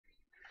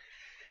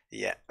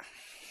Yeah.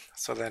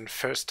 So then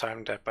first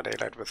time Dead by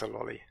Daylight with a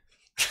lolly.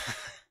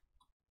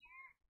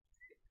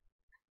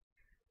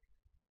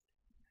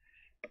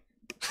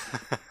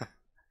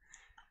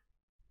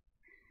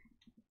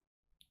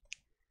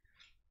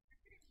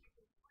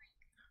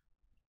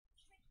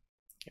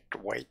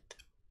 Wait.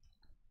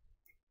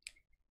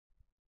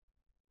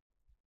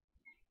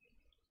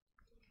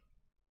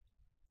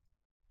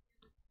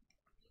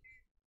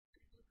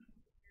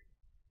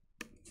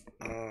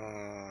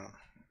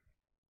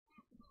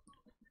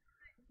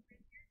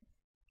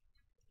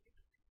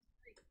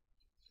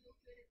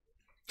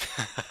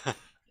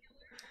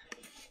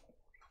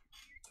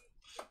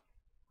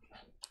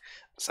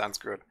 Sounds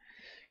good.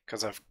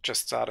 Because I've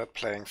just started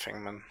playing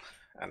Fingman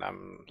and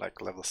I'm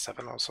like level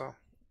 7 or so.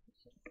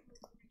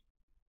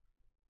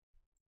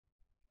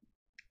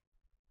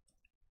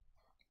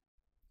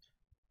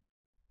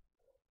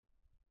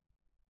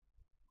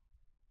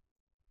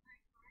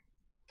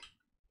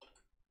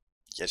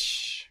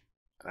 Yes.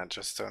 And I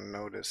just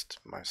noticed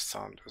my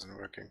sound wasn't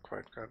working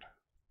quite good.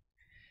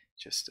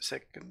 Just a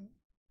second.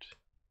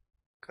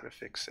 Gotta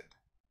fix it.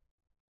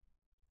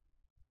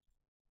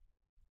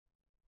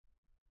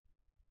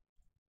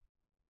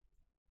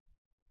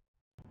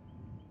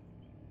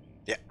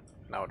 Yeah,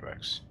 now it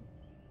works.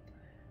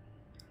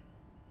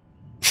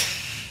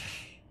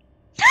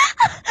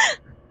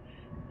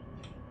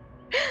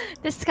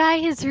 This guy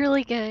is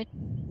really good.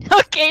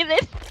 Okay then.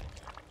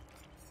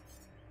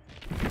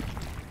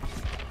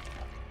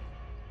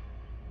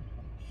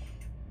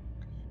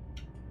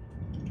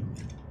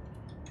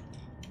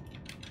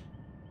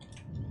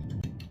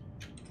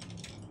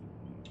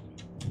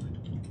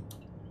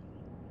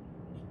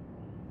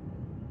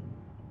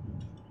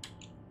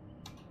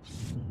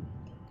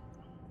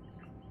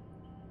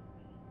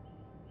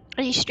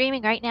 Are you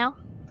streaming right now?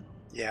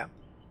 Yeah.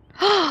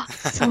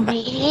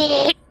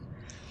 Sweet.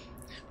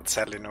 But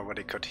sadly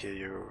nobody could hear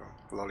you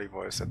lolly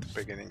voice at the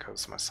beginning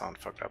because my sound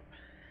fucked up.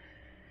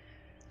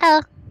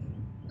 Oh.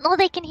 Well,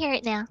 they can hear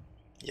it now.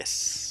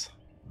 Yes.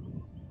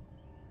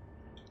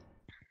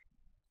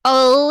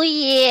 Oh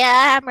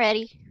yeah, I'm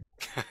ready.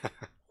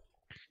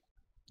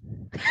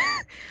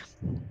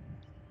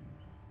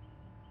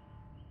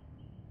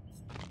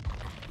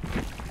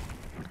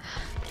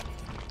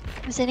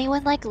 Does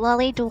anyone like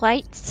Lolly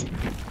Dwights?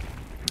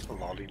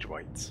 Lolly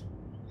Dwights.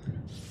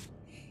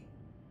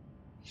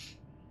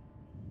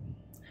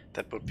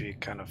 That would be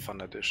kind of fun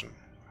addition.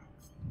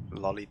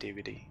 Lolly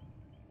DVD.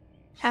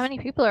 How many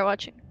people are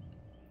watching?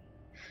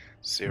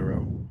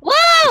 0.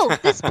 Whoa!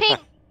 This ping!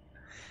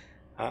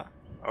 Huh?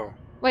 Oh.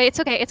 Wait, it's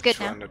okay, it's good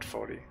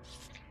 240. now.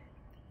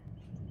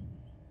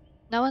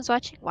 No one's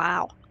watching?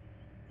 Wow.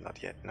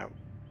 Not yet, no.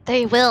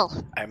 They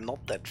will. I'm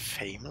not that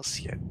famous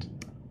yet.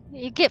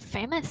 You get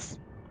famous.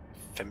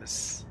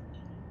 Famous.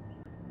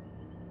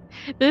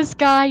 This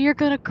guy, you're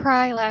gonna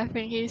cry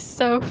laughing. He's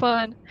so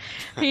fun.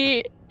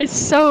 He is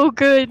so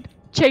good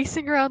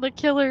chasing around the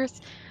killers.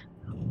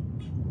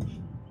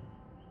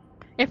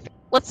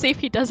 Let's see if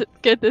he does it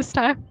good this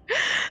time.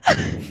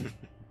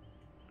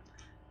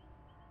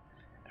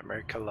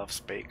 America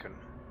loves bacon.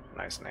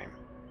 Nice name.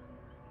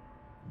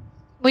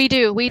 We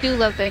do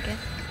love bacon.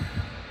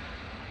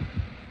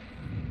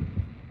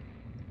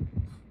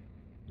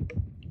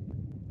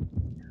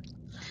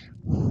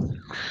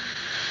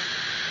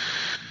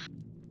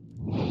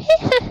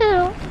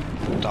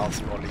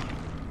 Darth Lolly.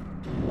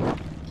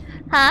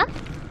 Huh?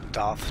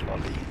 Darth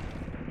Lolly.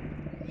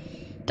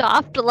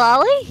 Darth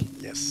Lolly?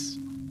 Yes.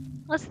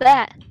 What's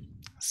that?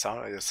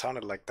 It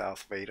sounded like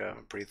Darth Vader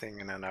breathing,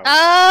 and then I was.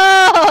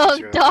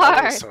 Oh,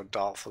 Darth! So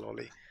Darth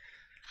Lolly.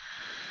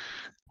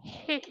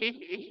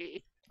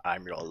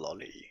 I'm your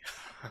lolly.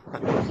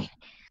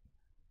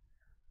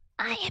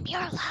 I am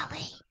your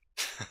lolly.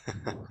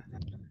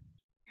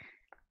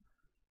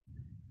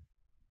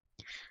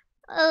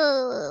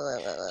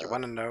 You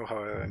want to know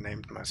how I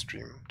named my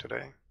stream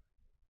today?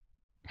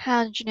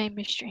 How did you name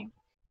your stream?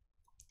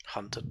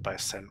 Hunted by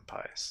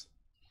Senpais.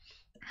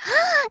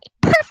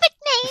 Perfect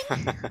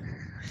name!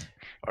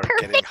 Or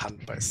Perfect. Getting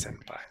hunted by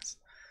Senpais.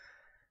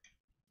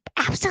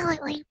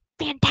 Absolutely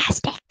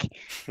fantastic.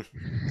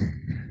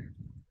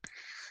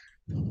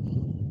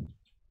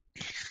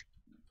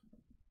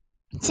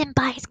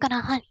 Senpai is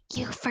gonna hunt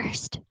you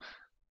first.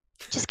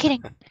 Just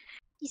kidding.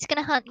 He's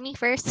gonna hunt me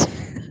first.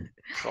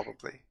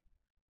 Probably.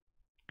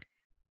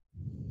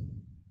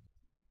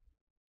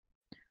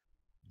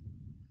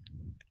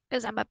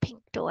 Because I'm a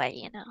pink toy,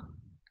 you know.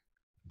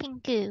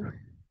 Pinku.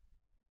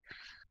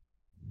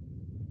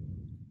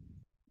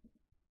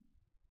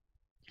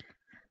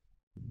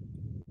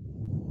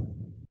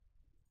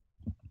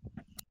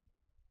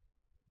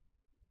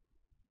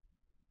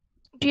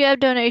 Do you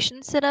have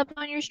donations set up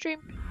on your stream?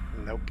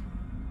 Nope.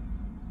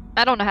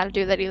 I don't know how to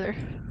do that either.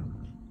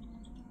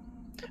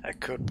 I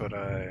could, but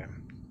I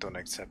don't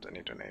accept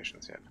any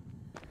donations yet.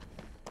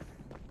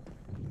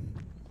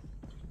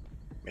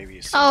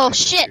 Maybe sometime in the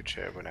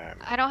future when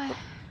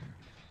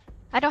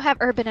I don't have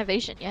urban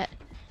evasion yet.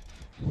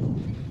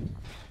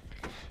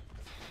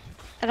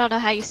 I don't know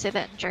how you say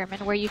that in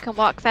German, where you can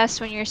walk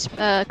fast when you're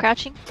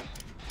crouching.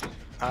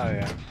 Ah,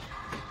 yeah.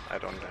 I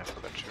don't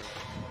have that too,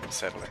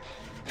 sadly.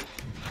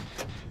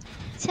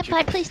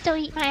 Senpai, please don't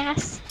eat my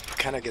ass. You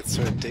kind of get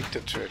so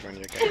addicted to it when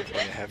you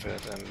have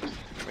it and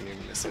when you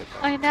miss it.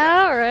 I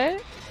know, right?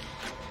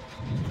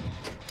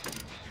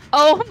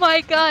 Oh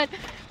my god!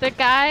 The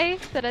guy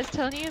that I was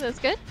telling you that's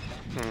good?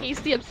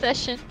 He's the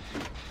obsession.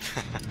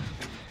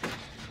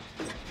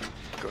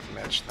 Good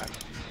match then.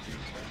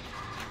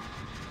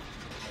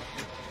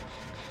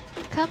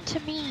 Come to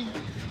me.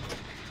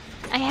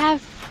 I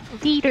have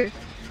leader.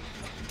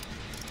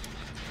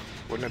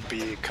 Wouldn't it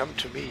be, come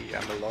to me,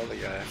 I'm a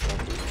lolly, I have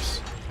no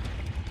boobs.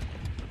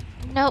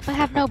 Nope, I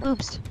have no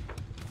boobs.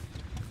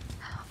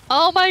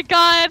 Oh my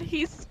god,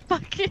 he's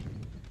fucking...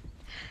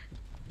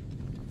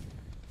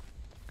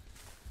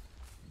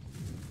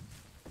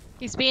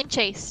 He's being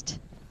chased.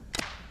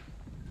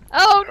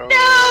 Oh,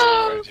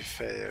 no! Already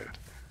failed.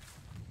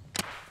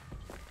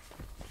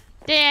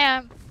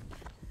 Damn.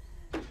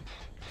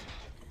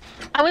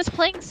 I was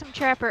playing some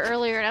Trapper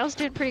earlier and I was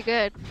doing pretty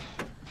good.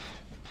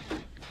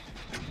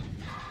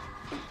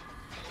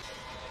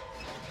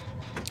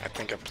 I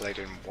think I played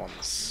him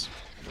once,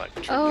 like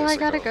 2 Oh, years I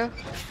gotta ago. go.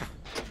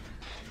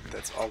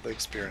 That's all the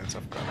experience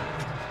I've got.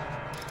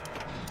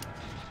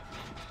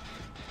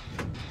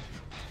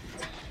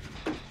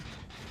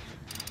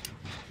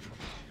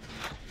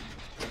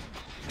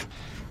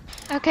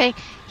 Okay,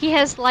 he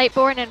has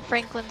Lightborn and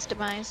Franklin's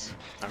Demise.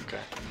 Okay.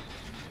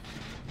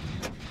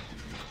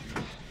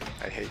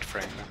 I hate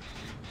Franklin.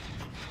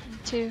 Me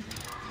too.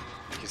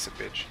 He's a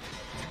bitch.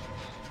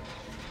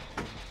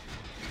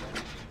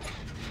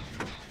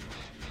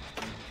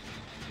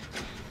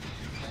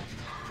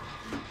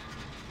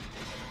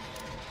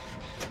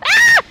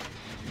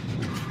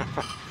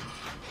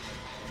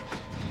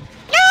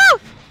 No!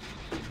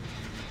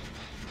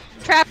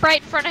 Trap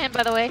right in front of him,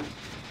 by the way.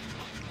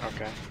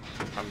 Okay.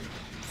 I'm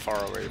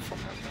far away from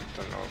him. I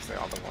don't know if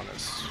the other one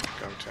is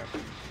going to him.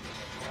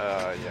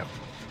 Yeah.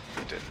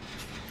 He did.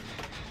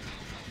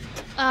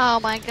 Oh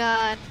my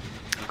god.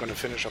 I'm gonna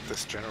finish up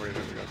this generator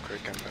real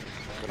quick and then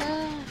I'm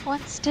gonna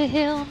Wants to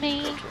heal go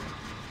me. to him.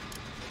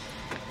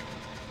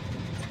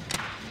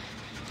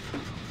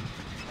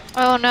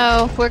 Oh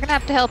no, we're gonna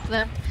have to help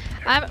them.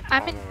 I'm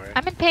On the way.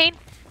 in pain.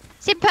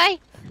 Senpai!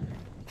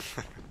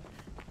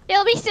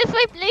 Heal me,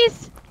 Senpai,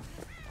 please!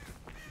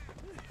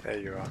 There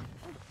you are.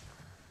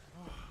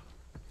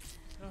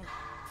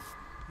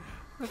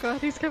 Oh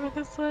god, he's coming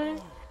this way.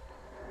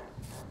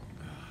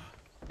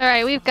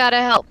 Alright, we've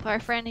gotta help our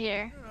friend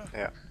here.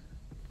 Yeah.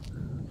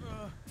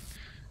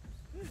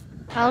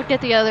 I'll get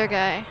the other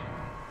guy.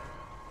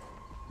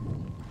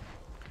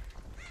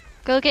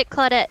 Go get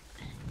Claudette.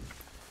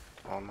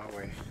 On my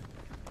way.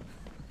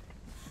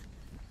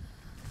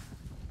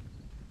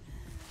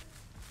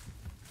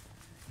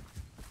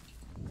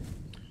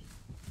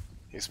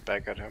 He's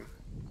back at him.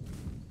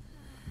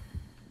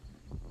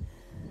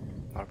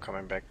 Now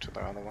coming back to the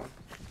other one.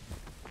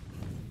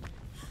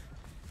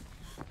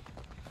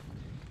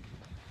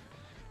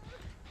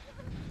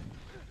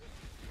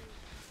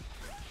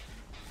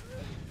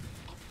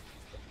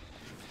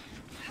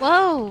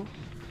 Whoa!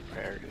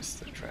 Where is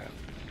the trap?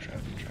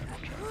 Trap.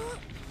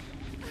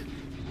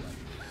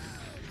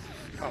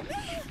 Oh.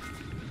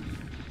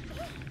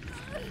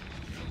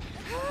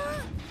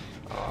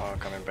 Oh,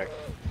 coming back.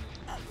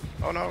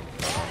 Oh no,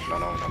 no.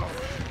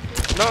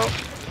 No!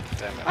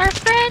 Damn it. Our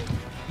friend!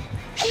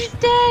 He's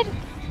dead!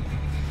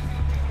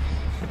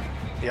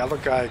 The other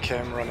guy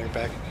came running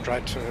back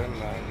right to him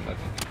and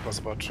I was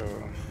about to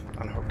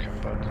unhook him,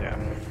 but yeah,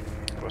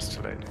 it was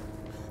too late.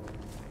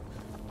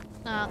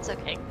 No, it's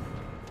okay.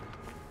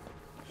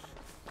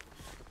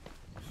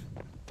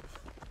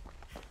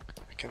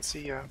 I can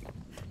see ya.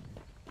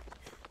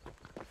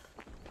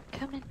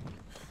 Coming.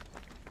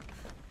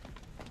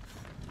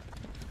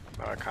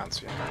 No, I can't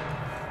see him.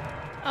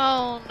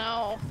 Oh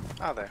no.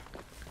 Ah, there.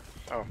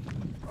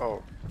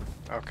 Oh.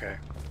 Okay.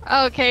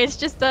 Okay, it's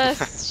just a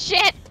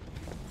shit!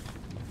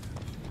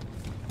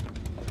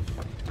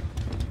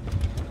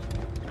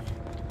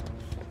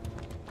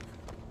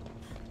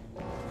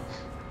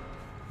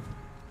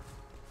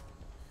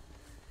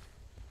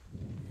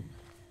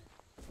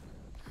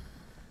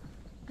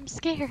 I'm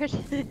scared.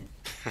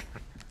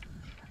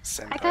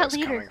 Senpai I got is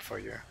leader. coming for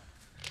you.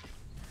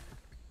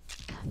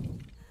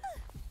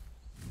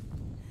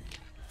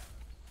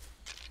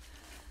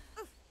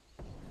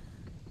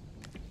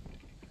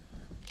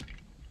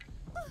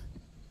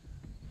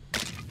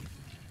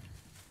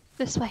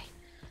 This way.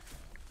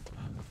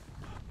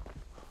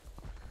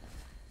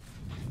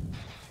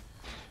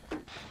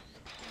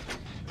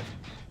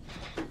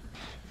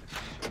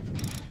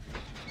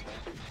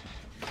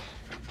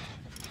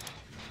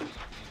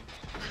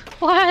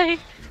 Why?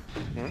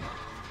 Hmm?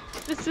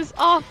 This is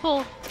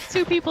awful.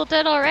 2 people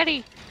dead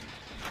already.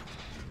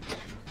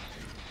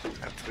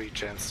 And 3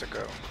 chances to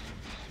go.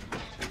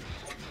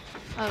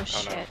 Oh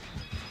shit. no.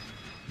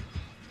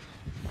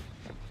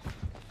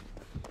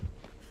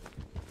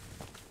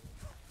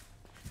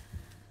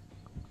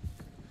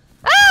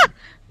 Ah!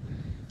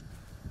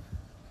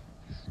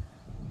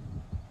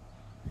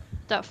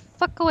 The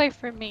fuck away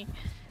from me.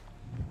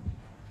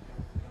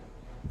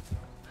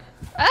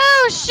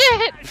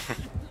 shit!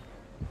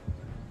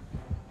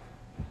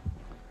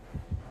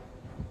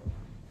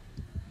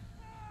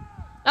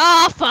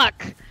 Oh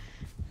fuck!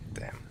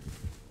 Damn.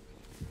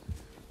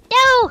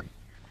 No!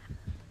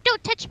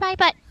 Don't touch my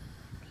butt!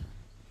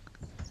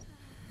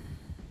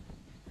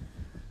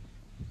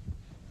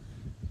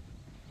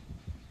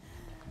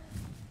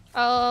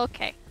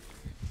 Okay.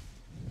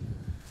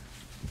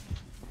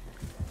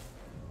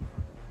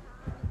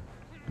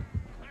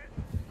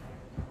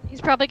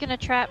 He's probably gonna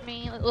trap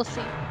me. We'll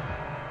see.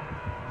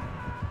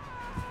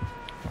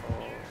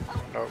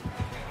 Oh no.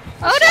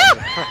 Oh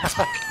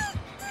no!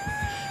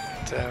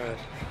 Damn it.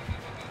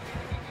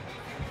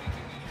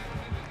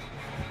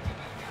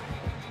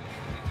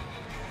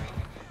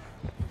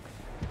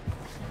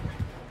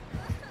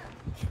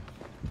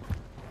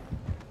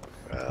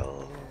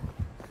 Well,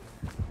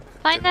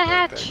 Find the didn't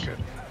work that hatch. good.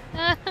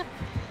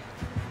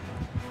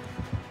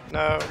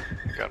 No,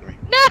 you got me.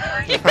 No,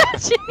 you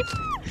got you.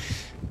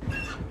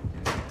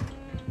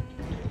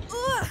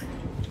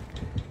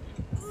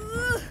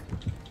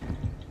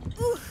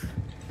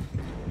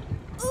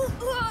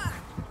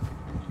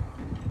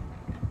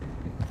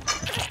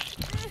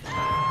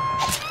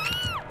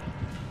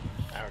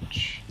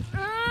 Ouch.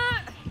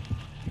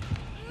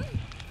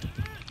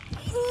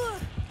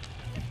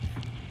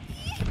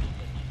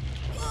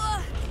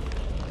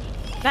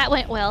 That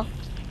went well.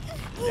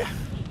 Yeah,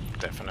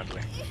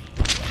 definitely.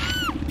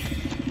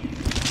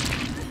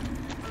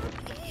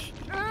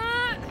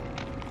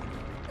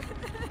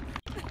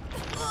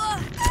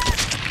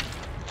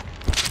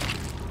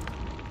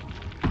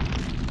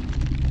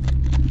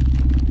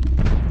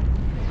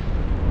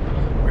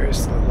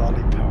 Where's the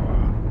lolly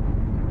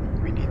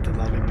power? We need the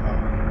lolly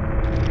power.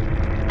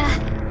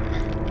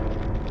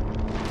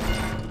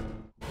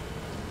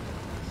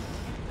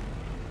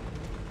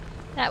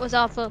 That was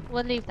awful.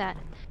 We'll leave that.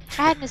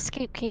 I had an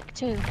escape cake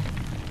too.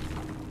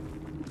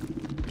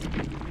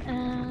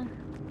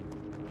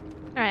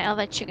 Alright, I'll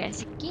let you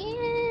guys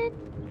again.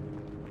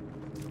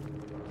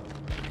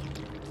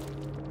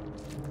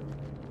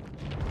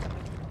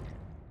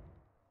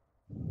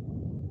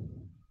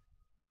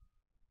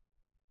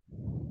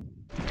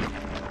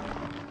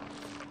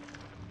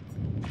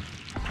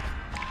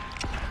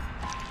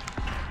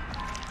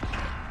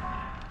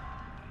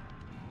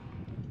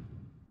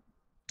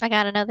 I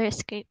got another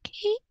escape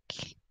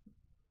cake.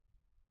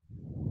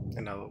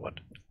 Another what?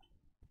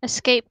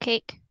 Escape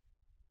cake.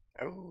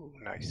 Oh,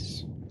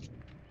 nice.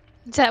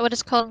 Is that what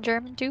it's called in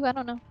German too? I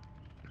don't know.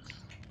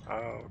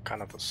 Oh,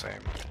 kind of the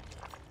same.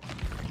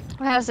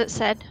 What has it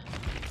said?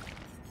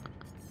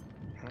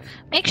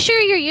 Make sure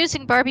you're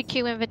using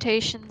barbecue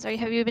invitations.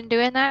 Have you been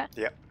doing that?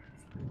 Yeah.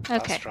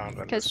 Okay. Last round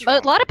and Because this a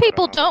round, lot of I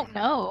people know. don't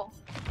know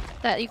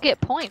that you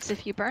get points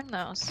if you burn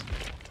those.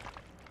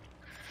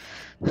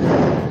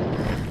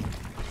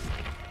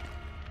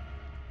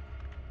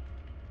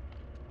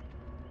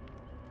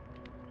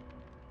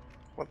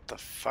 What the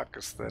fuck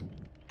is that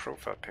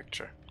profile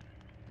picture?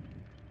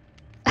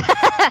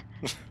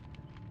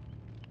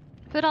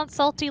 Put on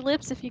salty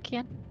lips if you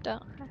can.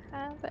 Don't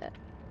have it.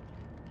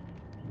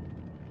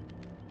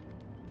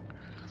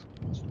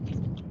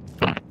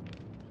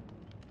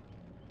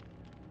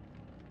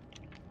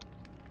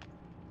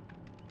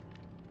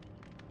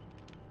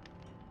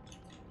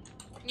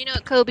 You know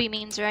what Kobe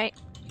means, right?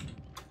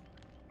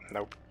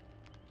 Nope.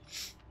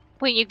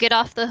 When you get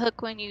off the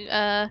hook when you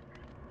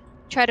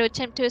try to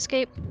attempt to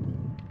escape.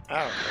 Oh,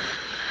 okay.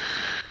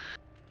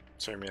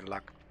 So you mean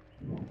luck.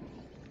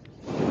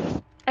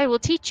 I will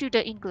teach you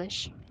the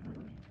English.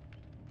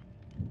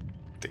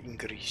 The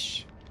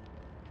English.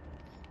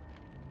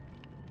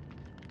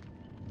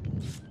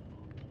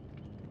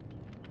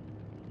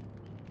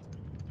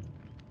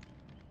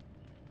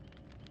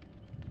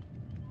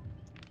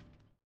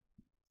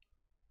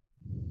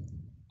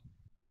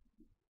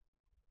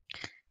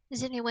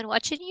 Is anyone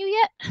watching you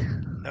yet?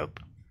 Nope.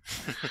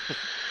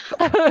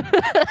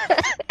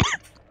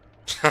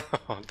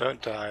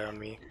 Don't die on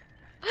me.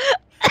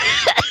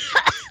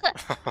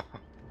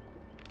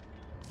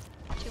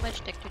 Too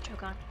much dick to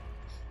choke on.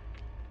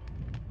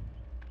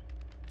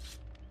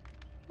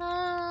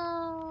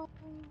 Oh.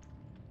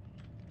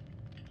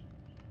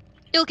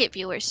 You'll get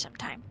viewers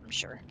sometime, I'm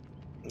sure.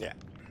 Yeah.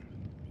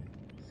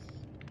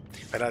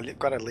 But I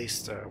got at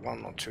least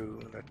one or two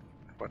that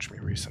watched me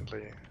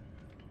recently.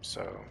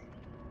 So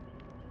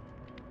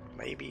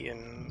maybe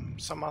in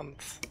some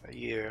month, a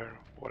year,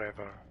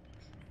 whatever,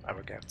 I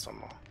will get some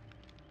more.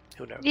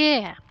 Who knows?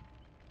 Yeah.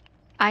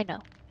 I know.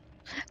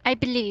 I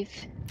believe.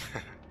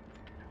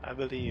 I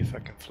believe I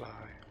can fly.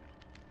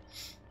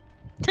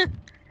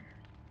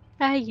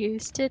 I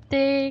used to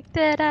think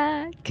that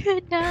I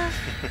could not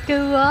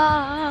go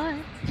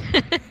on.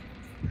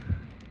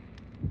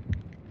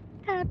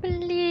 I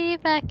believe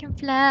I can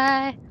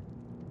fly.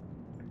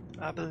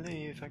 I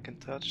believe I can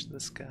touch the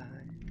sky.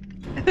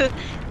 I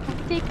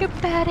think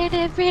about it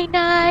every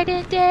night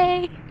and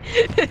day.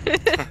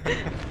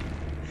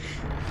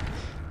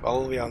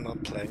 Well, we are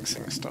not playing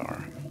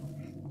SingStar.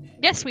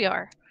 Yes, we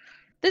are.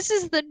 This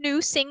is the new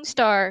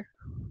SingStar.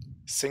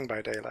 Sing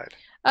by Daylight.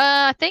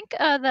 I think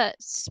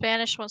that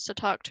Spanish wants to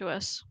talk to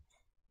us,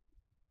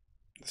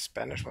 The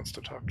Spanish wants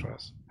to talk to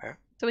us. Yeah.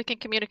 so we can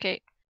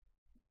communicate.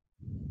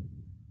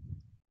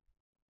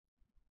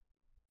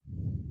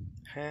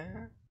 Huh?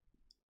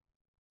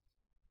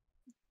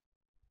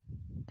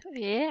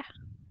 Yeah.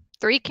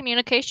 3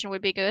 communication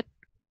would be good.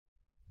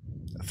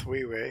 A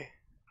 3-way.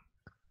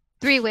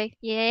 3-way.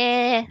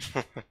 Yeah.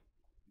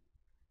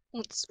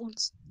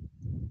 Once.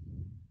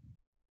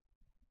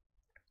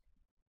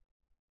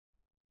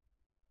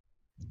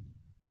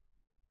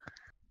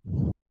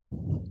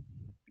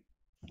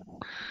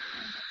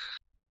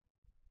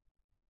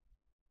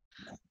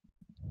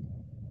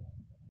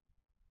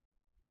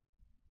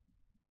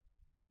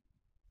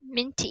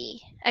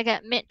 Minty. I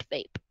got mint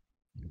vape.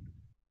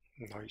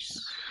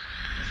 Nice.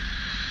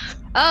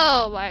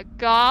 Oh my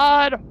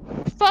god!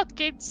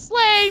 Fucking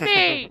slay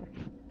me!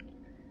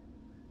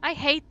 I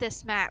hate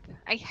this map.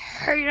 I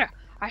hate it.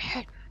 I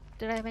hate.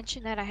 Did I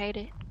mention that I hate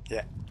it?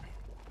 Yeah.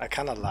 I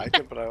kinda like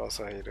it, but I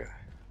also hate it.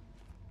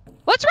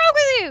 What's wrong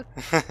with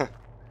you?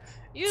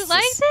 You It's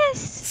like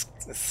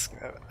just- this?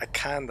 I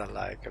kinda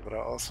like it, but I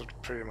also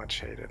pretty much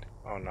hate it.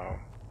 Oh no.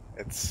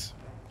 It's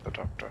the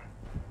doctor.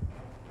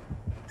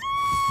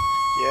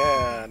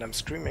 Yeah, and I'm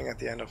screaming at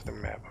the end of the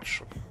map.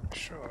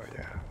 Sure,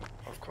 yeah.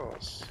 Of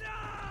course.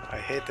 I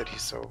hate that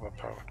he's so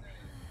overpowered.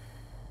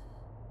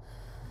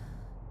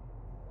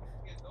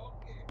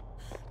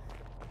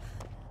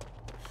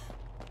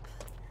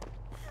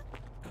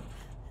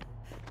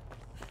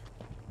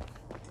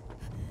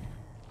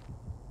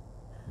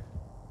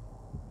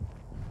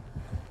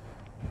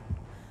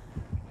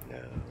 No.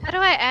 How do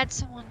I add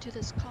someone to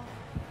this call?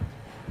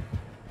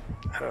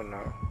 I don't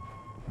know.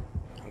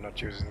 I'm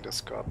not using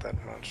Discord that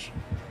much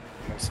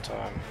most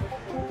time.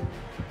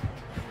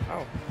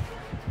 Oh,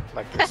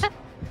 like this.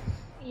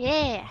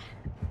 Yeah.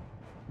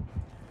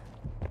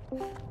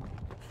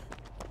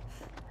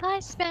 Hi,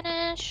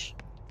 Spanish.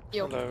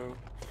 Yo, Hello.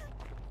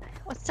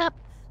 What's up?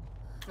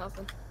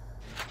 nothing.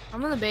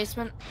 I'm in the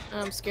basement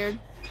and I'm scared.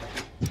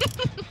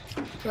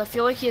 'Cause I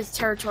feel like he has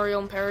territorial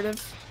imperative.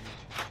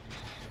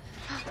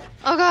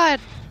 Oh god.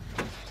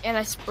 And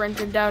I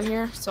sprinted down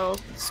here, so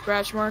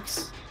scratch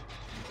marks.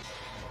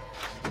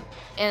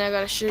 And I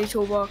got a shitty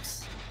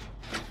toolbox.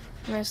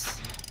 Nice.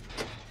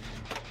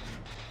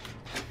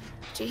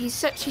 Gee, he's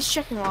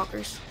checking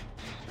lockers.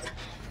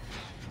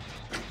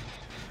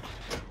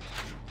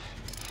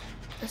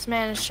 This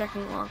man is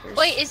checking lockers.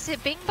 Wait, is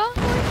it Bing Bong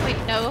Boy?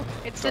 Wait, no.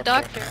 It's the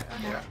doctor.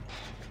 Yeah.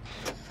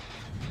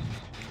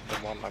 The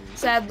one I'm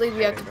Sadly,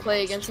 we have to hating the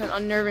play most. against an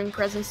unnerving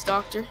presence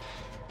doctor.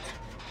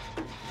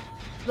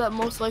 That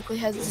most likely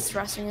has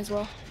distressing as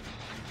well.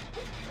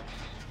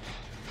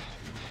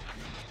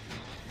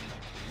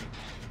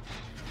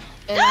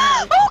 And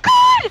Oh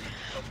god!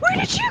 Where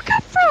did you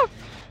come from?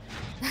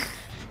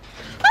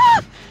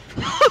 Ah!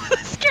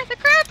 Scared the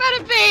crap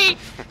out of me!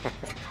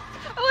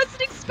 I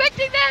wasn't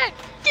expecting that!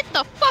 Get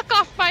the fuck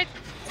off my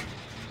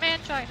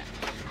mangina.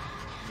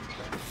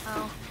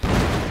 oh,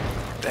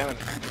 Damn it.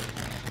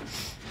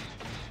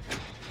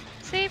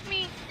 Save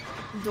me.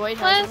 Dwight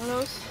has one of Plus-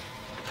 those.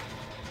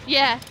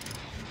 Yeah.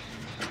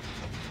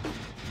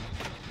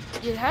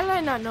 Dude, how did I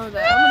not know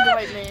that? I'm a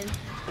Dwight man.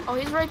 Oh,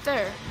 he's right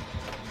there.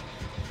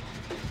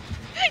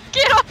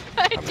 Get off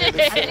my I'm really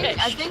dick!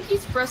 I think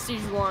he's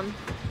Prestige 1.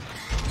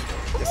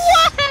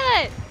 What?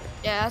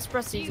 Yeah, that's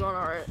Prestige 1,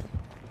 alright.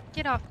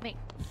 Get off me.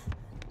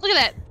 Look at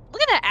that.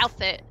 Look at that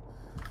outfit.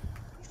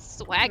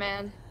 Swag.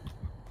 Man.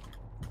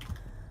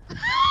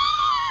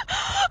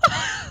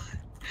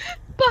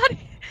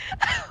 Buddy.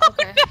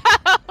 Okay.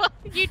 Oh, no.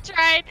 You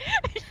tried.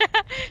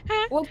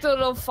 Looked a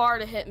little far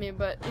to hit me,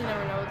 but you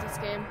never know with this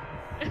game.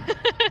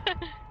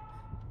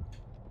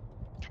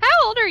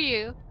 How old are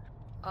you?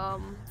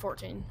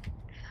 14.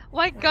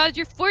 My god,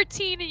 you're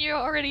 14 and you're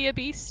already a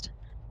beast.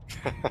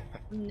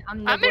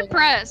 I'm I'm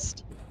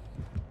impressed.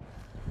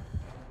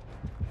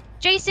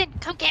 Jason,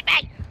 come get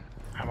me.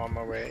 I'm on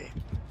my way.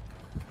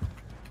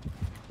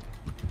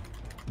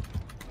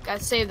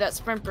 Gotta save that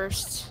sprint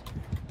burst.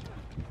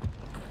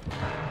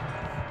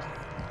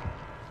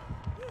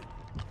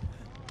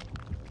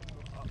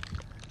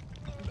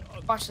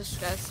 Watch this,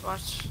 guys.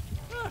 Watch.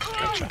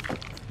 Gotcha.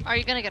 Are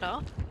you gonna get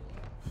off?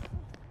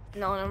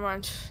 No, never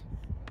mind.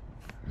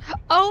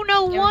 Oh,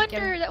 no Give me-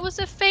 wonder. That was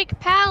a fake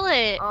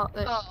pallet. Oh,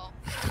 Oh.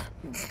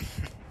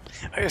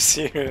 Are you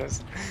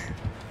serious?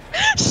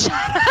 Shut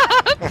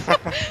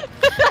up.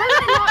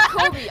 I'm not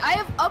Kobe. I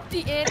have up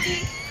the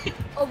ante,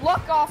 a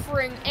luck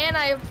offering, and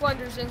I have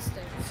Plunder's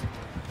Instincts.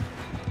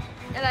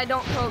 And I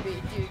don't Kobe,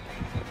 dude.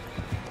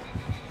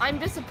 I'm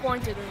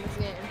disappointed in this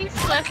game.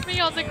 He's left me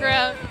on the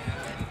ground.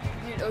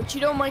 Dude,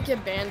 Ochido might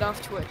get banned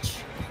off Twitch.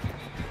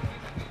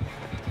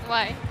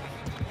 Why?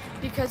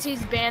 Because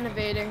he's ban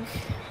evading.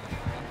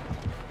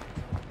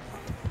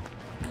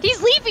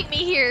 He's leaving me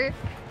here.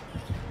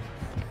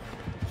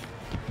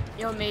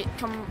 Yo, mate,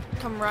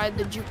 come ride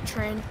the juke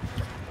train.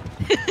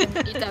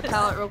 And eat that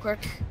pallet real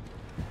quick.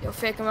 Yo,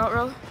 fake him out,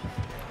 bro.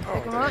 Oh,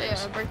 Fake him there out. it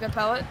is. Yeah, break that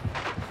pallet.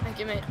 Thank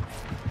you, mate.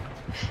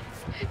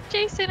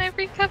 Jason, I've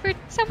recovered.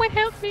 Someone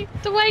help me.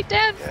 The way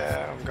down.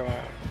 Yeah, I'm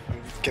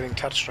getting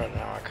touched right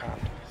now, I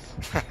can't.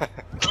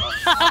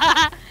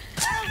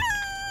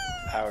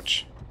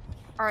 Ouch.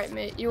 Alright,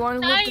 mate. You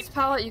want to loop this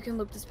pallet? You can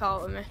loop this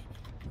pallet with me.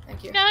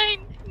 Thank you. 9.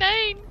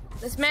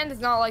 This man does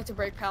not like to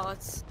break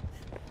pallets.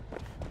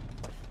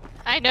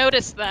 I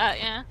noticed that,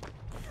 yeah.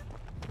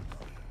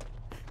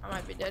 I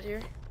might be dead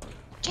here.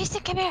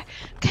 Jason, come here.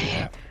 Come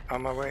here.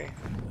 On my way.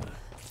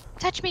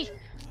 Touch me.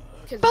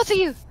 Both of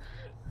you.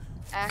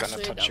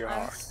 Actually, Gonna touch you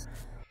hard. dumbass.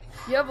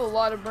 You have a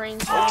lot of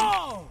brains,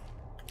 man.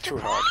 Too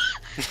hard.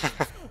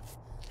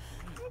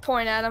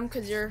 Point at him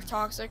because you're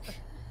toxic.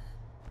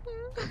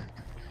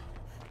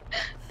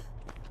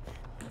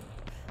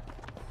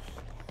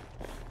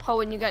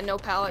 Oh, and you got no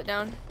pallet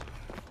down.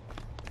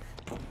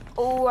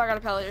 Oh, I got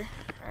a pallet here.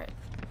 Alright.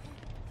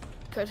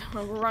 Good.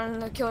 We're running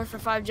the killer for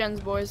 5 gens,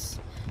 boys.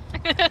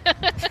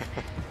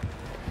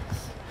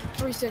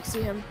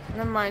 360 him.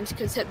 Never mind,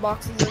 because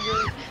hitboxes are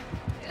good.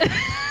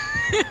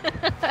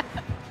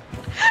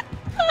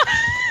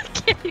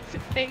 Can't even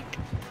think.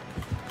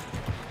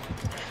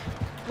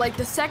 Like,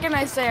 the second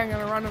I say I'm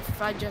gonna run him for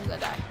 5 gens, I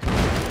die.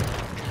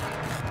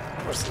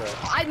 What's that?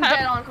 I'm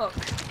dead on hook.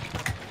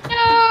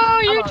 No,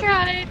 you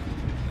tried.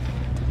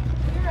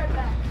 Be right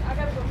back. I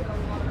gotta go get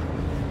on water.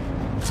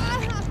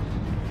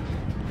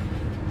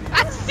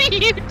 I see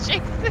you,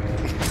 Jason.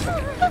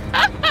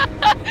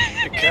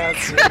 You can't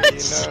see me,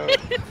 no.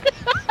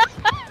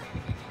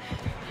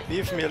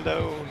 Leave me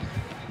alone.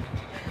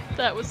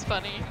 That was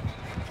funny.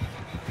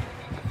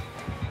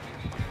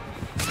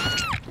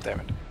 Damn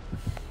it.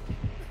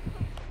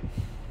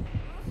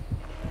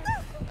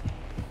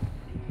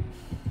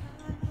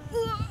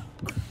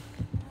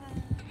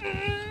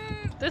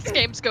 This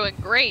game's going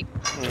great.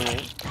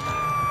 Mm-hmm.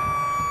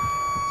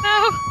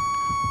 No.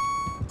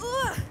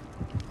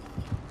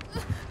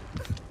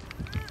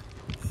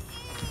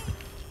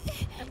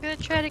 I'm gonna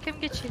try to come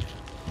get you.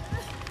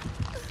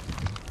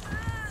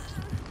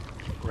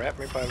 Grab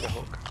me by the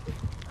hook.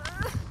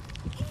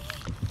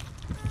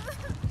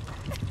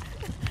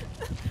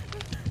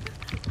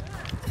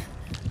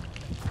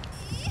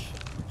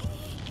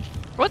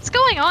 What's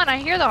going on? I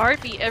hear the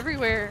heartbeat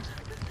everywhere.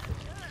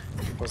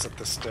 Was at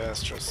the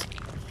stairs just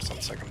some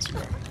seconds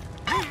ago.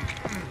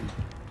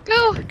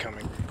 Go! We're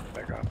coming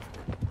back up.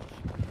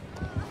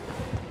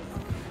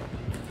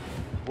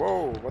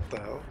 Whoa, what the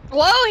hell?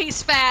 Whoa,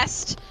 he's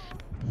fast!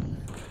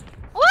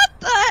 What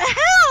the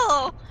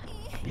hell?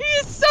 He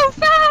is so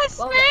fast,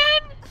 Love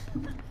man!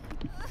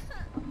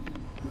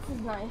 This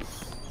is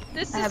nice.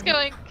 This I is have-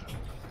 going...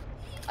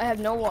 I have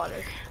no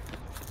water.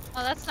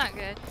 Oh, that's not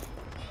good.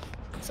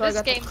 So This I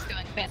got game's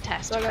going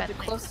fantastic. So I got the by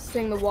way. closest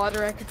thing to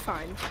water I could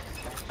find.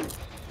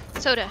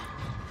 Soda.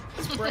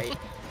 Sprite.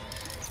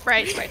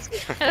 Sprite.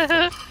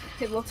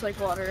 It looks like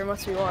water. It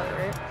must be water,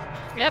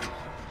 right? Yep.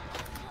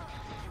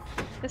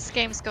 This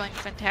game's going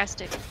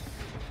fantastic.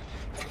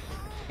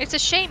 It's a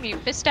shame you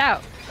missed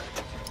out.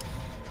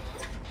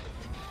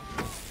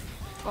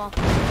 Well,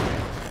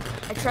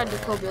 I tried to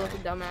Kobe like a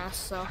dumbass,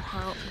 so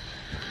I don't...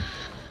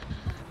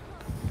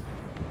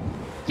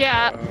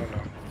 Yeah, Oh no.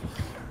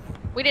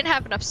 we didn't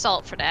have enough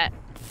salt for that.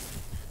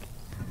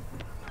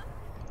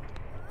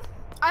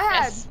 I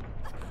had Yes.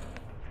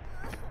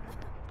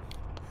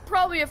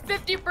 probably a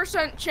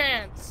 50%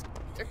 chance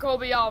to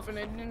Kobe off, and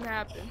it didn't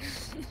happen.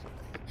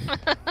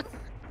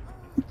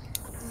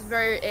 This is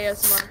very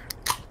ASMR.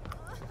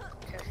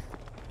 Okay.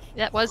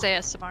 That was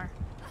ASMR.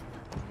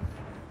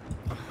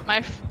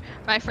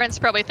 My friends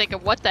probably thinking,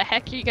 what the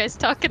heck are you guys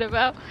talking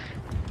about?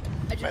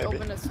 I just Maybe.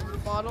 opened a soda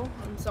bottle,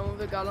 and some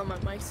of it got on my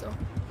mic, so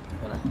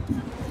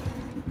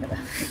gotta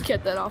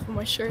get that off of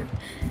my shirt.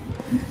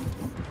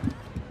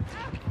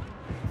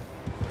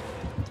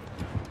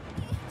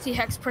 See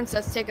Hex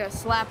Princess taking a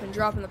slap and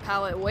dropping the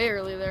pallet way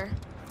early there.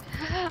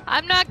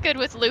 I'm not good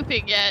with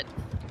looping yet.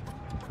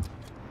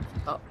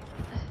 Oh.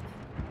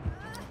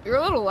 You're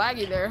a little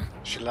laggy there.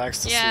 She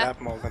likes to Yeah.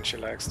 slap more than she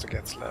likes to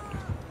get slapped,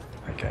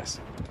 I guess.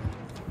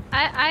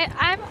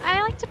 I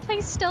like to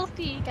play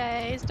stealthy,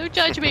 guys. Don't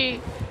judge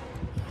me.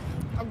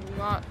 I'm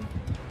not.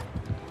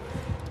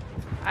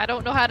 I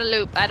don't know how to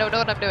loop. I don't know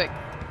what I'm doing.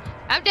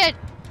 I'm dead.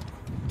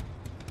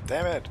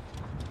 Damn it.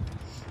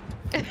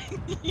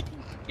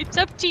 It's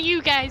up to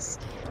you guys.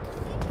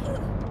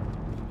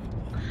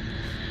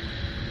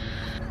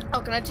 Oh,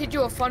 can I teach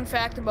you a fun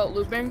fact about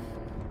looping?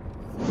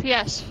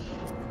 Yes.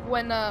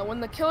 When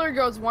the killer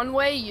goes one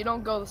way, you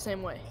don't go the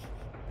same way.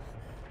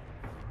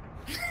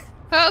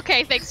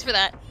 Okay, thanks for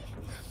that.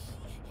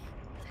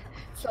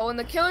 So when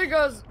the killer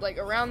goes like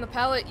around the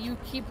pallet, you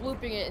keep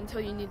looping it until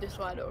you need to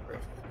slide over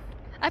it.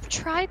 I've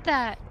tried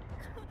that.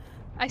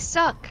 I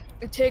suck.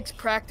 It takes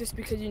practice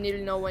because you need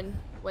to know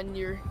when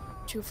you're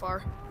too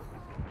far.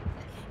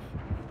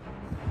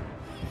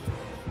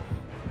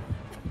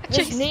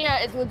 This Jeez. Nia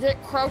is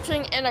legit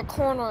crouching in a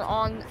corner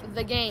on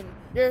the game.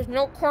 There's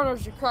no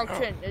corners to crouch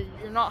in.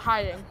 You're not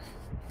hiding.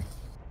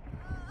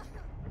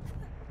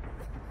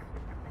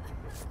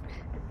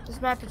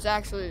 This map is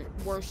actually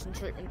worse than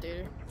Treatment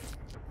Theater.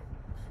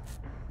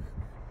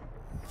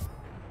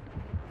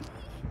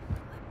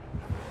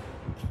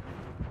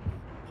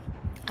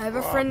 I have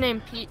a friend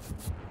named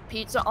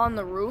Pizza on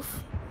the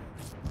roof,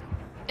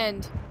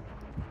 and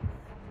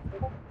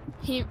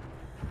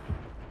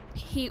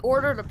he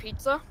ordered a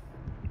pizza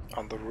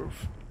On the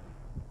roof?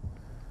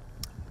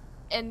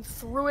 and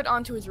threw it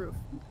onto his roof.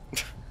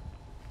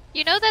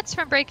 You know that's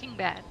from Breaking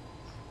Bad.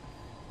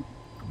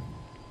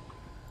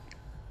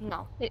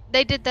 No.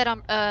 They did that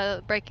on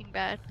Breaking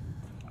Bad.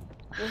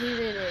 Well, he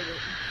really did.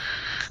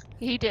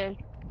 He did.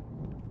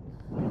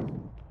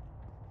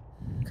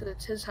 Because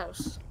it's his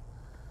house.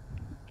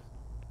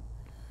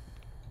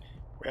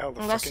 Well,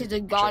 the Unless he's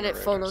fucking a god at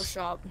generators.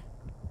 Photoshop.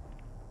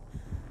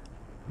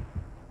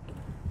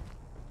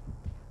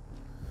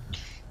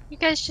 You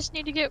guys just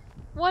need to get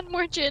one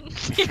more gin.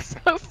 Please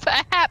hope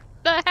the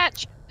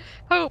hatch.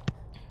 Hope.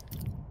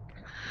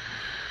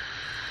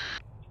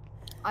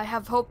 I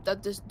have hope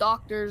that this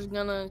doctor's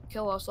gonna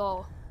kill us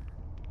all.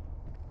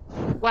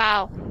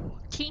 Wow.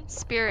 Team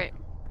spirit.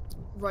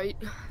 Right.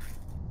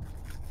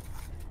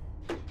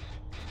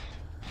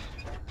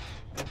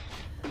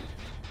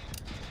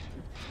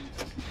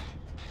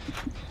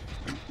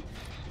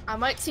 I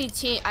might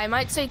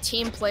say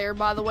team player,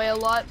 by the way, a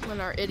lot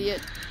when our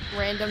idiot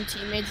random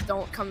teammates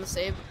don't come to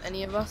save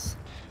any of us.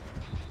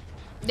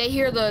 They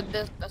hear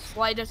the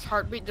slightest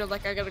heartbeat, they're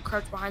like, I gotta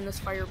crouch behind this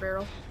fire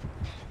barrel.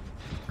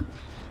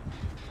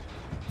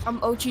 I'm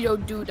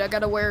Ochido dude, I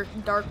gotta wear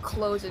dark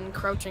clothes and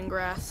crouch in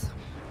grass.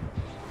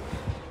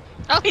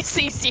 Oh, he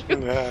sees you.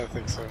 Yeah, I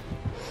think so.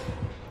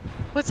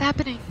 What's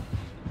happening?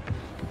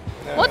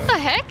 No. What the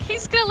heck?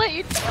 He's gonna let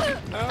you.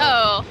 No.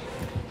 Oh.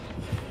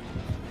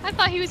 I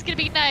thought he was gonna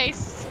be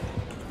nice.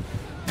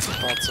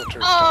 Not so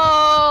true.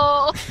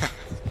 Oh.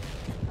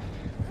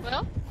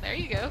 Well, there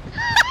you go.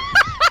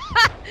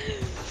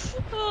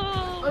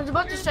 I was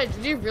about to say,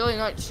 did he really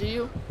not see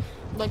you?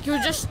 Like, he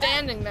was just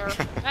standing there.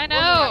 I know.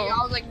 I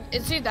was like,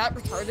 is he that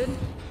retarded?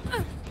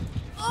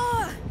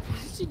 What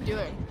is he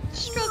doing?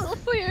 Struggle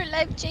for your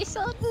life,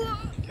 Jason.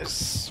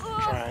 Yes,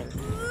 trying.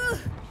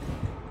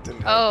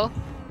 Didn't help.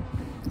 Oh.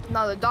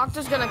 No, the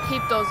doctor's gonna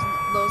keep those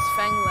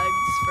fang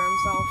legs for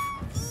himself.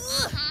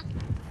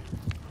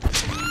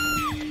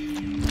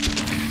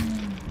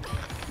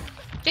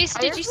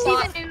 Jason, did you see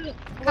the new When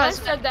I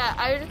cosmetic? said that,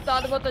 I just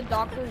thought about the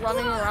doctor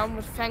running around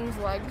with Fang's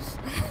legs.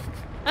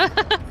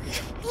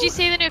 Did you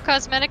see the new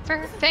cosmetic for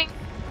her thing?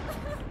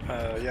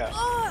 Yeah,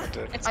 I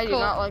did. It's I cool. do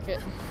not like it.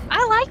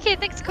 I like it.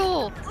 I think it's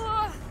cool.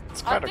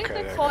 It's I quite think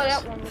okay, the I Fallout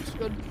guess. one looks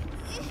good.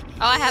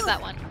 Oh, I have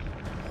that one.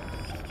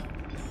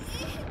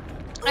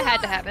 I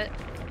had to have it.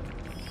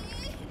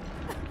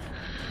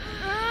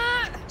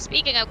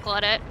 Speaking of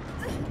Claudette,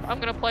 I'm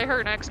gonna play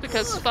her next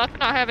because fuck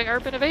not having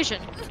urban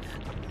evasion.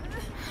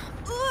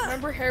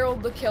 Remember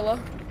Harold the Killer?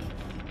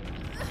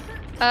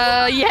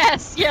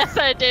 Yes,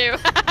 I do.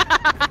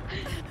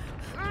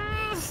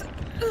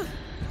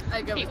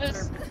 I go He with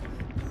was- her.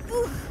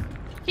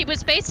 He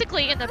was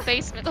basically in the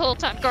basement the whole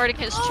time guarding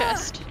his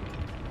chest.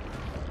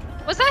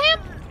 Was that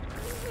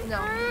him?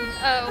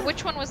 No,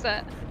 Which one was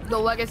that? the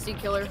Legacy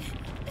Killer.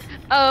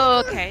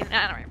 Oh, okay.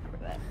 I don't remember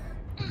that.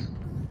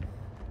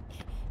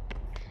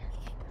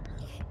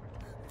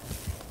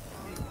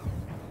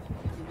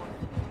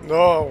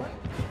 No!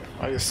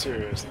 Are you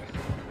serious?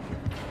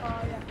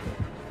 Oh yeah.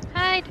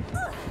 Hide.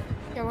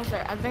 Yeah, one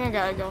sec. I think I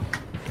gotta go.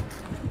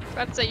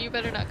 About to say you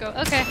better not go.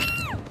 Okay.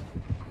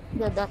 Be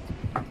right back.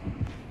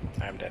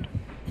 I'm dead.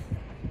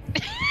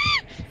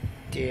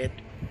 Dead.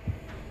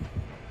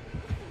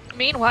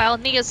 Meanwhile,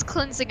 Nia's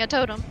cleansing a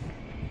totem.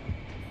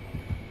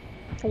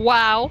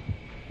 Wow.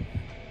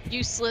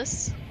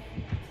 Useless.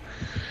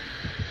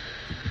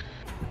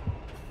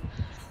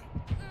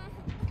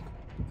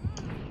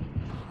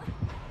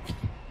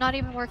 Not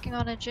even working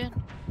on a gin.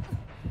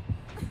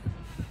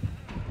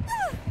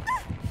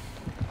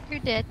 You're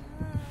dead.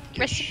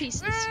 Rest in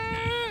pieces.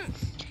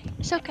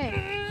 It's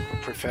okay. I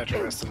prefer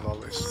to rest in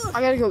lollies.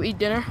 I gotta go eat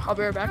dinner. I'll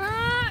be right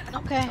back.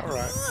 Okay.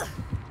 Alright.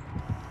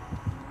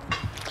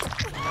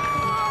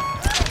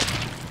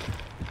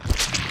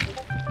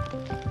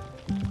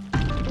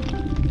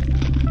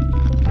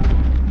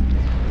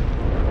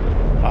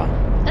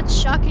 Ah, That's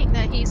shocking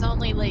that he's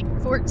only like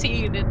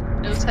 14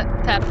 and knows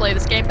how to play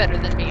this game better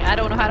than me. I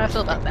don't know how to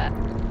feel about that.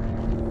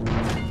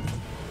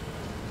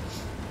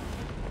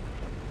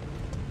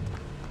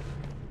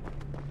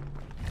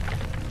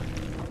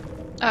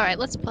 Alright,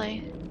 let's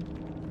play.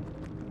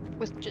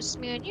 With just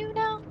me and you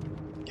now?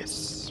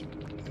 yes.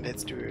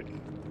 Let's do it.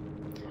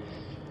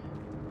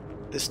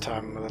 This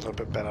time a little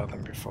bit better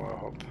than before, I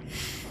hope.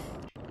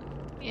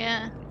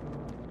 Yeah.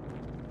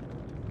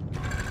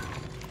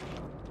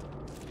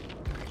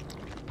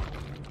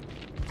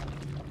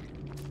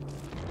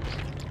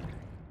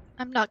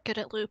 I'm not good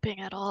at looping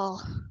at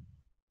all.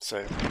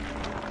 So,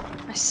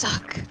 I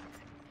suck.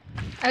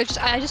 I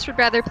just would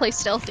rather play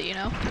stealthy, you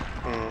know?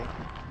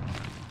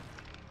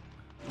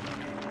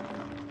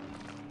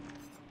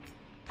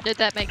 Did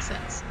that make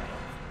sense?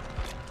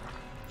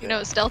 You know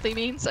what stealthy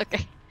means?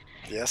 Okay.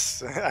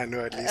 yes, I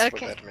know at least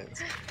Okay. what that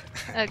means.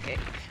 Okay.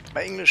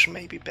 My English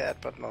may be bad,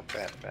 but not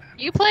bad.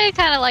 You play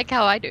kind of like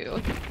how I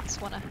do.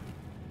 Just wanna.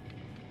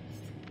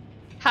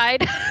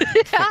 Hide.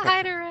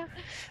 Hide around.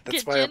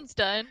 That's Get why Jen's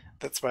done.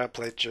 That's why I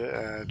played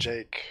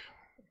Jake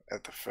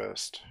at the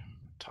first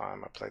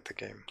time I played the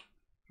game.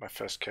 My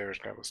first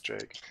character was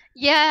Jake.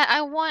 Yeah,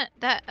 I want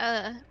that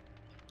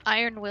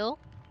Iron Will.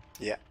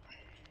 Yeah.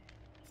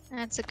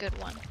 That's a good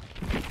one.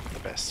 The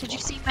best Did one.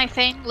 you see my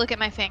fang? Look at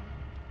my fang.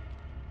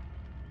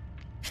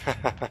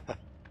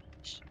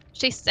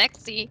 She's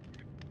sexy.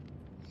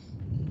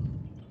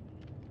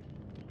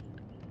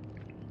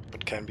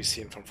 But can be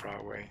seen from far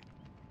away.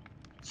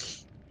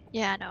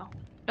 Yeah, I know.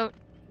 No,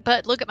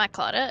 but look at my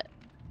Claudette.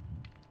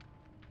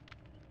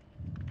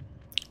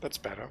 That's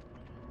better.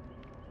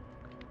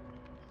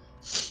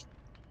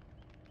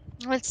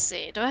 Let's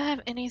see. Do I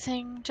have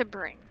anything to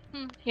bring?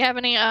 You have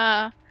any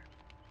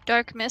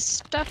dark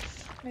mist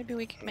stuff? Maybe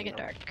we can make it No.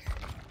 dark.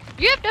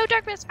 You have no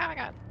dark mist. Oh my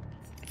god.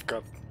 I've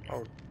got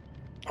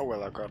oh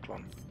well, I got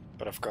one,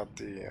 but I've got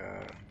the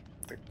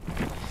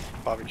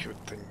barbecue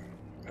thing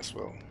as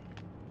well.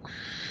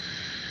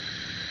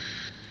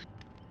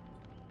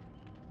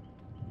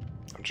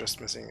 I'm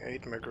just missing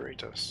 8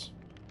 margaritas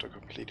to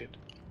complete it.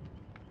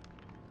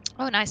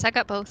 Oh, nice. I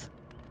got both.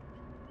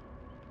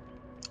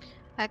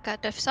 I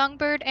got the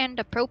songbird and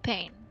the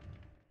propane.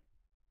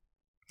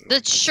 The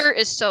Nice. shirt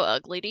is so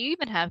ugly. Do you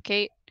even have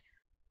Kate?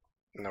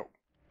 No.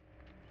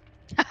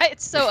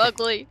 It's so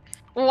ugly.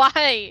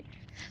 Why?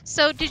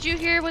 So, did you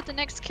hear what the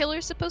next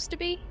killer's supposed to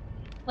be?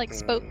 Like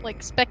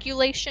like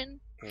speculation.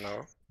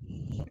 No.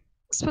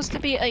 It's supposed to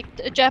be like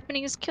a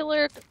Japanese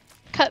killer,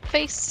 cut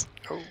face.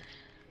 Oh,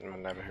 I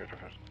never heard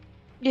of it.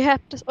 You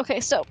have to. Okay,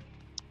 so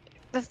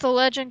the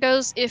legend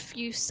goes, if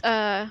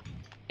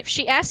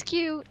she asks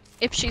you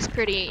if she's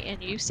pretty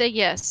and you say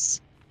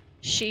yes,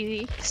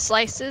 she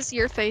slices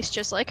your face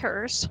just like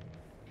hers.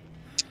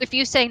 If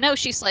you say no,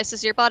 she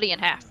slices your body in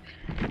half.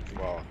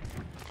 Wow.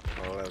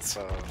 Well, that's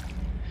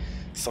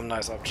some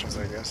nice options,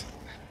 I guess.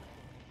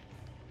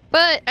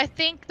 But I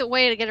think the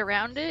way to get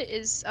around it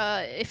is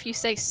if you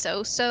say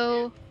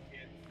so.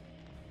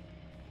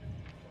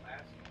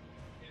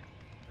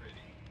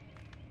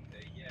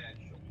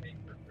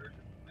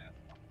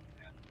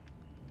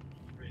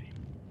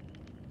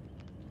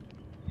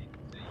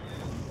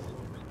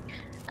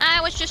 I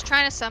was just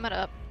trying to sum it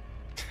up.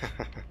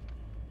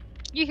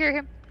 You hear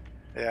him?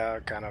 Yeah,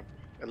 kind of,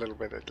 a little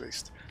bit at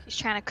least. He's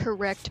trying to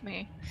correct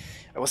me.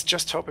 I was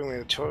just hoping when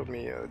you told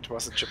me it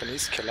was a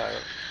Japanese killer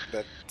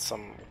that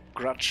some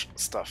grudge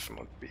stuff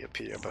would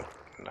appear, but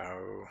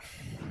no.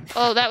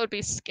 Oh, that would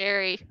be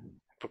scary.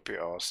 Would be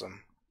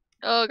awesome.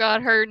 Oh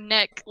god, her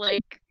neck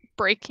like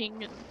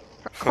breaking and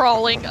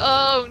crawling.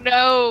 Oh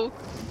no!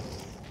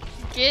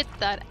 Get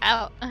that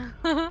out.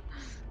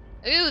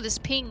 Ooh, this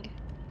ping.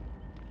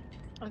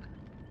 Okay,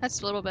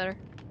 that's a little better.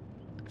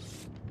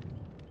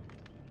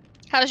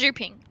 How's your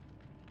ping?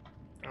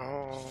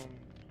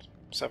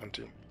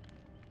 70.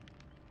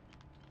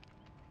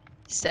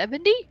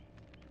 70?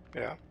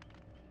 Yeah.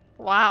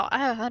 Wow, I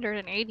have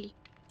 180.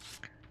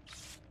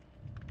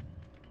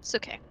 It's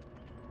okay.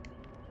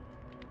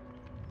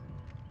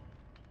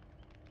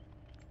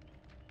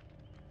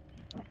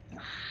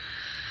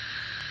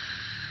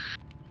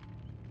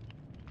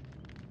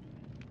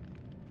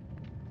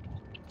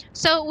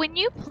 So when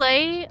you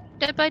play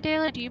Dead by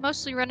Daylight, do you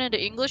mostly run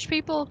into English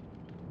people?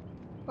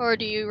 Or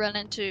do you run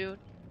into...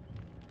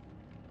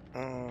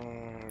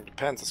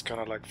 Depends, it's kind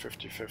of like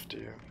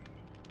 50-50.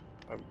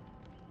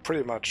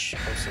 Pretty much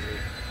also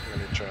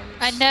many Germans.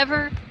 I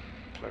never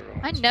play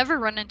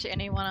around. run into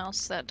anyone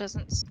else that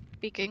doesn't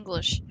speak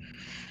English.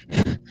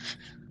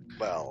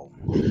 Well,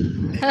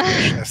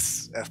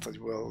 English as the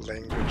world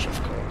language,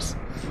 of course.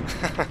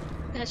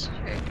 That's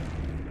true.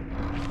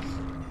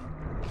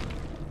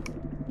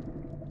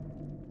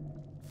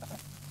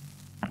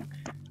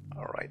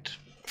 Alright,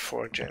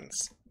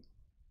 fortunes.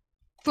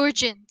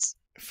 Virgins.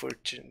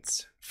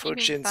 Fortunes. You mean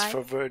Fortunes five?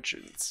 for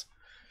virgins.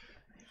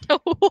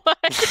 What?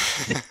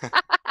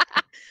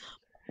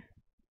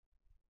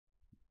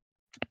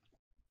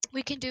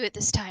 We can do it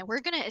this time.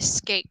 We're gonna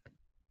escape.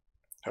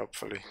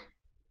 Hopefully.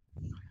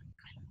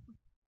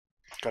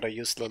 Gotta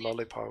use the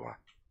lolly power.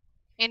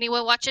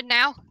 Anyone watching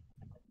now?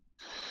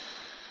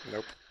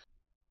 Nope.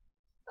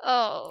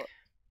 Oh.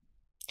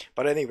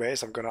 But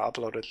anyways, I'm gonna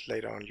upload it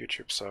later on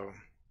YouTube, so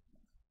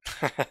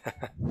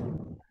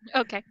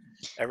Okay.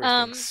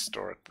 everything's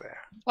stored there.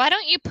 Why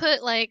don't you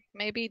put like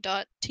maybe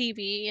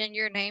 .tv in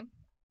your name?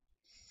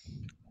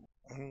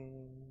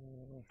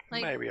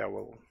 Like- Maybe I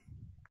will.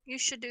 You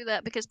should do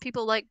that because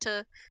people like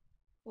to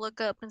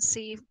look up and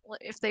see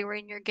if they were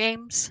in your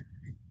games.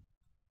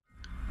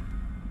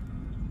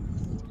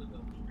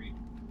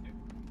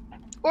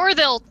 Or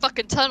they'll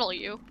fucking tunnel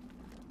you.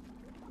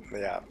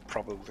 Yeah,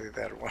 probably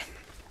that one.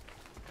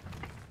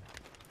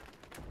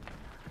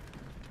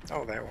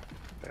 Oh,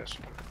 there's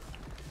one.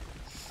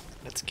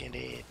 Let's get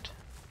it.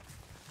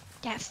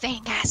 That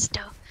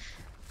fangasto.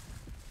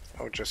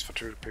 Oh, just for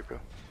 2 people.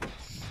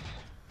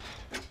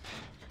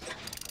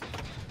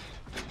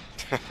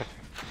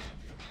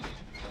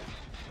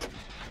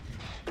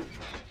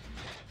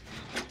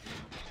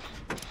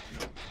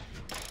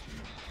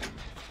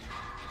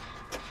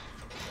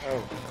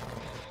 Oh,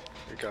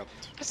 we got.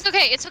 It's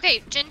okay, it's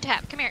okay. Gin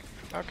tap, come here.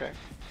 Okay.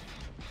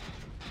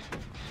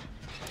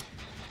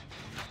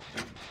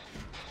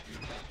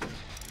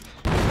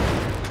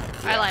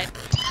 I lied.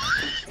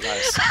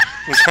 Nice.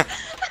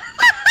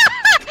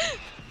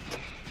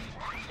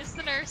 It's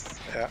the nurse.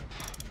 Yeah.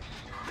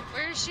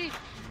 Where is she?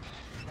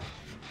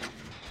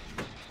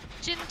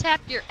 Gin tap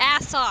your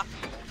ass off.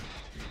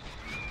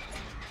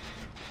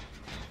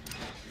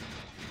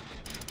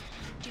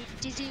 Do.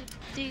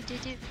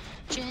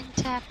 Gin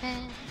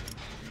tapping.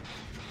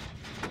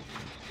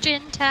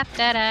 Gin tap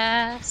that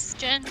ass.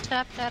 Gin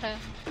tap that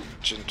ass.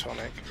 Gin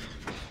tonic.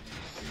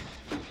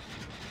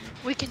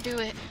 We can do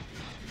it.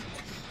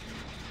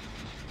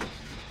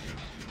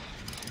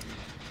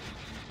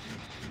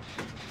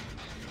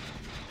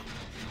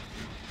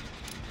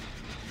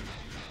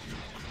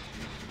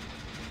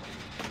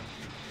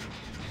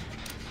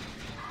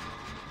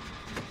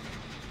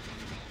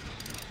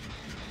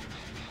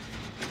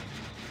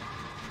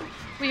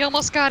 We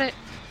almost got it.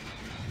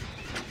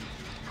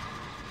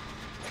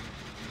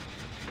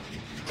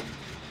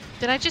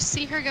 Did I just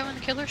see her go in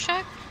the killer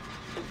shack?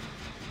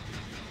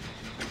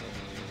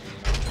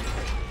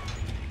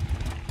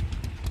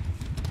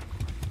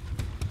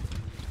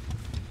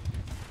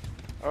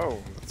 Oh,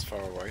 that's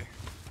far away.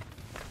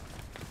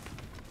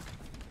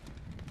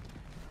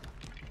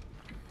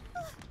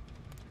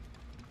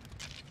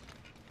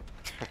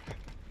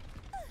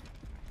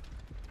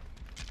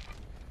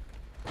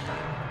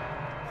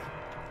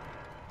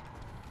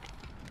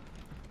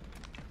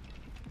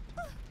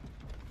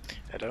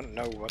 I don't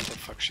know what the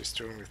fuck she's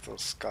doing with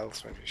those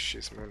skulls when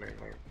she's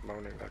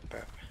moaning like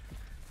that.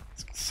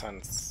 It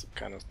sounds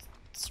kind of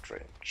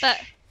strange.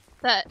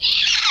 But.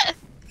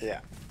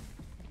 Yeah.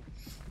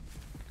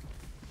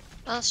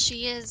 Well,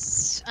 she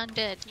is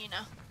undead, you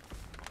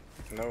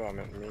know. No, I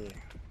meant me.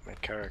 My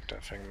character,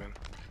 Fingman.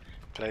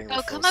 Playing Oh,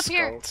 with come those up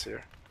here. skulls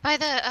here. By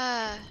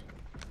the,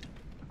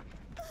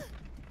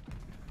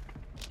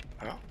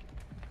 Oh?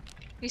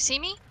 You see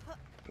me?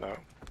 No.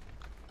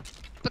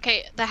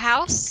 Okay, the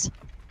house.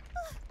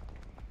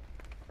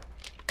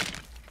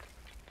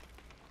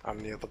 I'm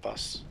near the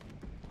bus.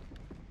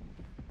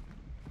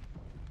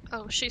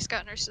 Oh, she's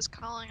got nurses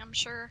calling, I'm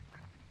sure.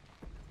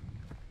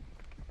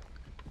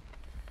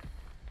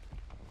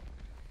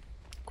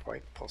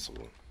 Quite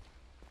possible.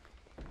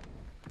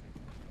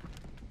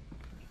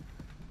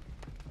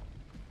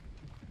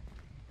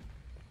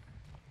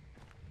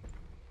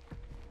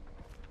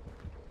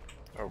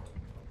 Oh.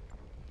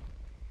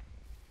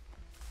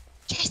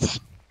 Jason,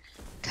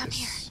 come Yes.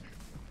 here.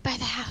 By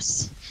the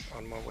house.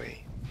 On my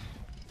way.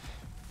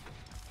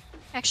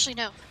 Actually,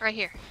 no, right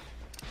here.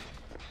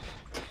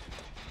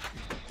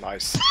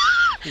 Nice.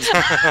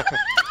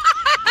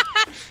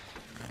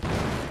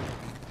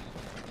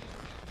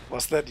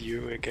 Was that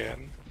you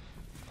again?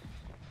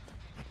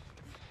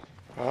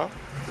 Huh?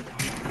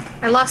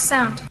 I lost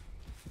sound.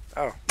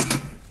 Oh.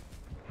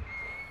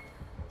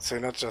 So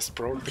you not just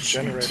broke the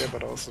generator,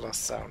 but also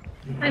lost sound.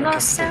 I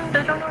lost sound.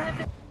 I don't know what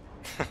happened.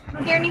 I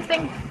don't hear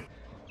anything.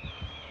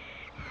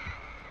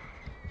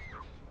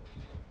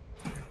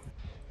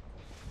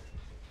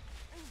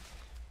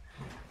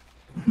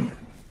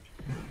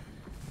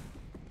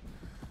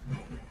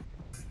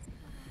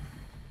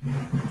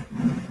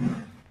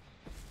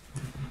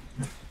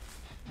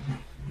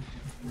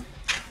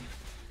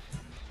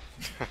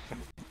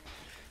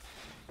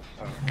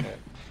 Okay.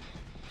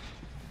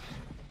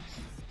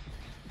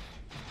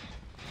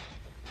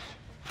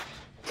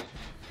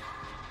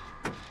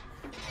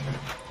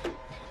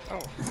 Oh,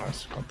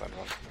 nice, got that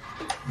one.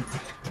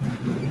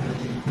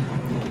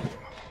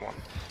 One.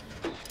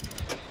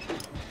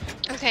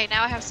 Okay,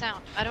 now I have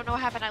sound. I don't know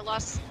what happened, I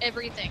lost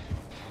everything.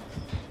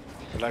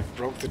 You like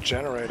broke the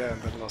generator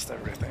and then lost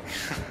everything.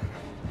 Damn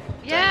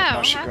it, Yeah, now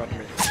what she happened? got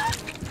me.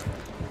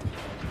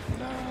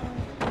 No.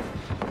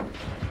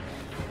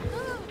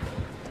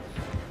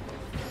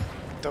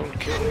 Don't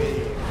kill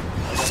me.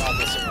 I got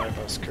other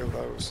survivors, kill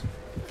those.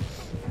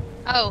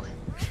 Oh,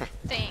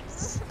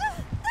 thanks.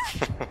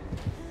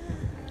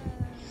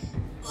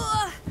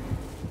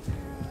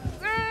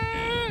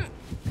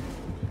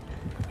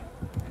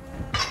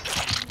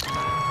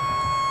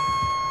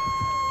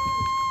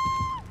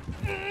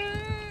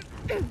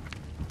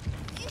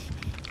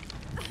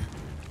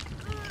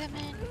 Come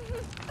in.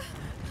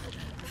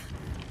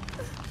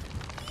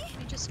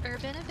 We just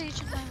urban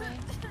evasion my way.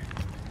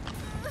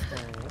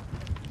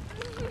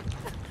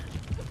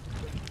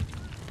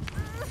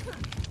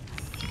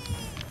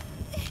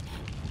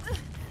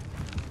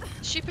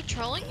 Is she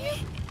patrolling you?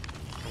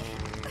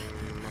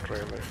 Not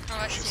really. Oh,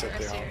 I She's see her,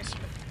 at I the see her. arms.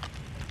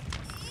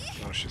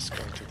 No, she's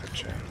going to the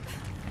gym.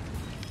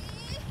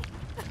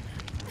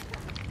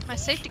 Am I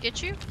safe to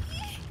get you?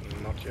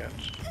 Not yet.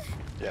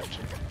 Yet.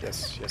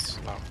 Yes, yes,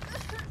 now.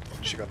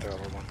 She got the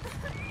other one.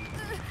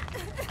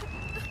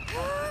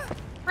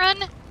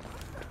 Run!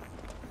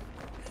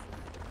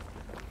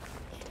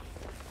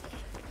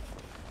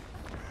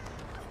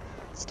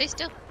 Stay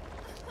still.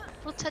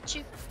 We'll touch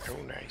you.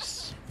 Oh,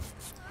 nice.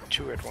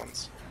 Two at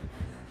once.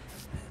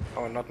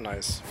 Oh, not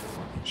nice.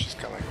 She's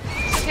coming.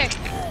 Okay.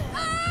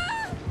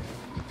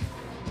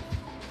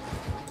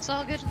 It's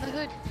all good in the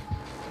hood.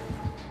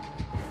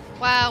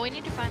 Wow, we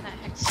need to find that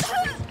hex.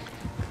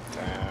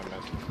 Damn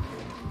it.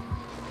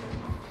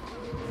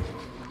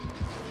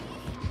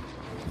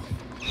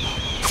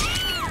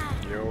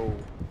 Yo.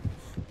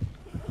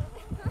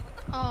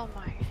 Oh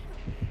my.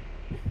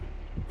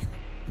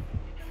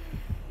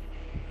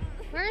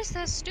 Where is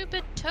that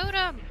stupid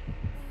totem?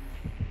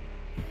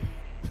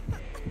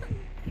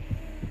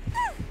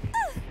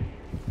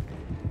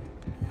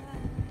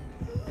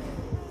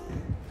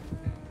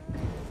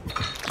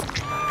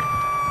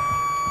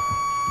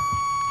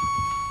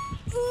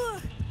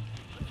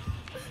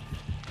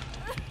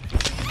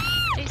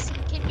 Jason,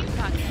 can you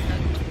not get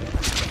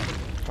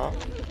hooked? Huh?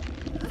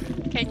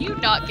 Can you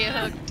not get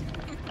hooked?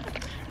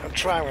 I'm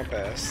trying my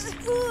best.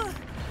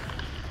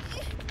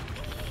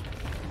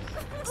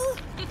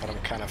 But I'm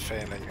kind of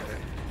failing at it.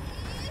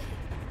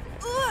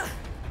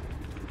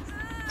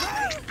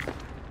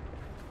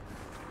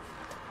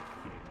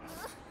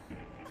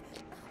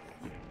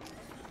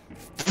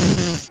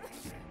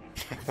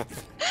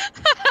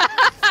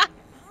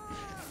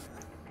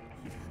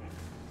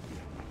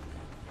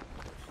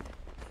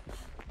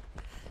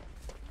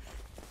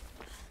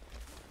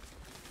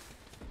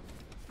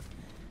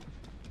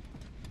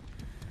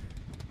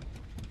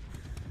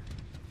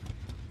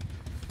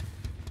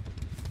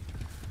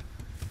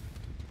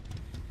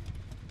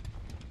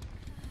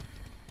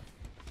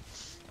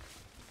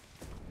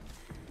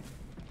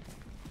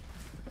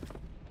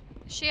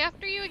 Is she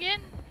after you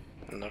again?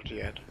 Not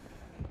yet.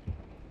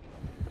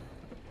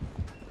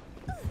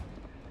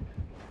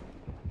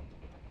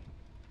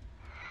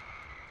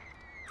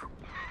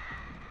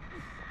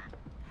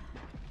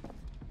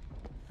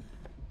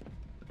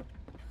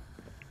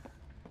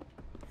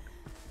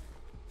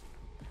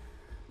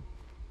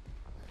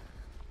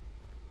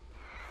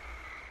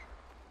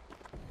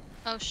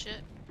 Oh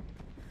shit.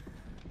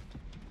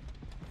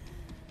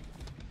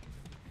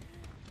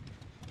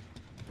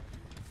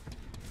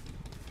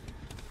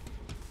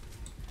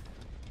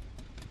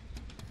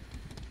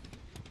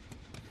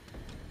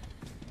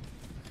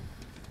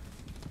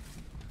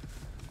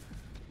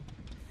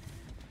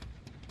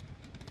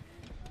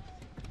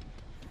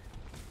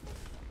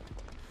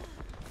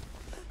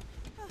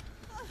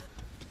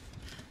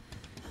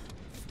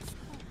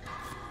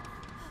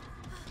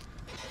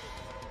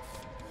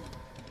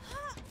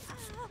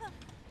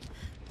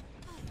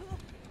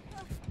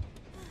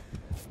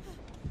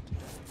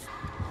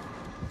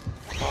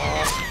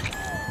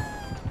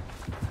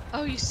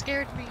 Oh, you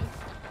scared me.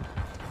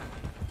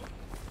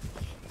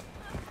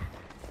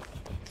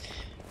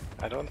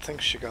 I don't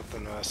think she got the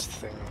nurse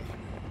thing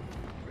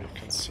where you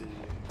can see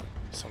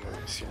some of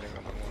the ceiling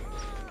on the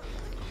walls.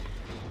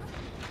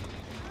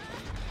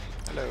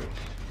 Hello.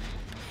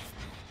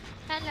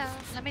 Hello.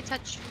 Let me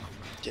touch you.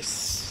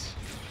 Yes.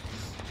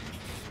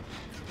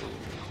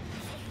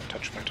 Ooh.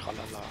 Touch my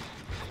tralala.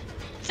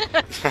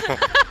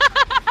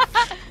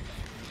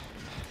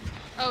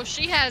 Oh,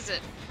 she has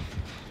it.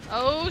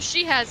 Oh,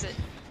 she has it.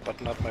 But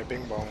not my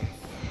bing bong.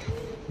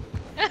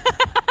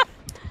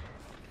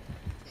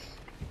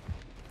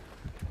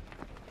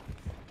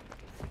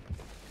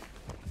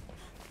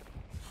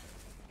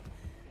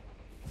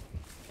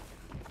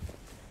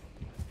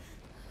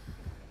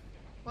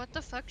 What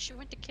the fuck? She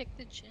went to kick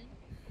the gin?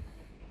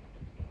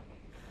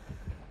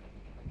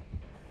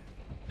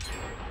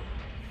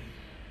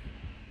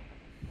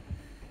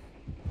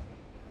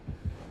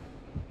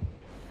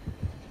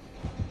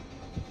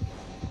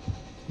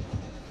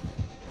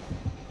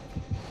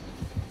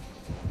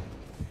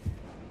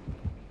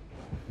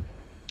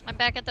 I'm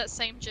back at that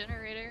same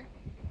generator.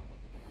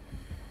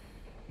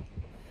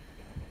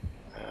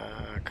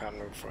 I can't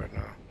move right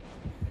now.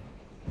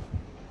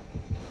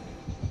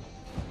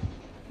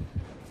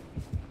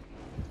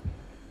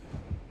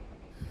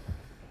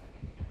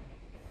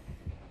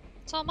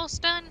 It's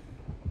almost done.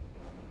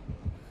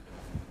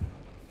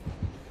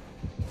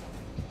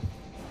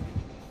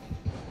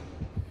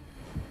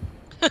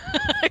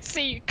 I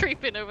see you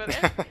creeping over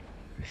there.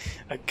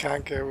 I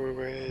can't go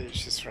away.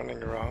 She's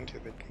running around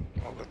here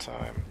all the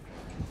time.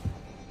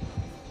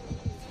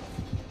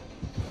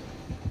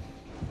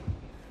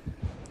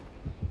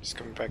 She's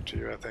coming back to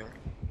you, I think.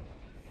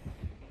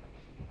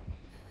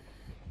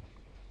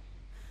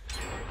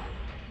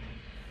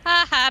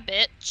 Haha,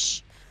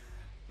 bitch.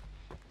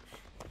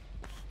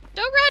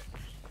 Don't run!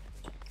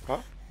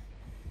 Huh?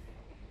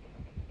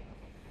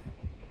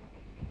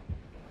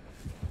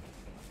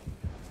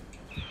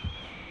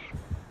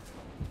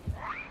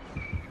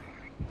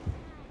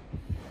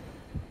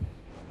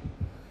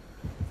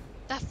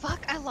 The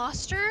fuck? I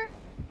lost her?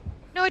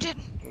 No, I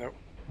didn't. Nope.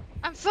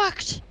 I'm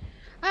fucked.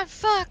 I'm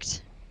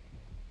fucked.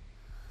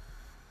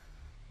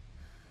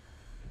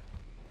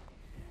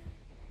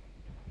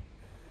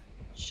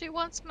 She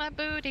wants my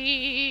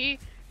booty.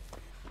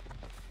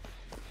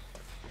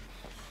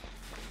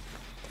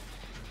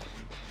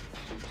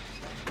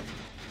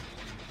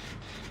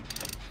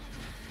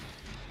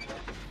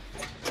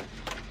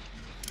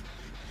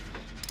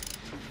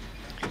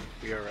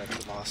 We we are at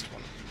the last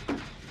one.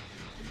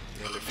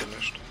 Nearly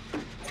finished.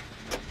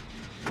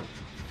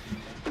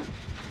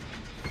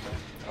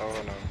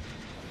 Oh no.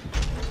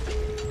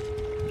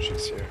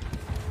 She's here.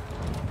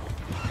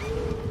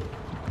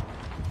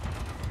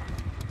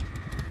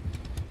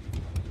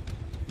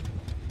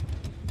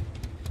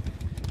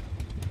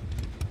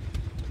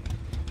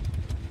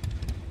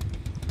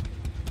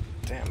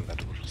 Damn,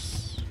 that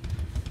was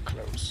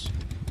close.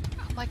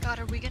 Oh my god,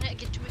 are we gonna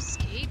get to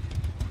escape?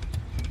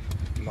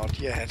 Not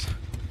yet.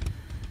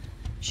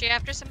 Is she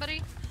after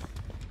somebody?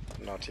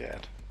 Not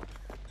yet.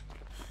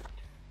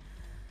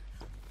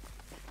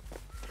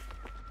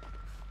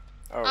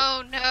 Oh.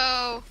 Oh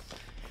no!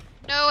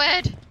 No,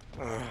 Ed!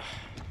 Ugh.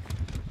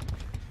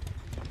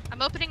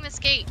 I'm opening this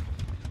gate.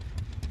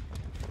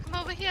 Come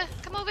over here!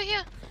 Come over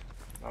here!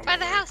 Oh, By my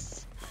the word.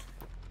 house!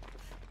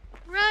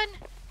 Run!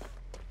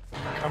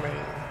 Coming.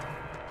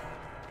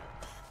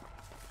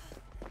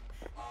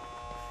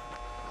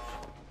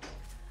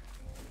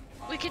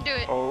 We can do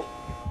it. Oh,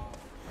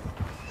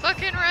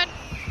 Fucking run!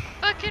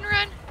 Fucking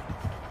run!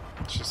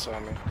 she saw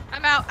me.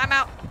 I'm out, I'm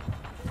out.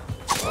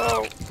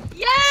 Oh,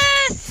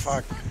 Yes!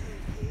 fuck.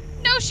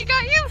 No, she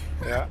got you!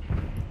 Yeah.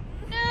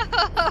 No!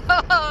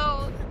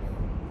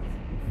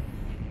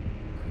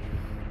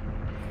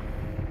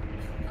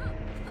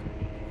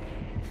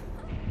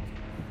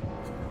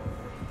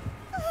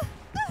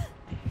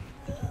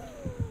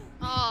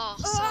 Oh,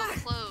 so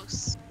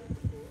close.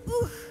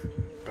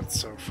 But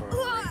so far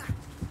away.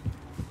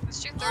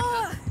 What's your third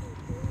hook?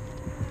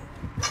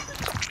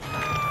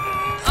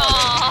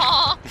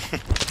 Oh!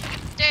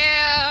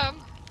 Damn!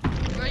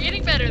 We're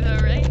getting better though,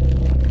 right? A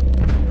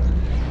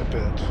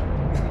bit.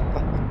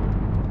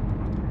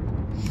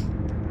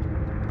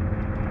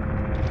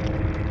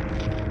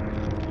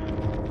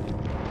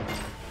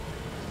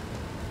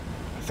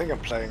 I think I'm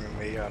playing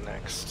Maya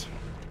next,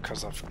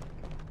 because I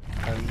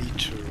need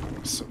to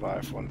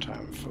survive one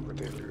time for the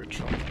daily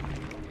ritual.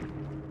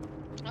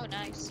 Oh,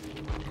 nice.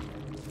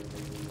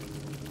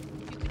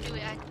 You can do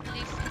it, I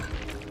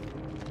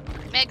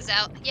believe. Meg's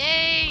out.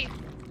 Yay!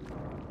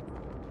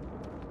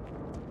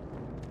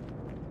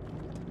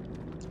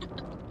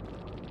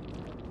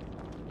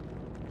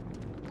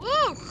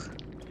 Woo!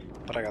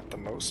 But I got the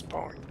most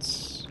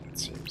points, it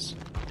seems.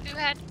 Who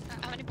had?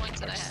 How many points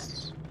did I have?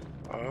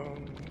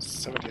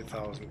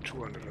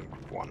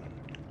 70,201.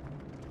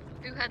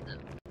 Who had the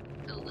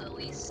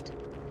least?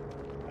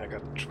 I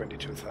got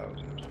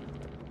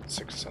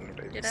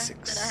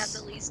 22,686. Did I have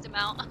the least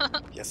amount?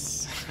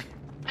 Yes.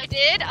 I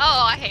did?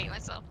 Oh, I hate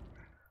myself.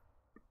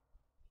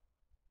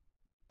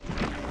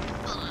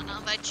 Hold on, I'll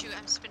invite you.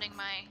 I'm spinning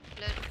my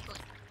blood.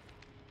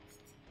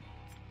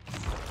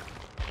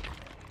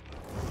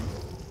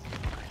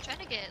 Trying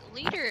to get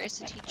leader is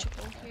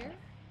teachable here.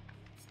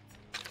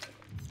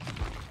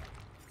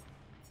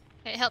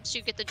 It helps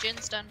you get the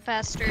gens done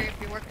faster if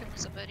you're working with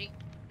somebody.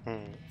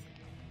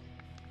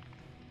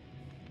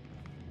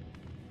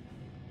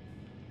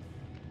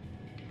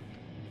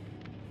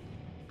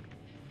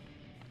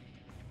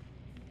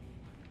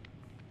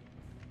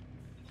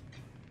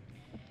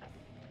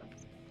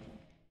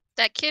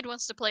 That kid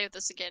wants to play with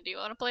us again. Do you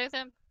want to play with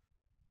him?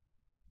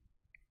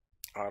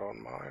 I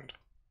don't mind.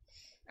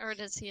 Or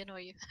does he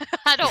annoy you?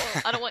 I don't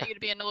want you to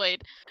be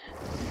annoyed.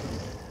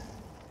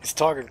 He's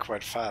talking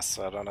quite fast,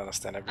 so I don't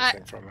understand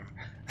everything from him.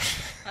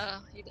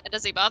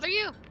 Does he bother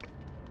you?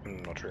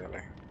 Not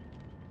really.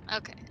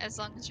 Okay, as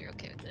long as you're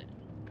okay with it.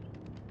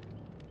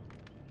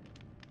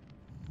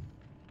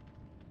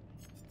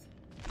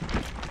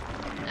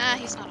 Ah,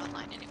 he's not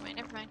online anyway,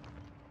 never mind.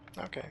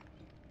 Okay.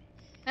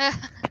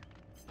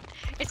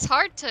 It's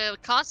hard to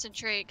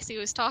concentrate because he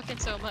was talking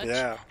so much.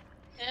 Yeah.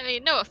 I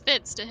mean, no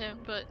offense to him,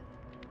 but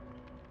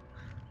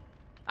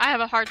I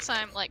have a hard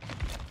time, like,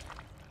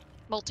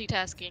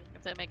 multitasking,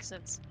 if that makes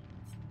sense.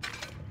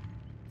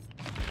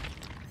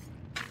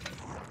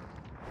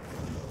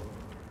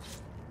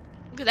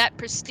 Look at that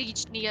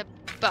prestige Nia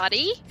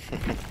body.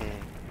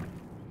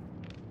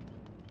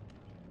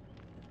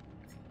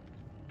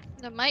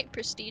 The might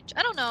prestige.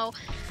 I don't know.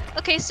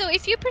 Okay, so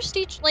if you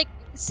prestige, like,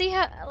 see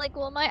how, like,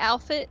 well, my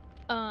outfit,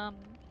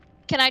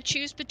 can I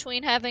choose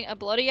between having a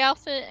bloody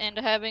outfit and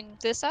having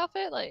this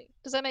outfit? Like,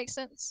 does that make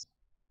sense?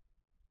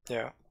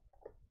 Yeah.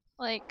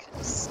 Like,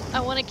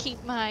 I want to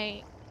keep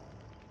my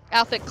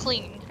outfit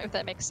clean, if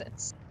that makes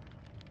sense.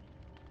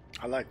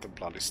 I like the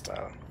bloody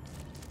style.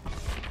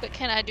 But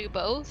can I do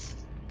both?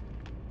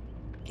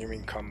 You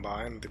mean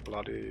combine the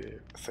bloody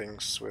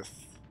things with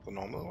the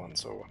normal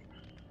ones, or what?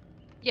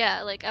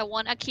 Yeah, like, I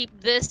want to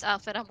keep this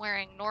outfit I'm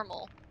wearing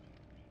normal.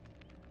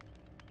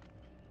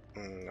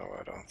 No,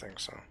 I don't think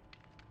so.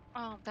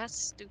 Oh, that's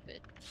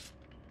stupid.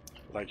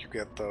 Like, you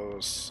get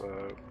those,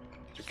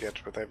 you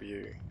get with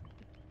every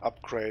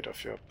upgrade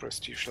of your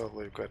prestige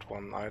level, you get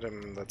one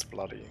item that's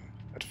bloody.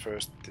 At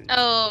first, the...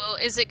 Oh,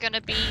 is it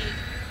gonna be,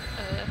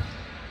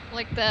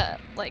 like the,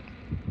 like,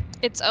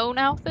 its own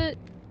outfit?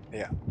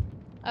 Yeah.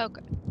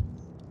 Okay.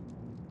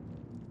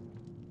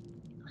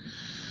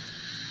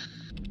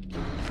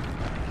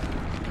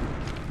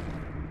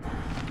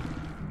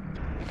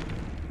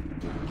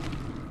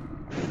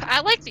 I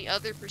like the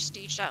other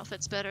prestige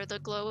outfits better, the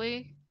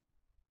glowy.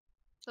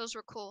 Those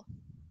were cool.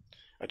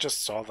 I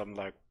just saw them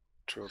like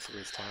 2 or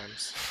 3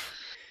 times.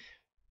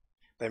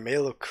 They may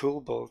look cool,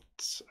 but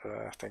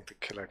I think the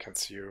killer can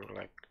see you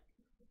like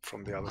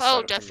from the other side Oh,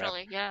 of the map.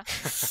 definitely, yeah.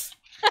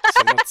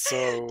 So not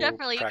so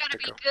Definitely,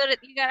 practical.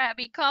 you gotta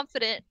be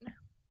confident.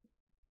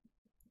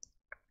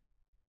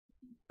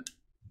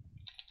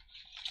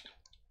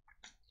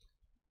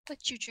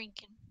 What you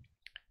drinking?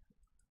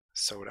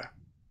 Soda.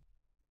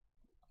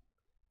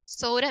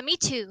 Soda, me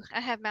too. I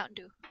have Mountain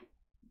Dew.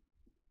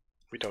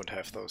 We don't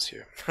have those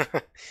here.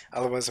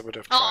 Otherwise I would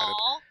have tried it.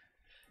 Aww.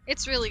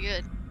 It's really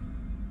good.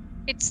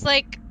 It's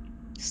like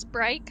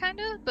Sprite,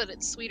 kinda, but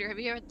it's sweeter. Have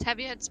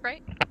you had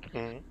Sprite?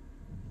 Mm-hmm.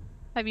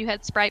 Have you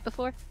had Sprite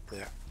before?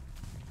 Yeah.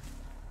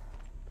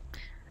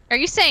 Are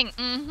you saying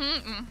mm-hmm,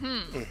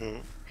 mm-hmm?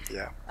 Mm-hmm.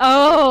 Yeah.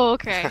 Oh,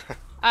 okay.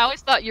 I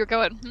always thought you were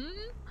going,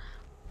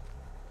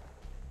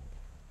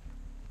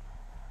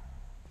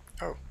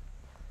 Oh.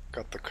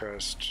 Got the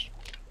cursed.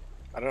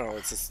 I don't know,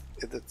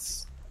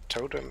 it's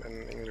totem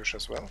in English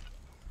as well?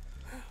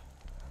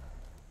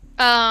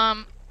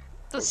 The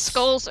Those-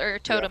 skulls are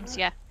totems,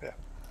 yeah. Yeah.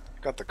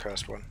 Got the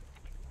cursed one.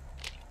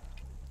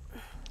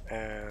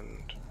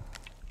 And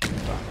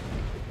done.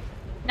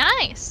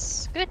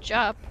 Nice! Good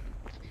job.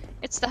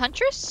 It's the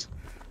Huntress?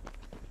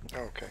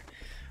 Okay.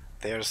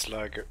 There's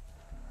like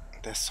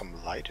there's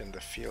some light in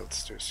the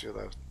fields. Do you see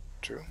that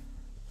too?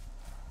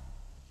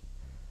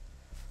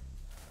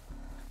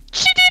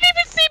 She didn't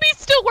even see me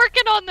still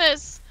working on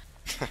this!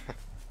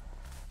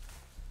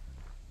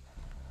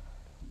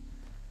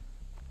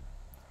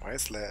 Why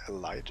is there a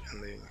light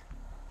in the...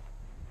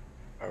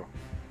 Oh.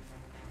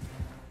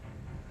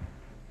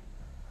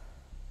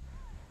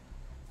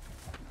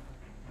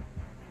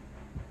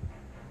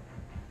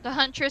 The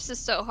Huntress is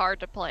so hard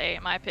to play,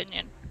 in my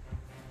opinion.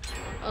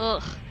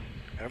 Ugh.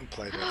 I haven't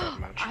played her that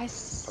much,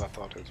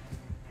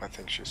 I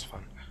think she's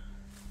fun.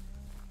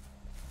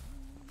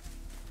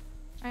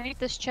 need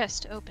this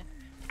chest to open.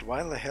 But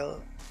why the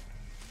hell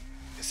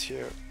is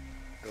here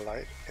a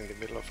light in the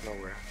middle of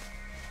nowhere?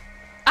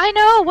 I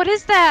know! What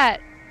is that?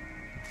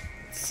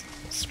 It's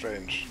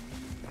strange.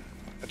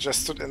 I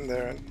just stood in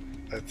there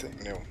and I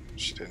think... No,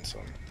 she didn't saw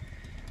me.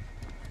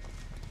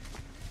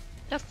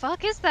 The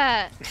fuck is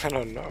that? I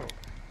don't know.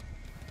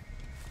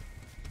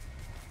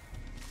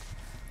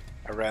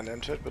 I ran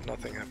into it, but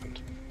nothing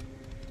happened.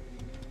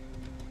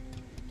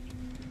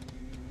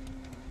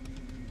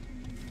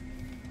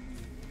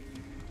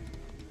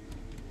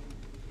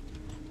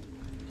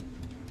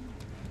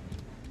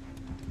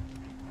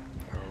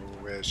 Oh,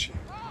 where is she?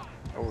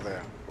 Oh,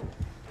 there. Oh.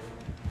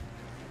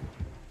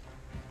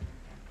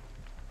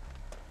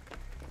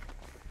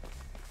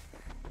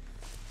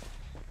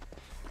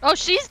 Oh,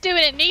 she's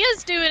doing it!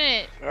 Nia's doing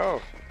it!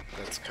 Oh,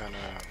 that's kinda...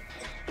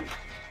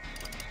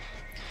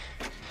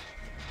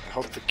 I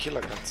hope the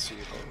killer can see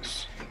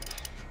those.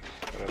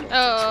 But I don't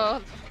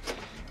Oh.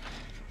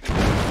 think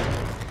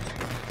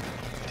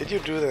so. Did you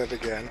do that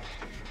again?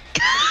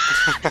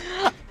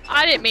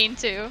 I didn't mean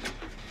to.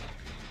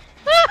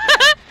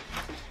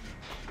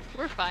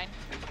 We're fine.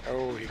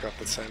 Oh, he got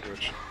the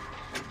sandwich.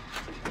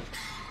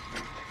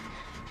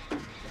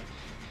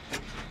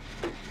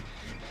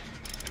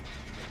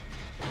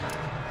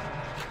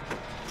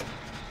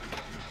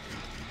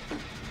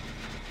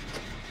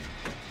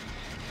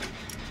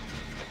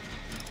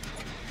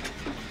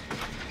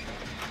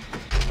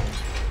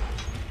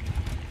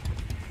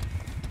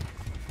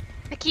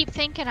 I keep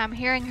thinking I'm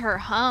hearing her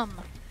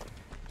hum.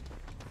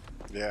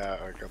 Yeah,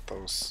 I got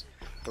those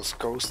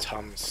ghost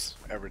hums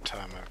every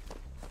time I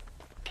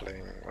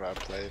played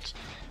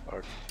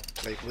or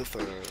played with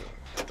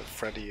the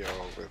Freddy or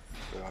with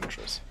the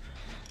Huntress.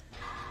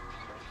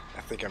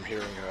 I think I'm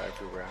hearing her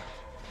everywhere.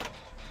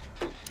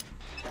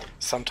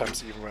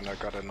 Sometimes even when I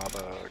got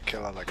another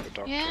killer like the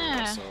doctor,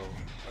 Yeah. so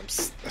I There's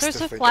still a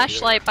think I hear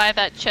flashlight by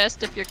that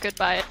chest if you're good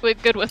by it. We're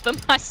good with them.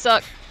 I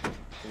suck.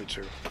 her. Me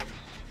too.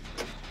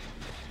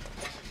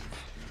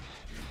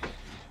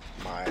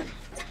 Mine.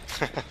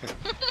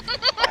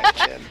 Mine,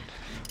 Jen.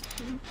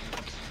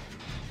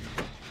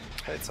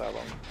 Hey, it's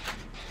Arbon.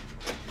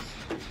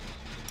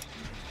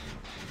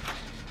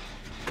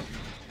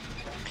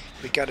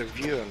 We got a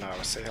viewer now,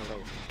 say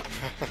hello.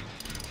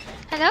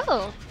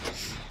 Hello.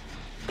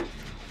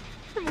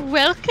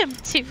 Welcome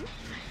to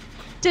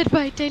Dead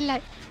by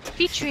Daylight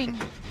featuring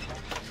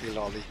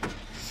Lolly.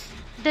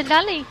 the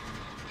Lolly.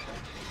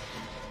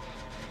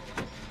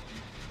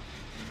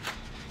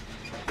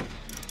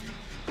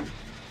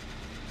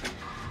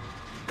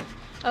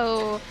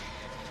 Oh.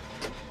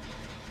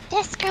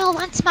 This girl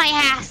wants my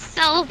ass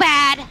so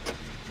bad.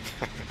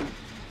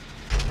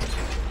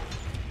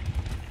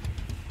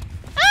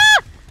 Ah!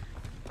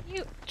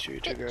 You. 2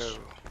 to go. Bitch.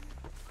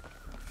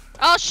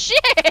 Oh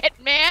shit,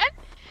 man!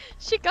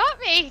 She got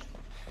me.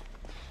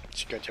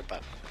 She got your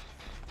butt.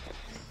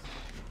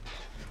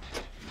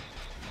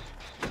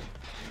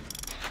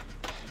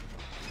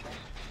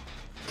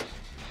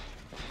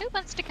 Who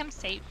wants to come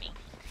save me?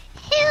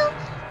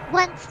 Who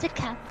wants to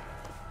come?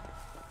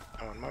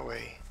 On my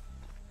way.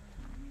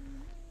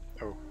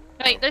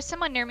 Wait, there's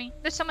someone near me.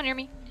 There's someone near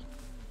me.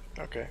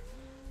 Okay.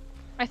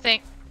 I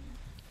think.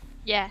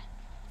 Yeah.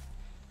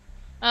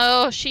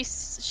 Oh, she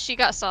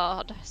got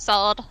sawed.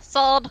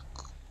 Sawed.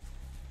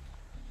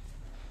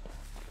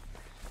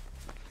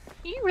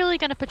 You really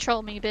gonna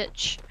patrol me,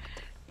 bitch?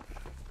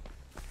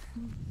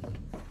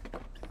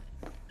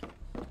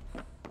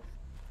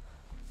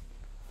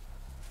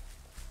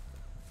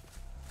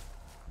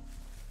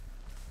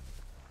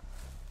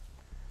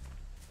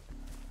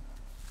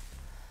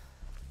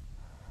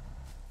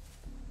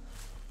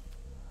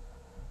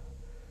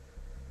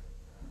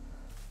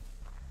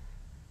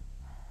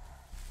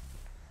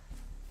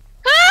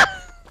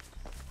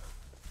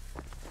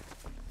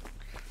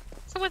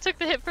 Someone took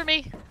the hit for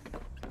me.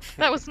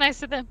 That was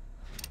nice of them.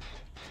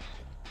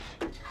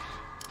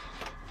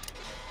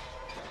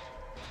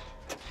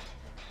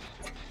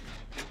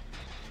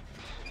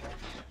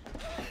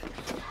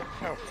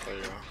 Oh, there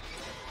you are.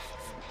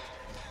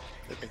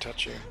 Let me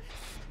touch you.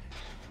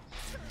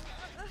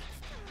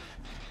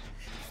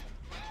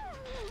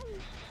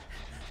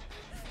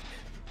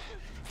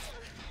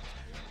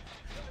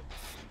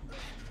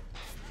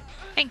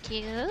 Thank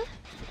you.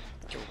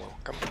 You're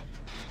welcome.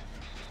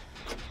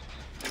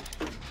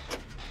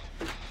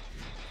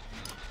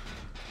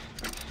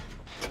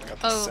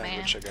 Got the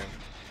sandwich again.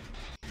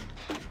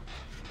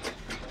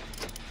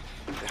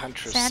 The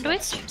huntress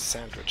Sandwich? some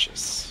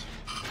sandwiches.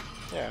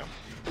 Yeah.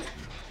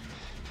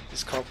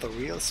 It's called the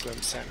real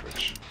slim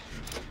sandwich.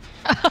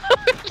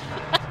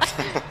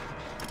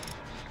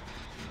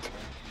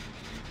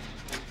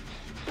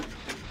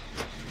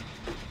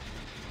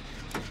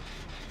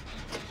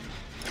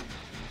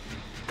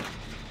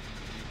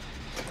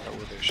 Oh,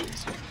 there she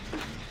is.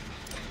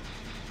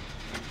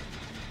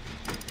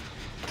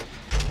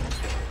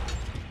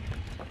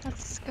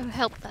 Let's go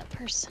help that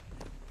person.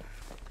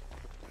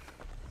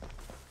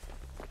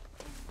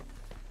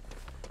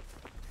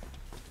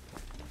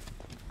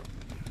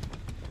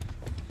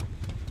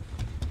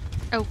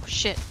 Oh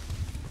shit.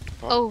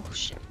 Oh. Oh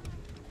shit.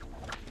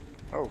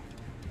 Oh.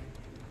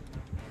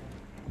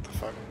 What the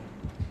fuck?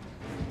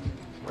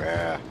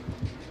 Where?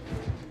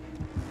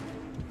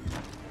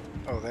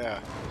 Oh, there.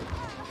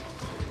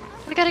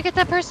 We gotta get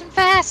that person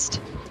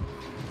fast!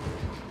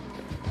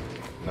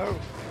 No!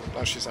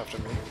 Now she's after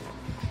me.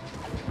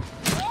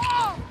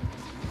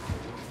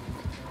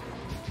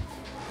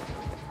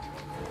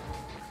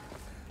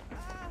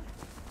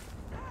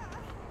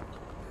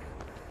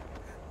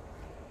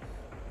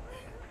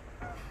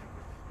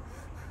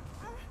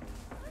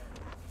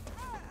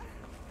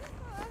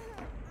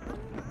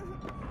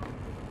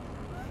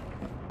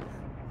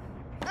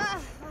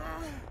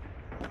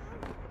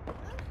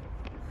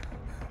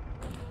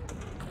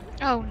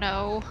 Oh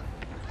no.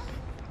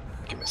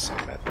 Give me some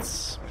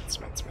meds.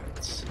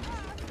 Meds.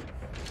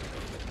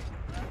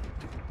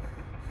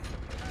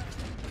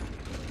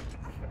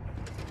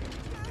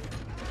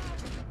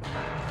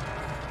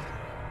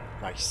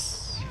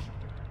 Nice.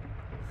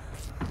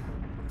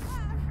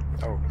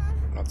 Oh,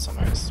 not so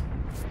nice.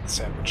 The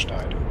sandwich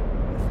died.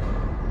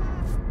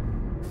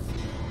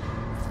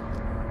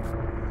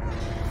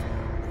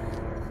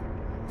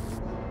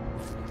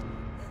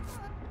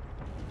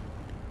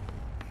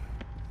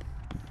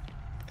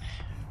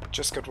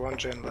 Just got one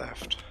gen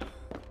left.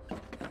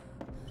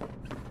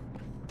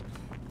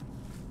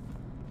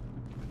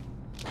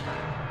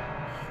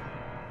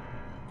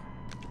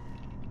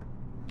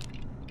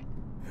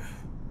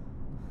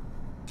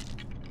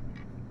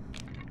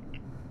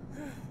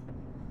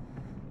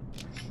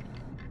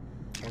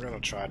 I'm gonna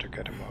try to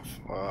get him off.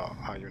 Or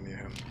are you near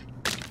him?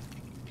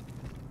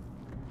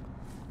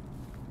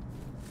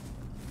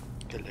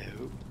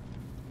 Hello?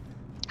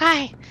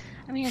 Hi!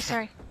 I'm here,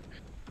 sorry.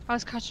 I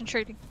was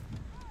concentrating.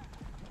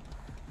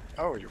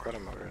 Oh, you got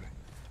him already.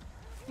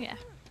 Yeah.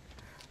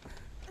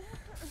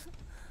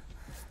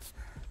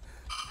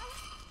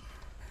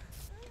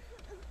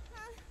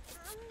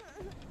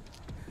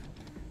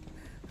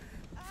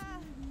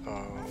 Oh,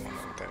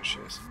 no, there she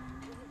is.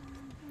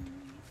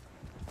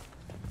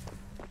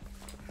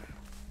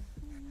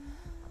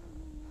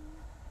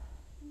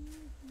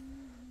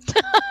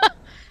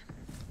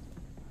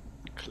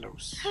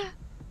 Close.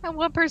 And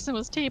one person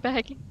was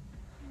teabagging.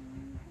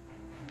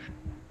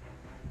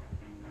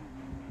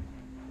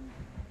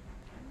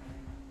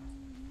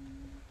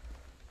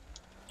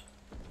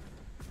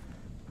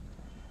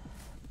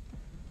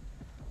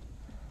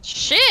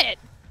 Shit!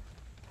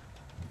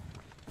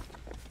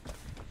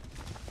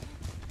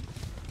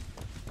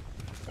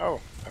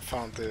 Oh, I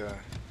found the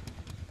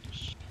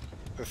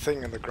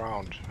thing in the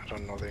ground. I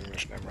don't know the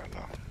English name right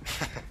now.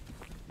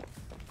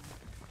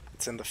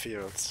 It's in the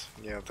fields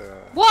near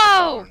the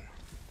Whoa! barn.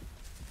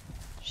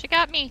 She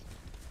got me.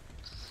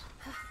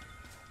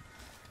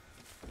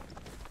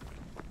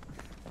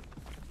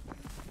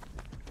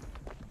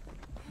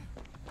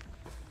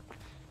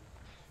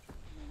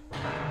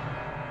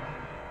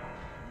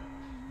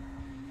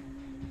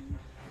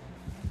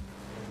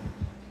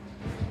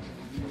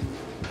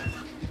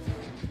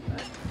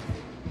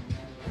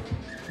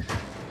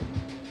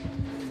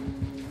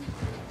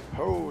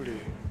 Holy.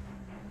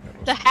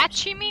 The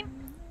hatch, you mean?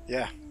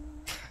 Yeah,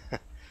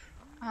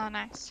 Oh,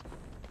 nice.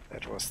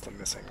 that was the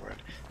missing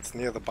word. It's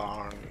near the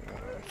barn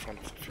in front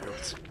of the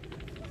fields.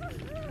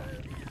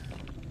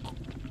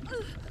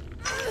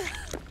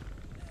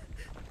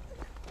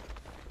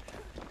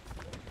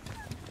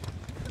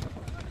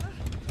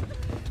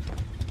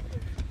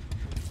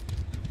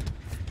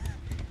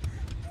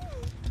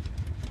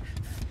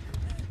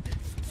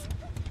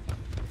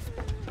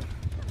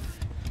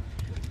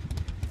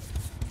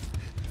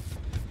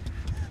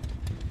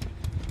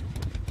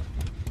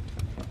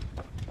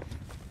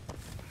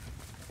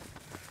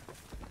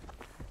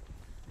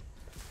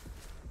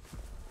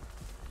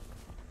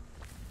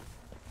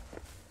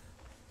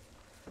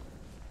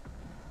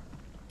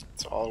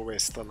 It's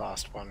always the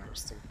last one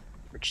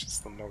which is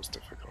the most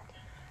difficult.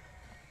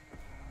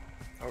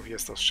 Oh,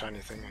 here's those shiny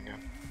thing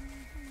again.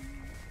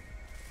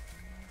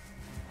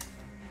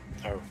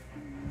 Oh.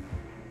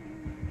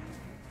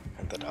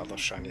 And that other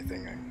shiny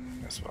thing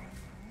as well.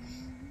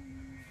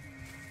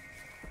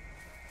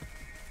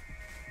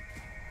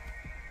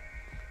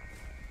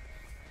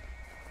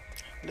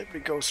 Let me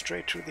go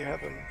straight to the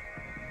heaven.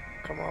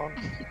 Come on.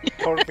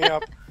 Hold me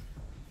up.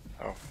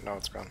 Oh, now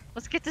it's gone.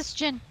 Let's get this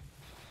gin.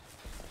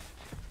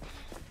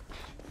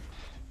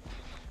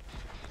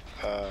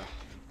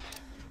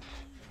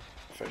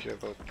 If I hear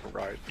the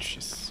right,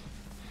 she's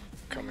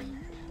coming.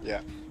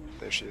 Yeah,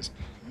 there she is.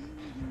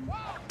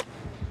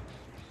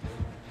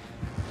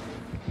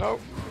 No!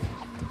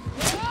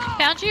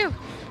 Found you!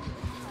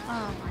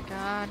 Oh my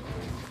god.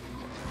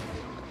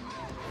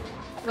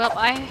 Well,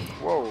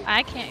 Whoa!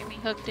 I can't be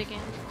hooked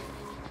again.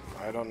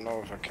 I don't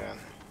know if I can.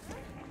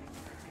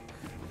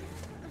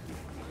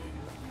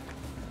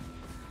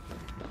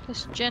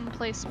 This gin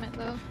placement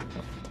though.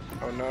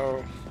 Oh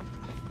no!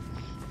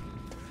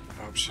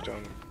 I hope she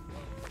doesn't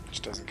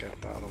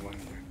get the other one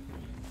here.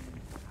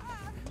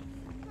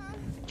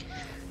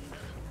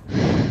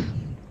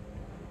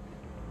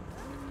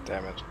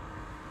 Damn it.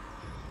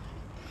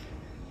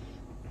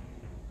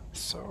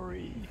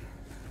 Sorry.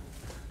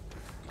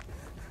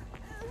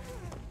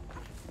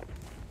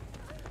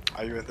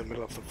 Are you in the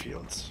middle of the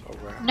fields or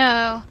where?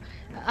 No,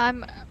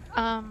 I'm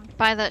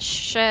by that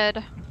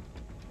shed.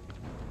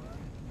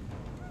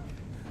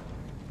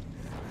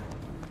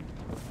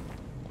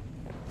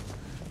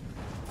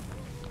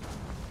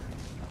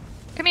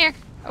 Come here,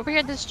 over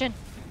here, this gin.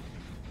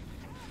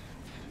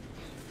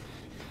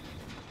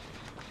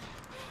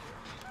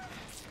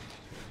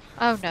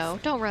 Oh no,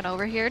 don't run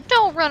over here.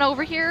 Don't run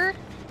over here!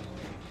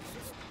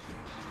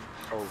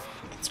 Oh,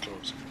 that's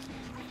close.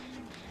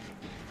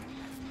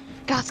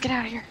 Gods, get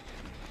out of here.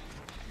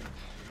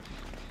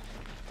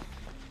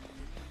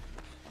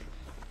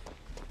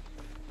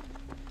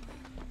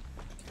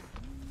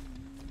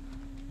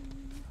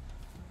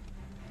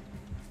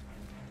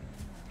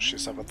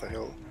 She's up at the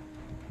hill.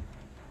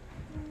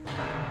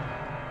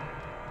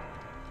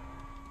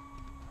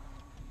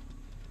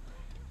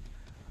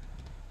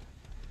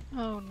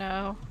 Oh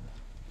no.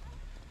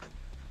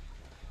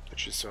 Did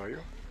she saw you?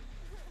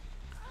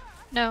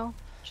 No,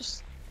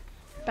 just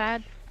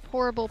bad,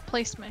 horrible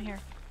placement here.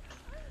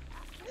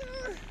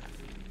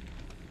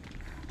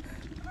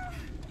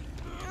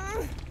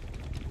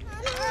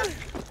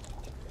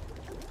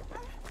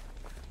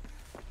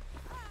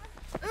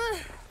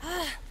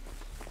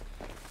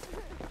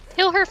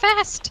 Heal her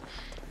fast!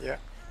 Yeah.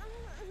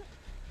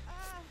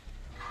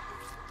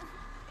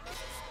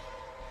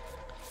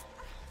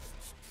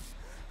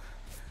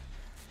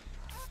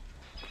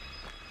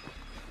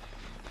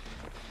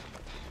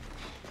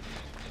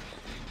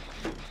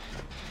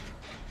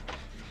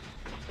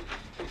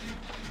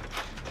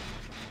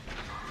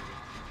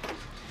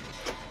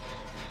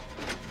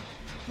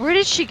 Where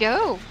did she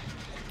go?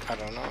 I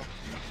don't know.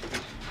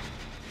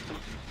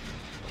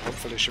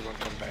 Hopefully she won't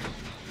come back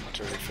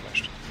until we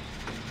finished.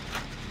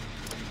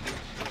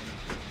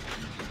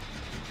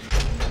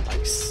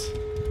 Nice.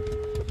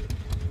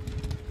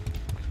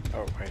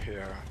 Oh, I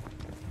hear her.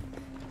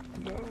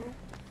 No.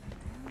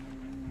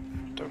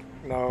 Don't.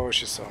 No,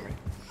 she saw me.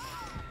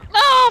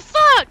 Oh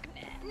fuck!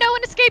 No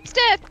one escapes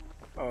death!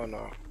 Oh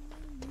no.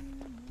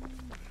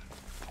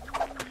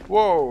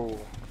 Whoa!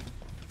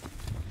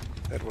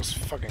 That was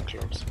fucking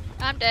close.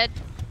 I'm dead.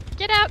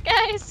 Get out,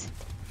 guys!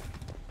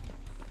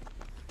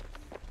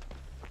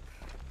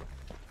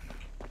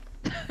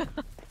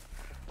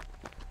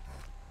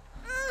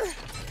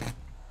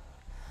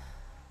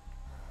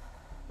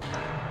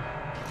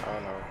 Oh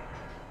no.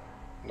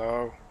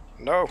 No.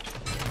 No!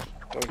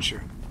 Don't you.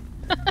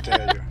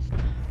 Dare you.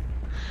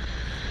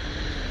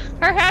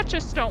 Her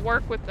hatches don't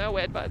work with no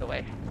wind, by the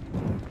way.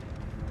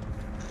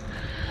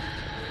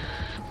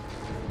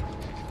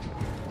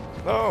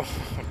 No!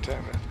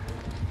 Damn it.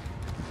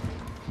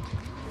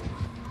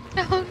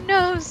 Oh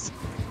noes!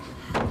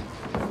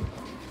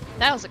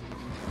 That was a...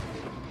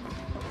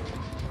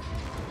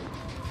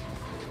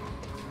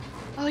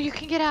 Oh, you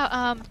can get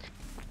out,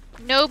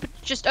 Nope,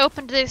 just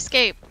opened the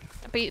escape.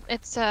 But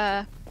it's,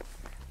 Alright,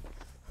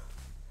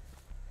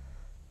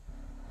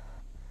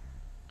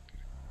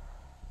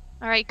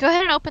 go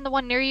ahead and open the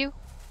one near you.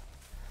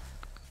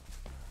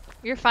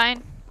 You're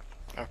fine.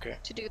 Okay.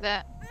 to do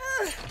that.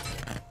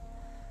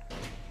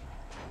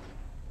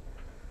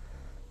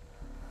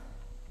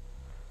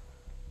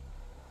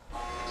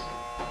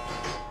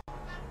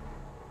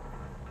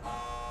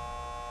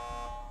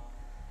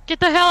 Get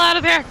the hell out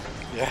of there!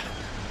 Yeah.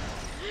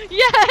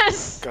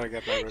 Yes! Gotta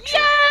get my ritual.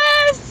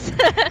 Yes!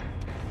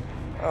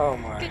 Oh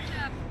my. Good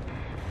job.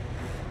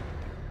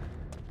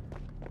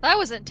 That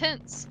was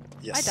intense.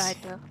 Yes. I died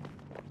though.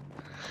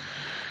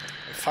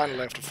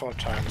 Finally, after 4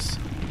 times,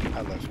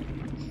 I left.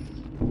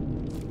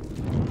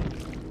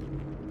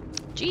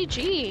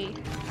 GG.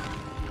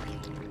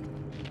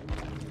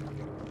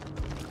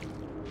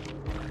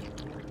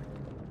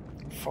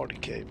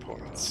 $40k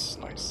points.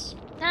 Nice.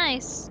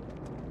 Nice.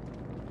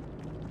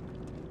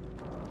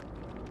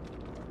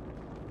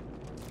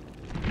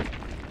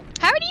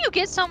 How do you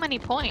get so many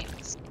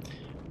points?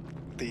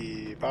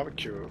 The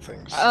barbecue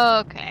things. Oh,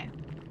 okay.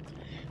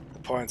 The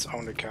points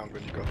only count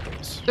when you got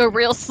those. The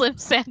real slim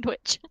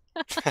sandwich.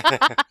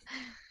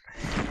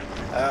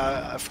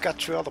 I've got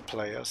 2 other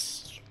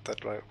players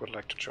that would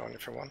like to join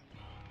if you want.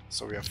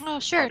 So we have Oh,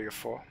 sure. party of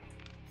 4.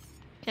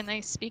 Can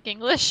they speak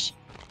English?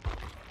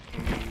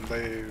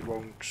 They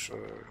won't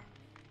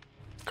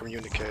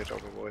communicate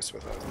over voice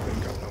with us.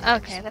 They've got no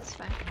Okay, voice. that's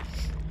fine.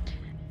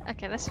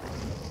 Okay, that's fine.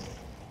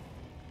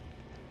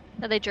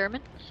 Are they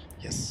German?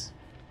 Yes.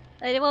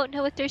 I won't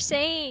know what they're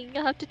saying.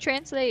 You'll have to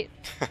translate.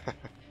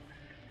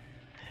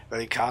 But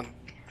you can't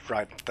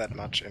write that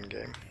much in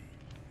game.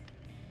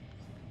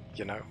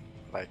 You know,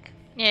 like.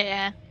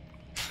 Yeah,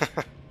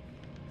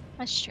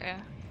 that's true.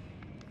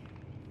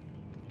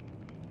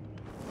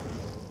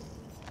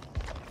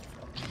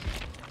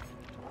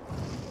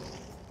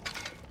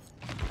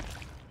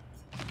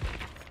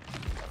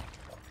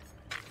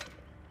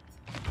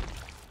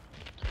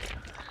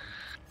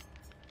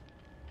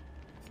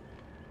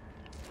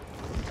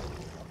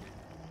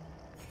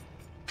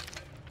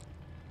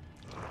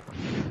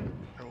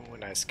 Oh,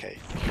 nice cake.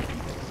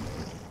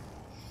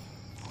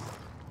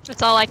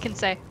 That's all I can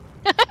say.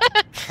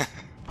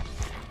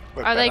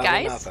 But Are they better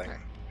than guys? nothing.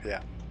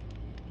 Yeah.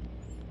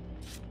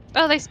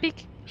 Oh, they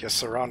speak. You're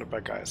surrounded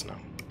by guys now.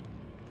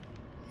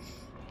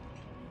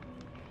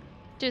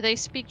 Do they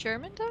speak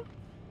German though?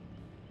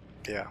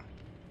 Yeah.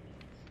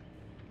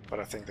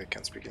 But I think they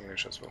can speak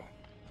English as well.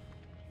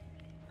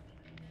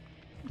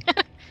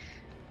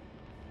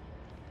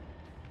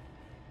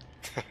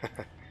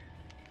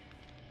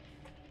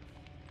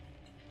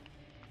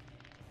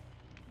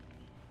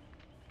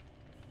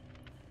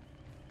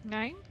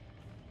 Nine?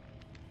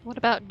 What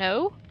about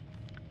no?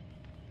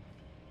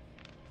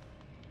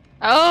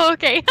 Oh,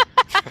 okay.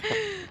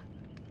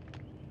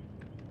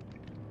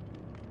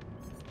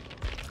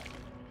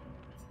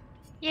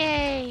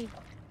 Yay!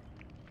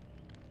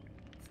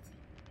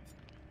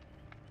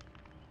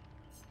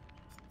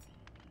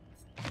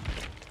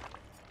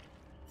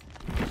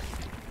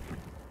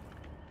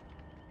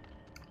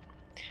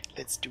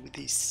 Let's do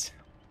this.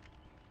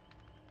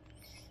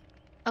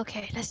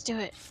 Okay, let's do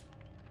it.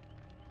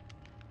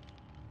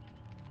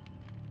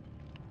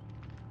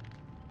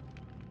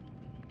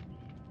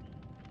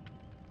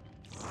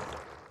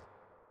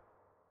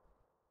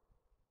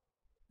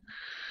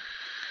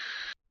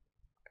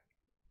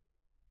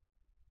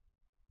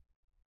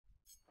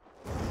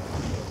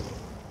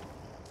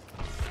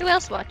 Who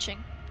else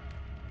watching?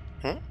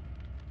 Hmm?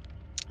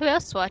 Who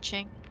else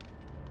watching?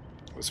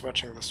 Who's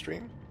watching the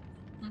stream?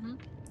 Mm-hmm.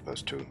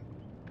 Those 2.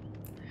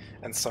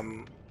 And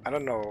some, I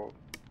don't know,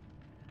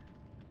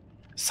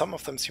 some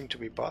of them seem to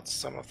be bots,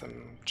 some of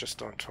them just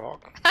don't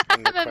talk.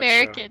 I'm not quite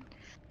American.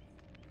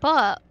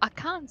 But I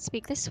can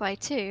speak this way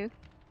too.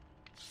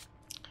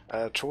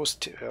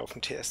 Toast, auf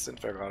dem TS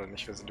sind wir gerade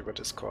nicht, wir sind über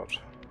Discord.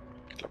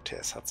 Ich glaube,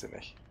 TS hat sie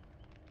nicht.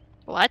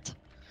 What?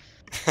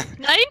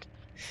 Nine?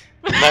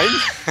 Nein?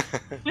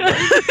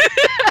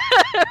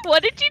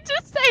 What did you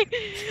just say?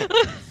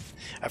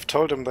 I've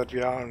told him that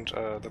we aren't,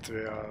 that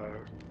we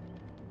are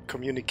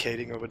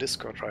communicating over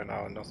Discord right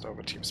now and not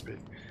over TeamSpeak.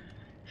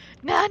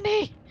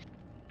 Nani?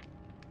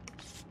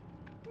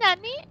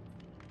 Nani?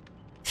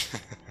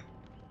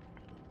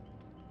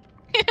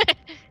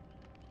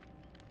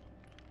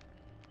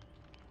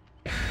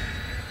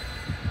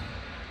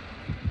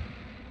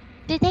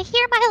 Did they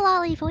hear my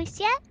lolly voice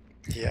yet?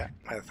 Yeah,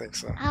 I think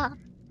so.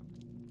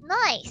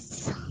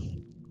 Nice.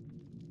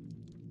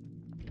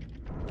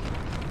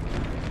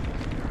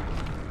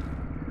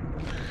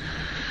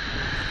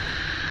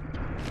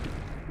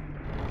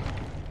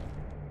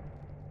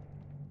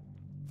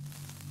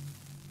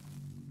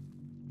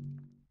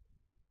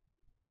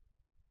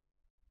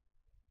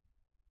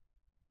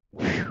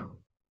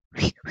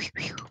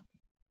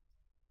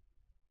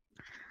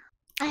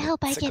 I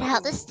hope I Let's get go.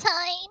 out this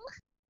time.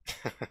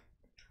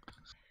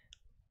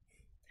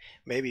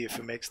 Maybe if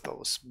he makes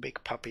those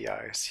big puppy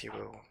eyes, he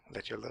will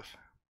let you live.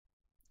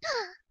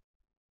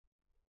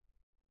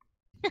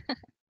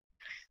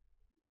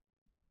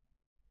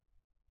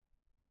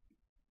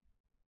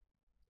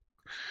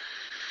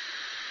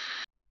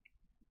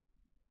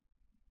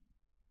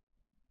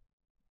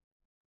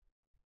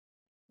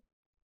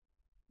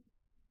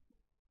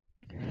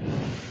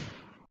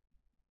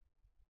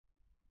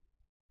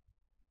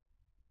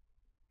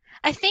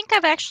 I think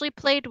I've actually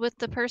played with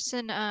the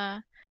person,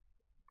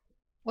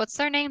 what's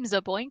their name?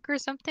 Zaboink or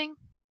something?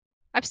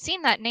 I've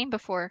seen that name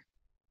before.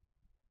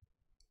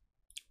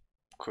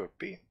 Could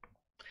be.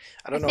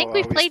 I I don't know think how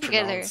we've he's played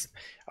together. pronounced.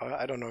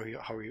 I don't know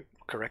how he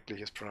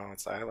correctly is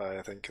pronounced either.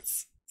 I think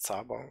it's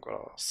Sabong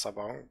or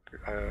Sabong.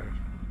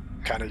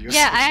 Kind of used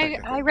Yeah,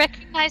 to I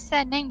recognize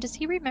that name. Does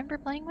he remember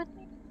playing with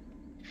me?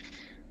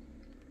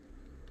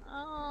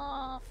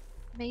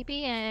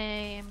 Maybe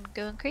I'm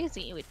going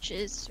crazy, which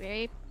is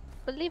very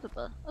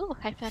believable. Oh,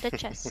 I found a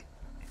chest.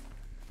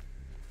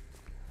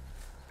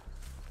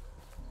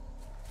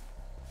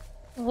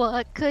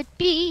 What could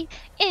be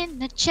in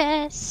the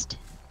chest?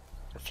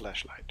 A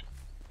flashlight.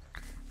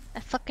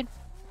 A fucking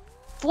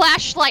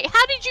flashlight.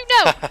 How did you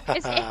know?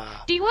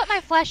 Do you want my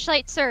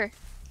flashlight, sir?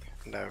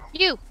 No.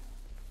 You.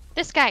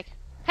 This guy.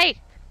 Hey.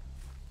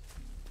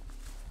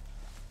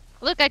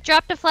 Look, I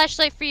dropped a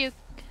flashlight for you.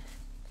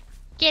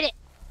 Get it.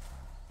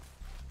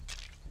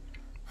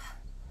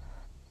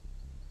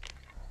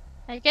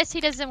 I guess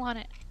he doesn't want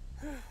it.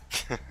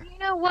 You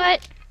know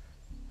what?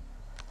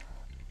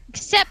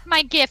 Accept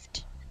my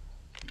gift.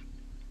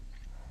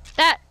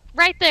 That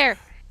right there.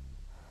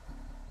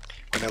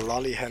 When a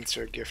lolly hands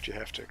you a gift, you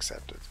have to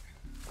accept it.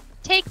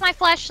 Take my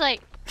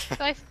flashlight.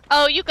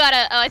 Oh, you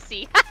gotta. Oh, I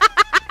see.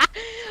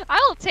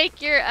 I will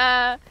take your.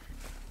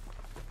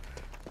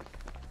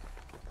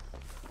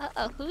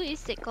 Uh-oh, who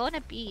is it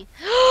gonna be?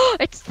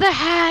 It's the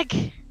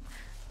hag.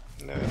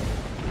 No.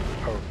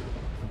 Oh,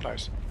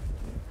 nice.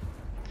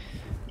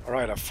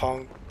 Alright, I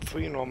found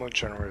 3 normal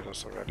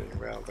generators already.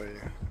 Where are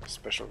the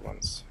special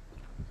ones?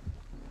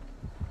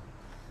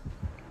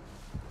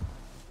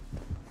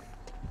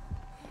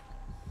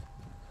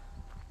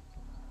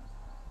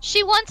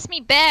 She wants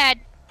me bad.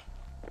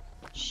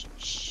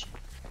 Shh.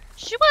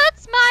 She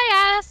wants my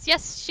ass.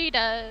 Yes, she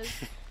does.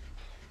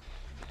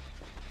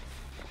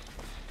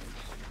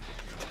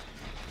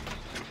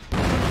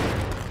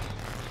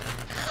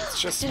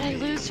 It's just Did me. I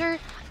lose her?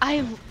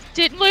 I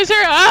didn't lose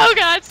her. Oh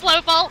god,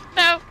 slow vault.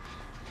 No.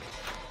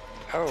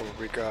 Oh,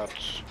 we got...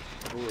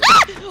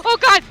 Ah! Oh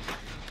god.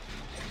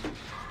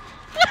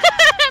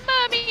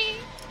 Mommy.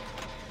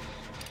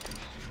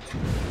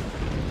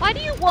 Why do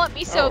you want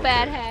me so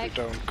bad, okay. hag? You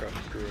don't got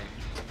ruined.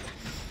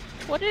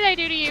 What did I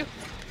do to you?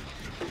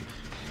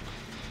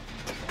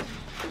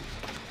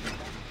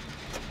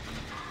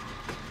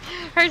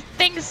 Her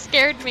thing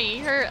scared me.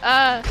 Her,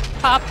 her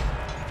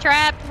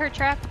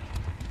trap.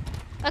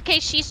 Okay,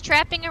 she's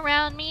trapping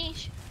around me.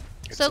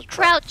 It's So a trap.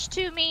 crouch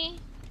to me.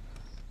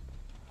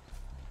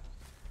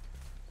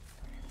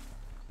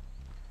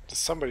 Does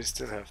somebody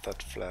still have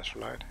that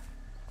flashlight?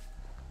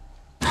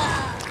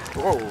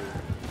 Whoa!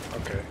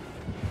 Okay.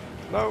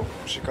 No,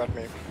 she got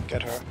me.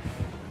 Get her.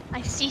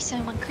 I see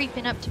someone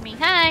creeping up to me.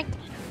 Hi.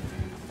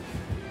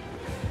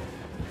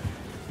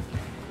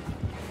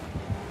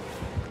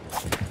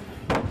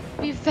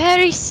 Be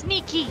very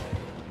sneaky.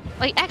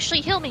 Wait,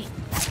 actually heal me.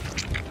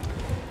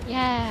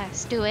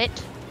 Yes, do it.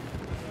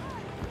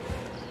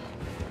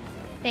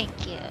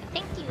 Thank you.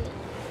 Thank you.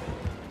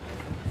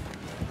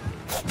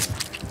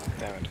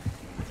 Damn it.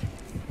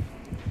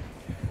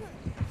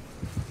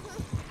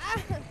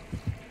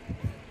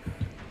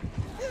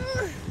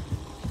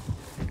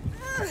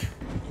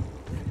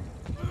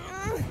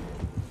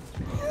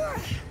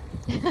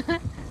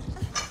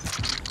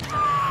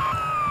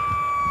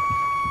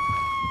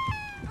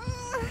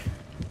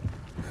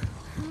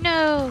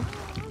 No.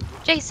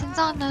 Jason's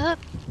on the hook.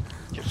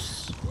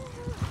 Yes.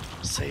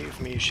 Save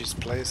me, she's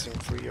placing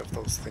 3 of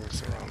those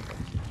things around them.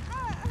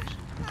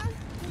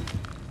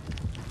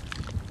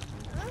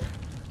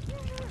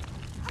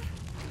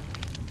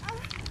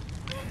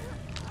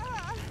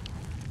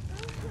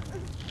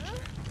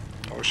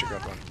 Oh, she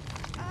got one.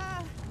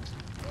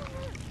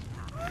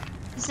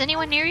 Is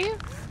anyone near you?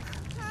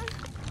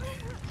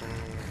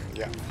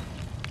 Yeah.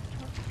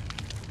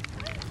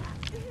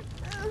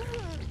 I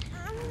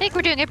think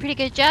we're doing a pretty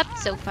good job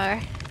so far.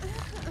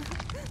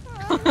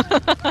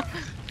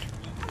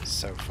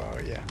 So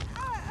far, yeah.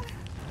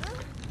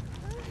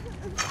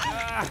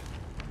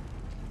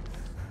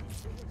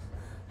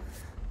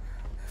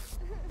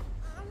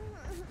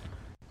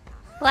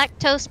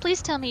 Lactose,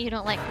 please tell me you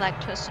don't like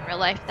lactose in real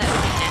life. That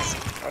would be nasty.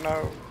 Oh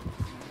no!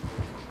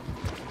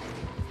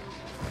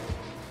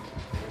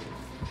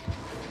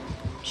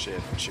 Shit,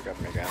 she got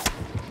me again.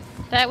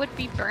 That would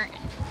be burnt.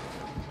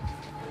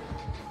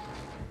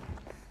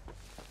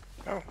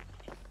 Oh.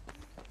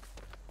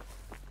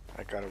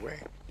 I got away.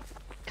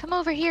 Come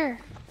over here.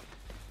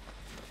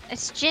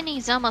 It's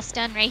Ginny's almost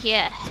done right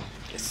here.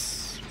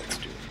 Yes, let's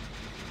do it.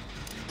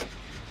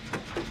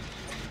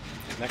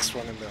 Next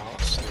one in the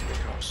house, in the big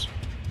house.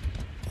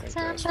 I think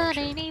there's one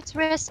Somebody too. needs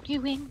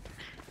rescuing.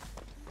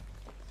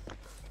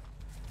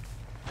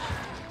 Oh.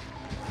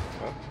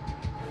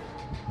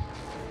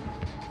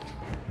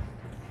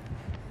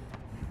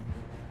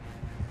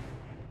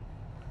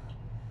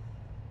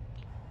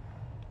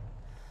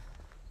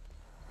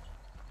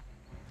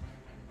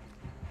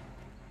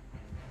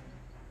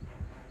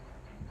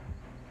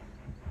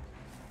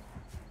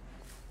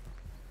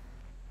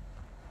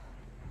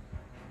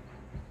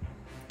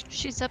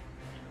 She's up.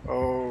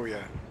 Oh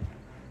yeah,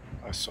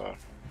 I saw it.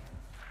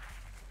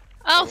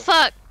 Oh,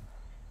 fuck!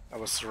 I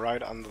was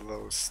right under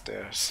those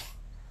stairs.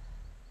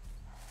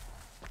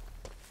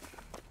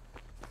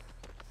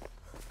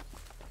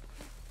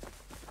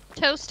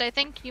 Toast, I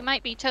think you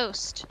might be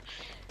toast.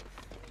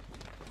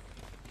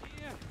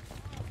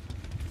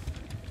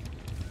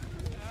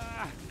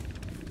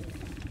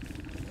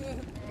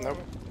 Nope.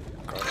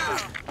 Got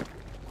it.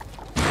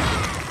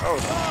 Oh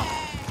no.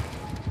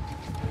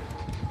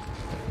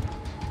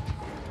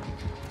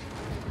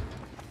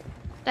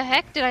 The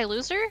heck? Did I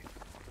lose her?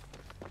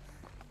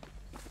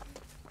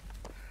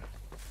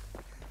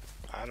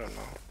 I don't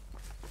know.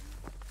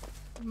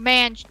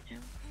 Man.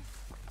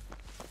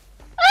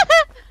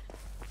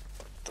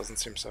 Doesn't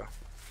seem so.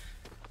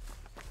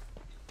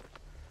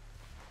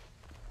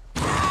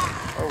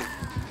 Oh,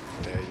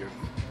 dare you.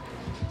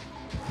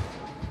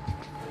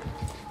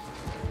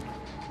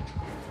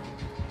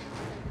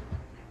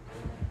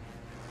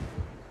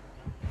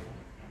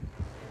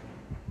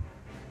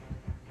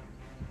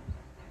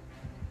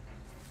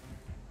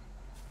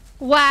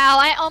 Wow,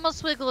 I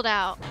almost wiggled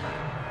out.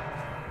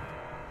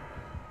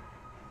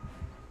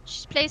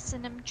 She's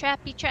placing them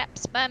trappy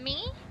traps by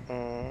me.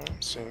 I'm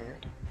seeing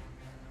it.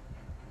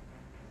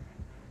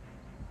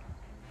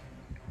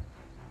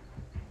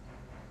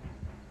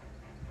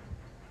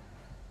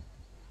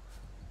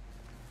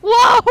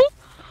 Whoa!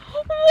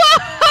 Whoa!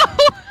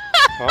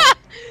 Huh?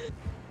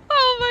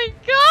 Oh my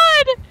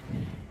god!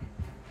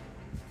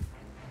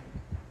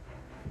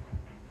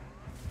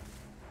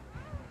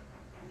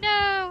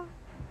 No!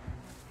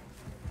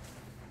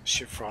 Is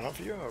she in front of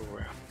you or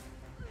where?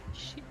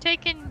 She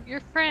taken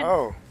your friend.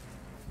 Oh,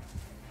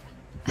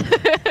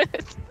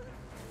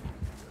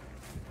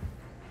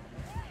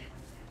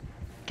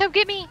 Come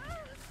get me,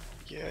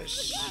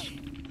 yes.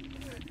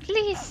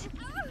 please.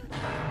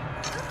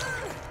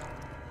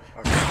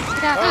 Okay.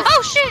 Get out. Oh.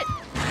 Oh shit!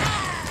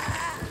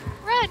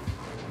 Run!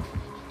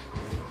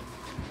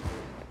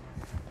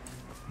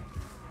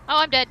 Oh,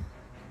 I'm dead.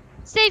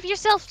 Save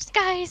yourself,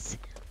 guys!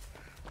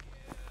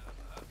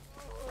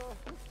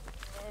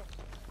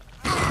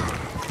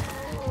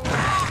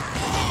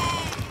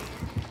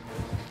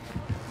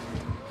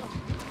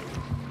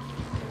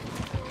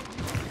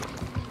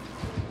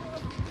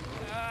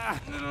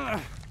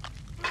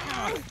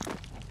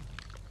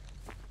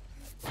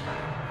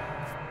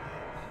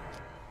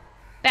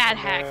 Bad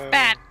hack,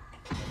 bad.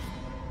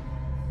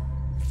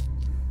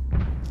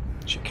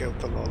 She killed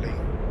the lolly.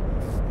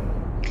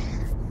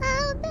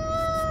 Oh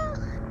no!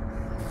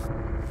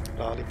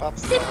 Lollipop.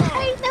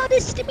 Senpai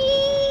noticed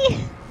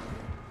me!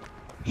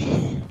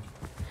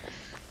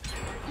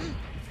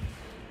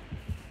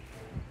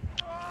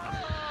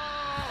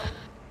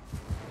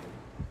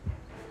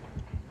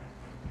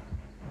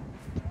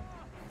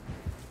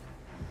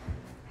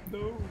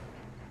 No.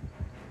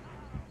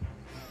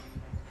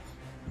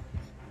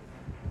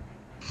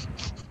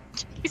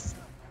 Jeez.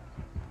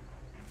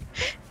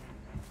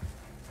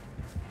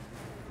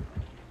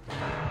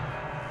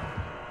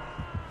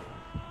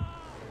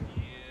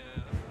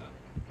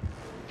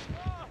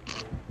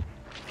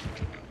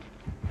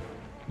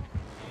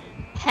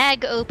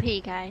 Hag OP,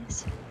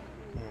 guys.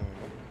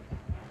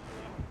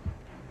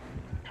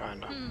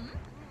 Kinda.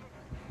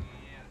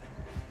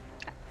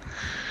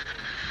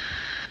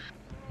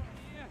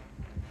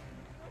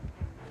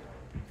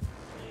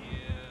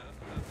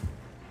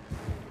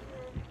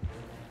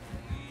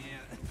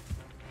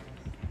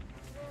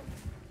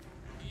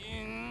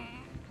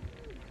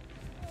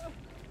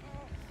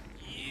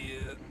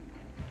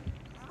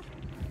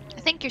 I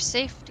think you're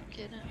safe to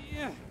get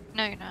up.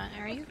 No, you're not,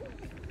 are you?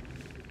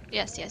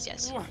 Yes, yes,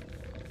 yes. Oh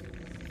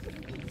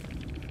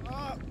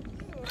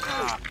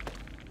Ah!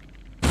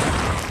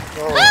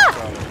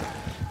 god.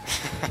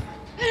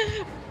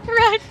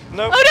 Run!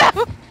 Nope. Oh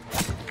no!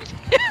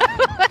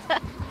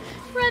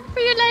 Run for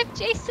your life,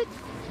 Jason!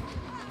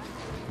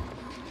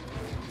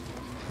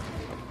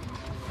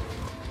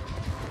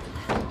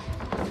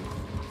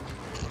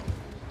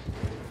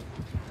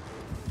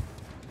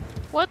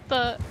 What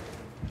the?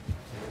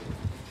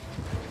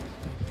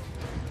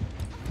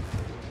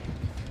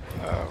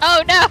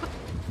 Oh no!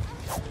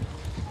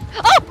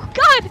 Oh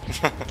god!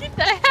 Get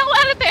the hell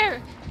out of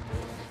there!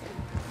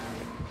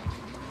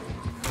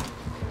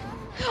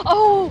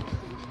 Oh!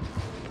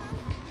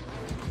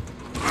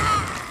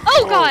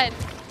 Oh god!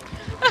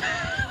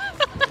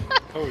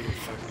 Holy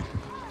fuck.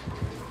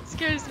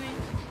 Scares me.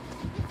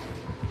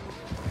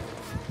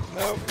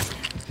 Nope.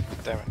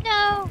 Damn it.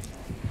 No!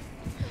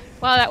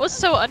 Wow, that was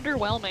so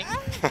underwhelming.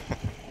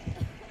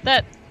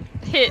 That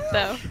hit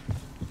though.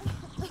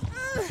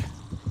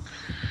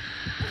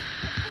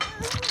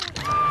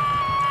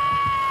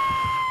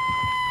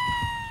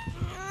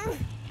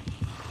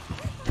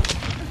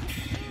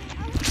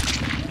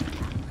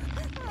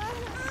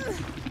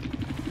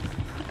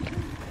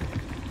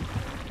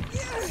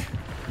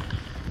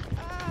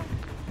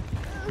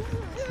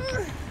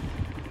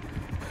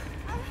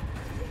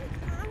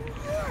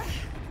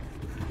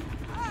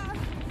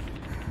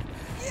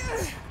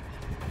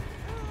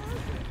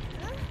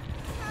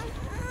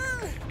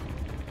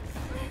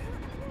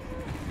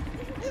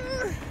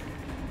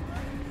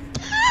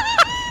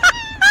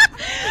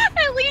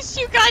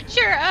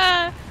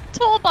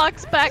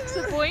 Fox backs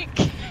a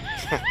boink.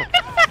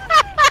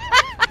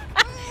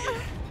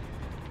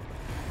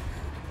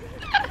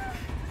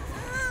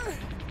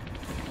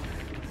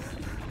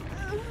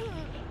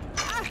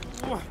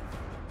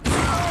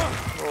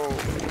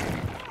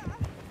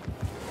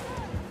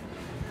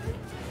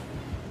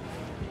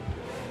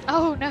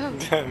 Oh no.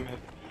 Damn it.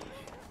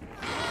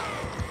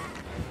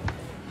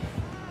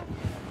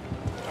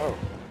 Oh.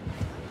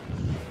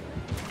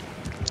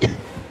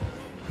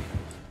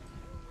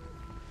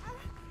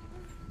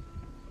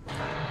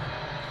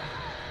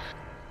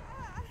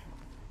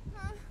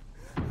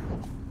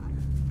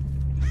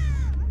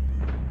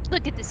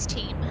 Look at this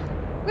team.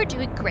 We're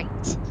doing great.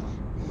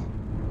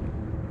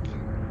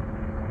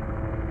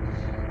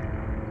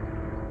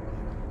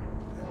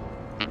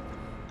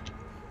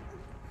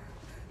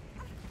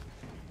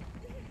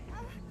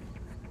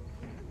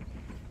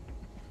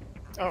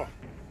 Oh.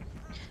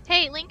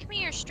 Hey, link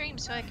me your stream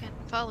so I can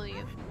follow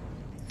you.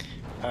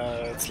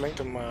 It's linked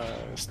to my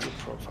Steam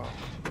profile.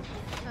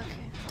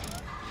 Okay.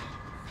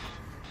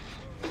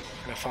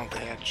 And I found the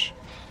hedge.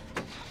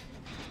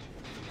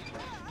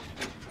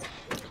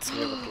 It's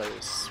near the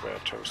place where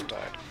Toast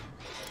died.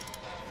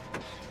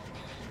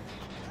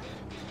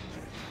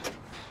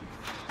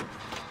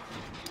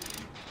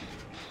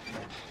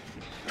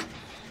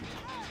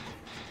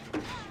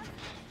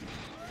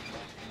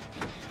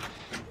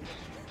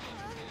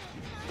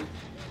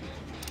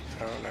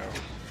 Oh no.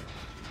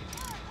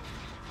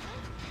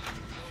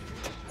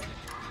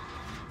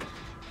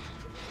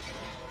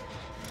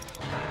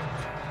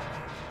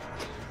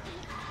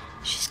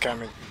 She's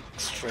coming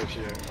straight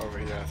here, over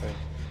here, I think.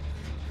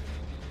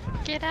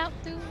 Get out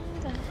through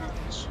the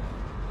hatch.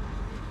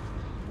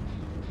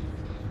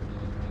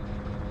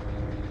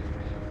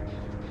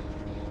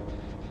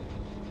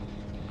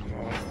 Come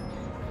on.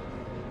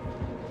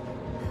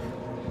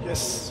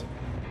 Yes!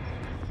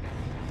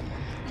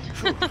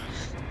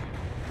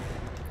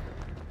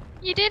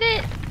 You did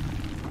it!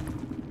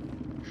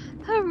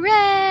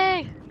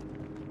 Hooray!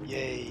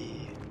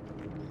 Yay!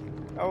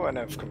 Oh, and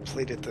I've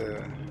completed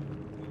the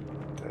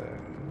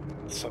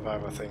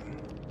survivor thing.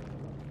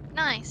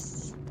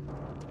 Nice.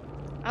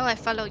 Oh, I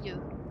follow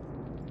you.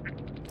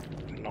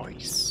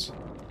 Nice.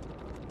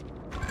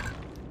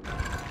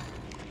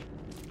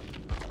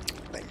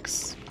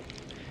 Thanks.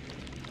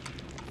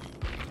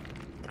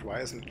 But why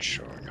isn't it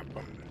showing up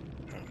on...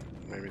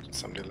 maybe it's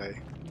some delay.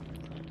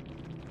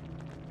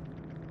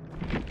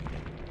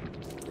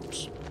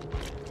 Oops.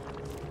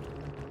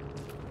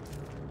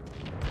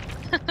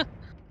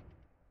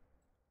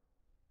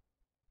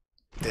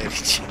 Daddy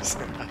cheese.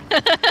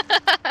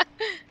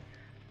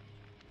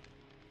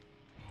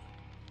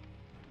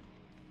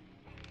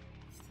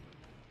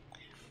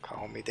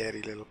 Call me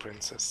daddy, little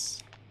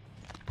princess.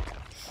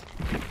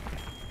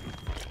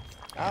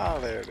 Ah,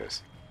 there it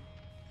is.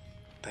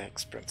 The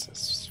Hex princess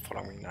is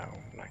following me now.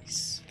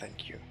 Nice,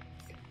 thank you.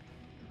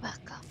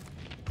 Welcome.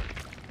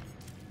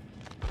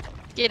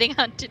 Getting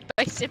hunted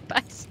by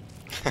senpais.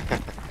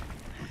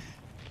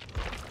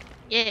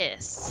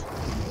 Yes.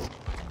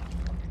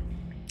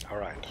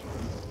 Alright.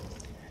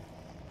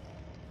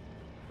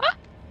 Ah!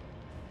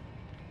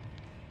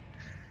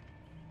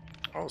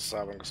 Oh,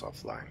 Sabang is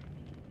offline.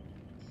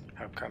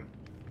 How come?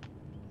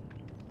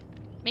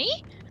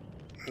 Me?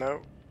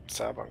 No,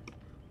 Sabang.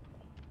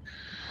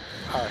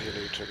 Ah,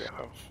 he took it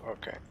off.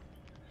 Okay.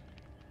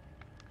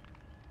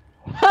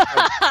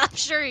 I'm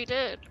sure he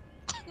did.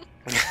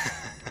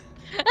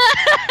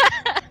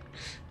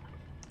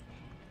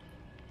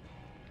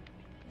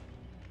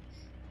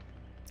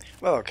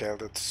 Well, okay,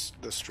 that's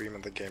the stream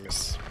of the game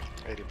is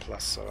 80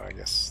 plus, so I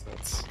guess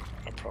that's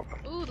no problem.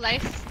 Ooh,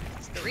 life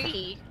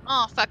 3.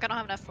 Oh fuck, I don't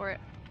have enough for it.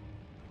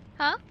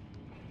 Huh?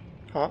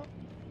 Huh?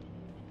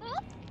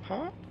 Hmm?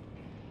 Huh?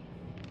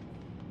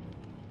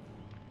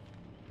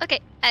 Okay,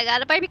 I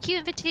got a barbecue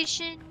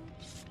invitation.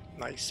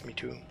 Nice, me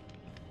too.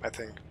 I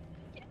think.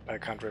 I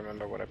can't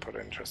remember what I put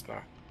in just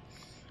now.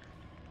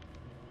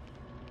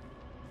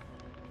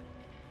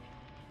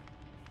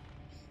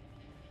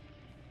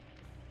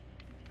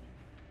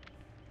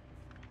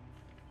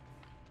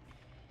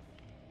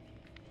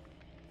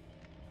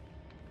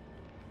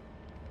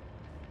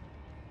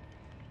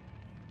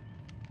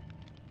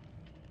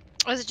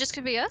 Was it just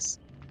gonna be us?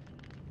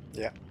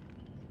 Yeah.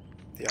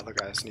 The other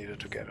guys needed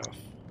to get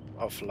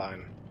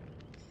offline.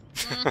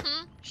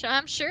 Mm-hmm.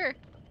 I'm sure.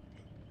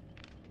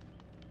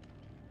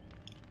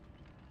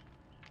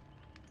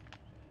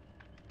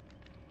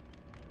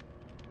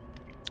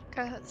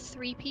 Got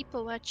 3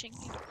 people watching.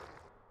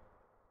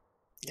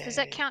 Does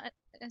that Yay. count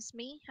as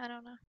me? I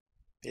don't know.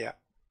 Yeah.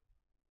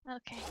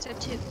 Okay, so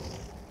 2.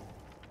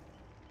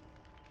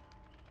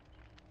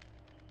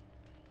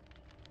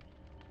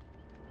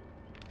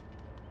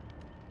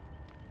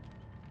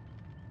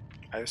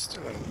 I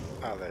still in...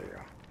 Ah, there you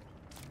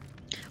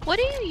go. What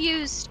do you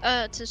use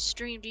to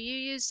stream? Do you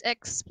use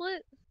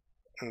XSplit?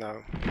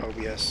 No,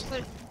 OBS.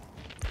 What?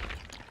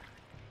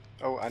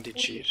 Oh,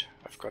 anti-cheat.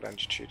 I've got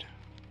anti-cheat.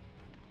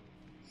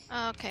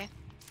 Oh, okay.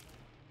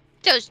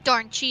 Those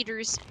darn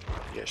cheaters.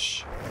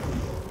 Yes.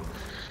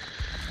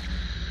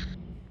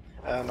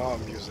 No,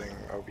 I'm using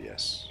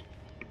OBS.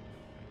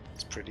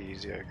 It's pretty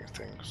easy, I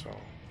think, so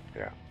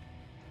yeah.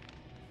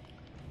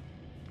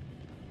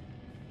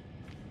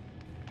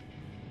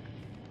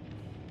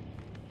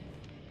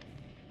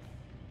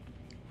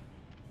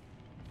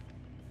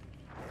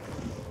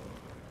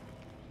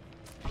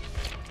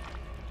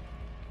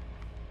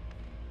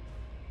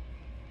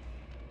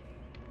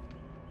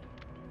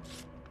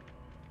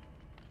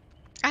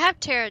 I have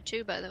Terra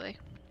too, by the way.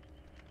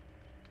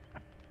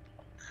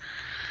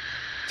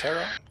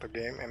 Terra, the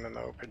game,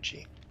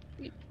 MMORPG.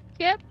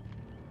 Yep.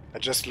 I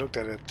just looked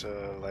at it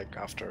like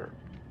after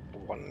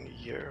 1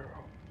 year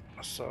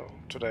or so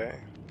today.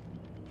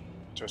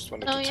 Just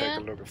wanted Oh, to take yeah?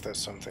 a look if there's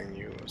something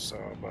new. So,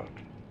 but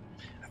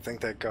I think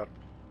they got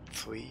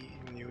 3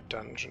 new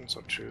dungeons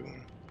or 2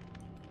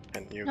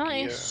 and new gear.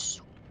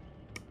 Nice.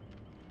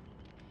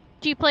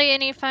 Do you play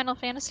any Final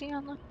Fantasy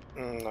on the?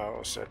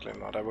 No, certainly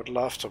not. I would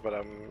love to, but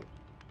I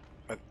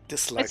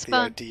dislike It's the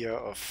fun. idea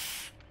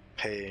of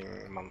paying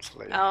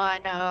monthly. Oh, I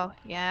know.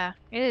 Yeah,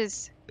 it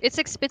is. It's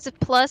expensive.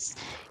 Plus,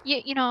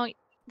 you know,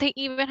 they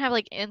even have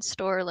like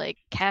in-store like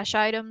cash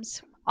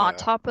items on Yeah.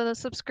 top of the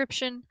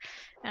subscription,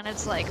 and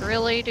it's like,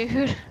 really,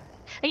 dude?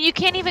 And you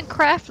can't even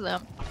craft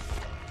them.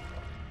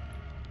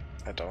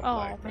 I don't Oh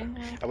like that.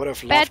 man. I would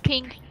have Bad loved.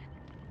 ping.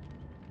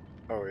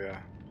 Oh yeah,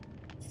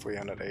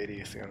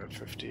 380,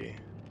 350.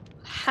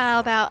 How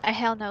about a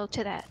hell no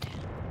to that?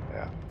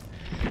 Yeah,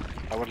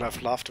 I would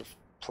have loved to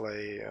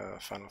play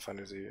Final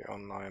Fantasy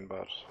Online,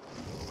 but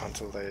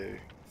until they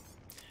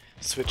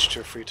switch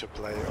to free to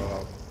play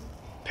or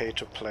pay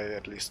to play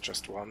at least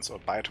just once, or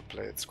buy to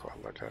play, it's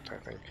called like that, I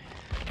think,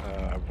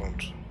 I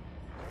won't.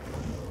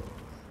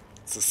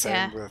 It's the same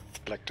Yeah.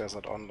 with Black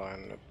Desert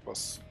Online. It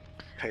was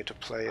pay to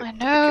play I at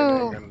the know.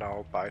 beginning, and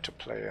now buy to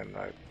play, and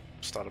I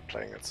started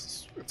playing.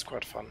 It's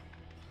quite fun.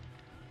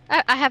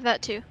 I have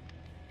that too.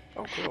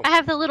 Oh, cool. I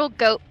have the little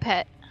goat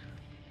pet,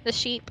 the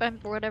sheep,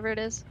 or whatever it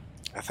is.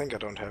 I think I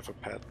don't have a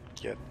pet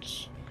yet.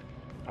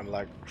 I'm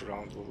like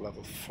around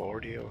level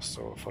 40 or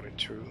so,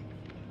 42.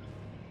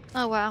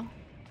 Oh wow.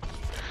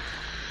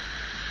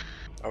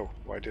 Oh,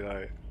 why did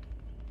I?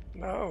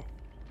 No,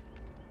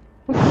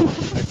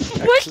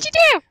 What'd you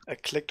do? I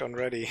clicked on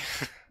ready.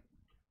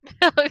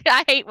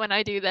 I hate when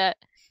I do that.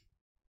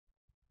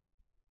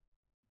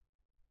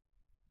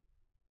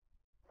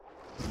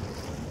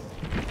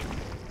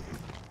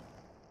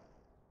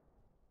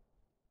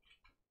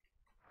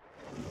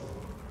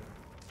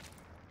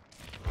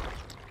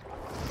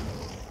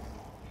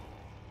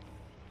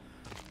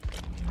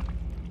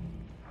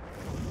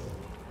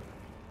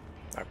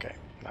 Okay,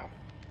 now.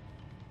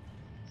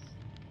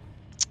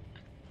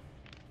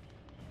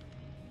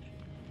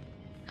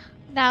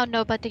 Now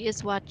nobody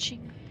is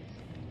watching.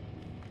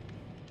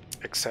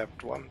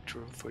 Except 1,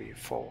 2, 3,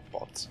 4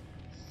 bots.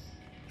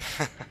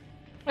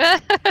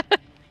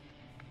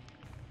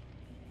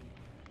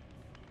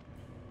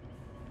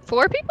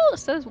 4 people? It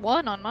says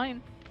 1 on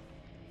mine.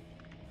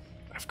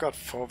 I've got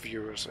 4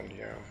 viewers in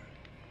here.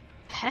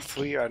 Heck.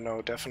 3 I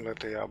know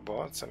definitely are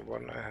bots, and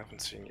 1 I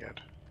haven't seen yet.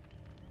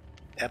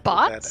 Apple,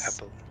 Bots? bad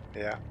apple.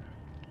 Yeah.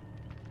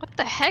 What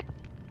the heck?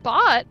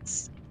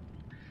 Bots?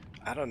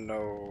 I don't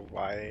know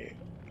why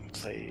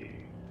they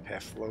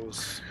have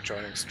those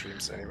joining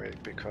streams anyway,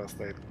 because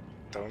they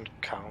don't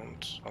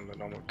count on the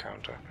normal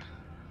counter.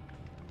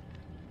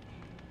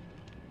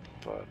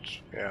 But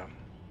yeah,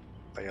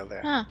 they are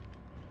there. Huh.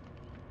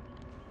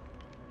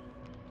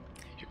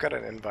 You got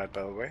an invite,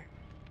 by the way.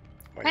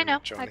 When I you know.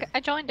 joining. I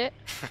joined it.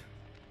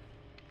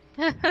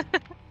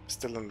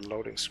 Still in the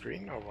loading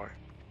screen, or why?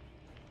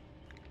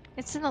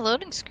 It's in the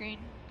loading screen.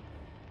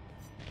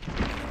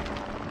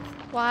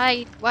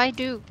 Why? Why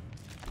do?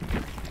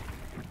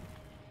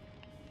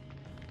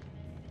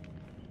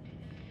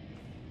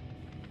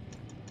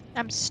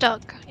 I'm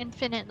stuck.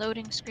 Infinite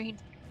loading screen.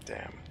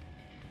 Damn.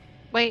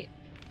 Wait.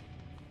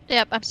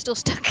 Yep, I'm still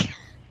stuck.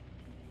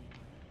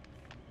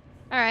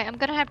 Alright, I'm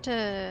gonna have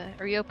to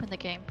reopen the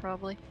game,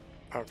 probably.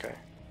 Okay.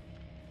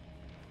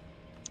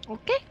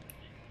 Okay.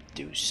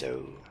 Do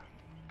so.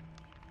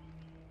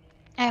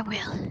 I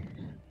will.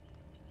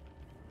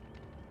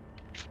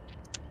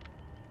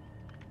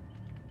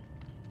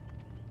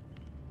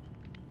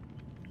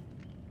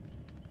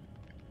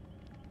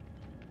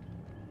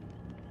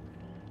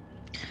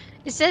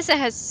 It says it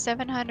has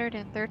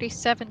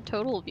 737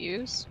 total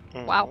views.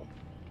 Wow.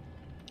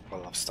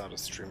 Well, I've started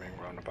streaming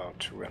around about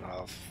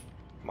 2.5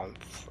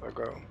 months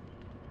ago.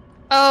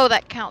 Oh,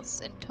 that counts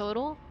in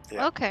total?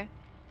 Yeah. Okay.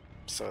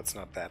 So it's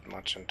not that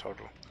much in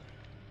total.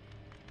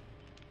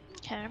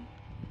 Okay.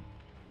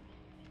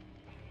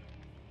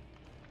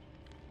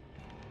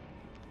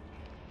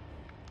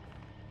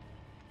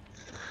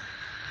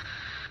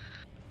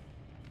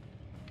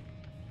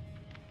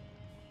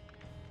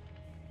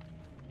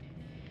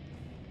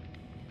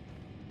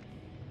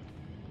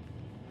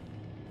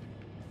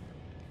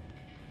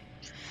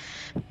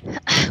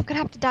 I'm gonna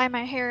have to dye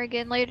my hair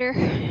again later.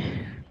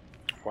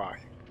 Why?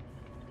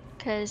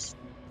 Because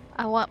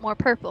I want more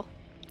purple.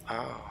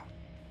 Ah.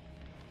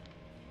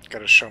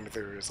 Gotta show me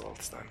the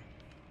results then.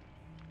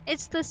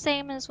 It's the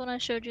same as when I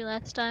showed you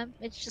last time.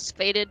 It's just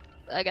faded.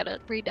 I gotta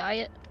re-dye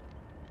it.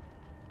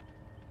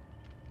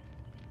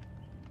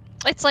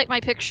 It's like my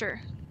picture.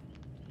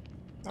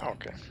 Oh,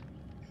 okay.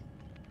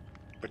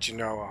 But you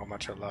know how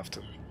much I love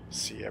to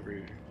see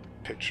every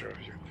picture of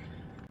you.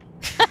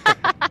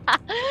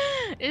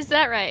 Is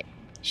that right?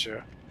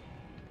 Sure.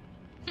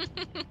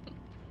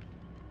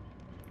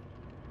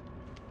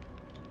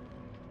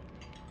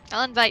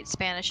 I'll invite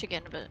Spanish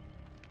again, but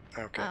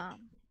Okay.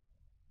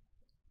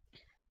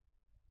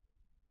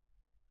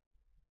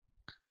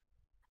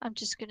 I'm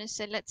just gonna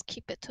say let's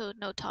keep it to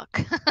no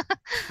talk.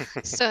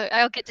 So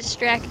I'll get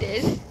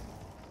distracted.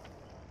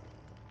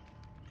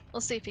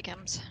 We'll see if he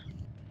comes.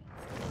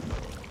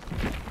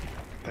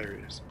 There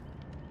he is.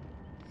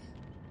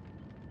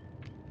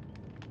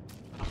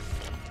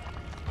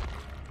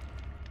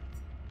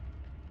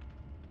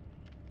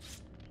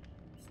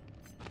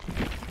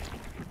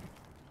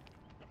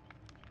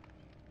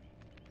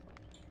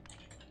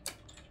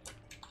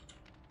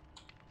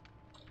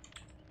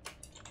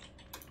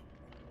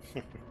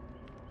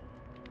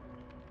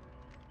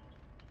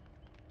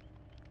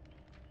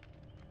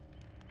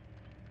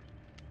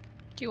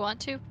 Do you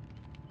want to?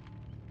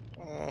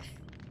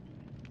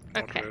 Not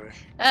Okay. really.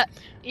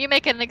 You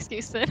make an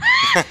excuse then.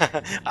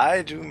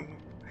 I do.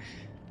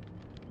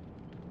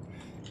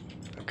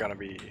 I'm gonna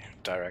be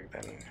direct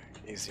and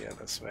easier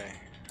this way.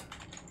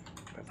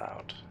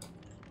 Without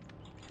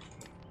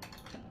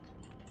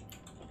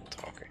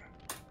talking.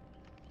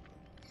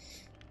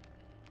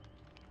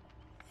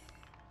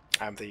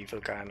 I'm the evil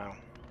guy now.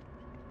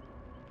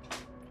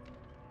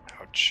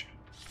 Ouch.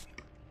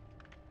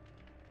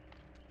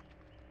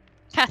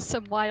 Has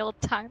some wild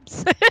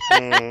times.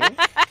 Mm.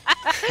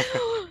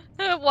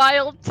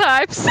 Wild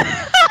times.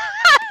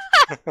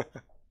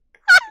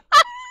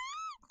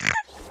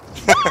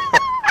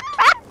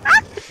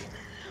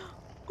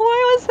 Why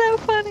was that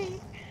funny?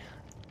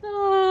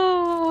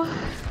 Oh.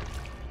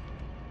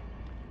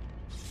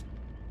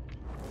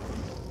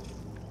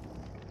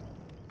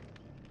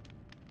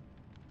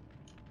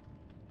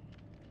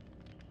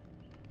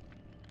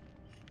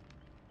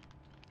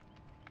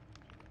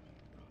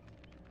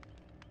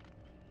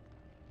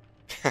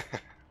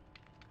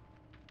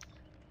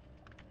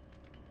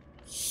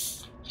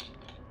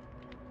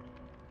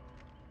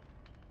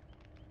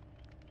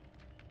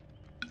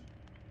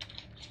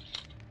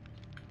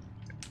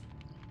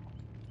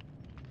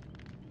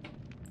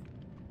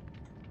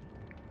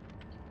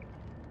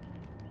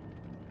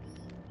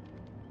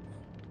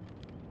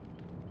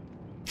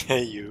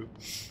 Hey you.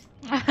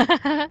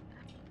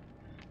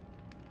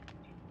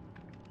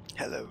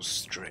 Hello,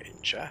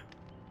 stranger.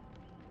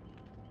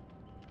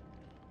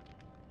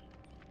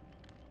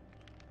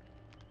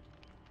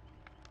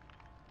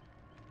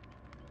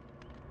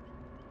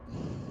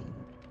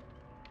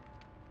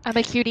 I'm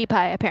a cutie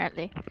pie,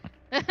 apparently.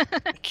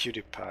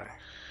 Cutie pie.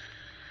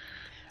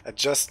 I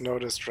just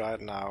noticed right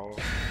now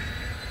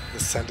the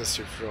sentence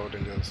you've wrote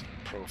in your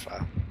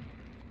profile.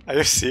 Are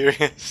you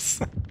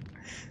serious?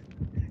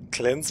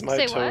 Cleanse my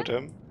Say what?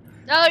 totem?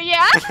 Oh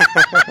yeah?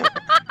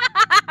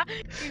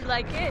 You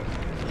like it?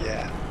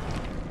 Yeah.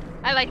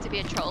 I like to be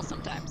a troll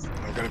sometimes.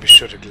 I'm gonna be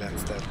sure to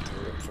cleanse that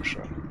totem for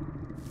sure.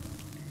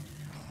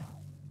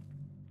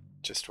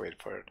 Just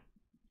wait for it.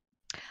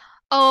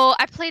 Oh,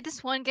 I played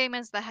this one game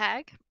as the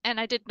hag, and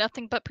I did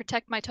nothing but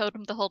protect my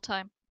totem the whole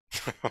time.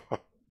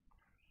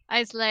 I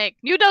was like,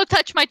 you don't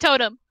touch my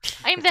totem!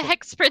 I am the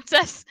Hex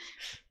Princess!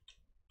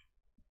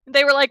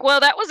 They were like,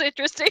 well, that was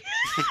interesting.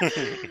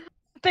 I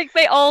think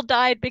they all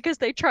died because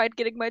they tried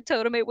getting my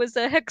totem. It was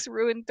a Hex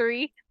Ruin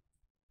 3.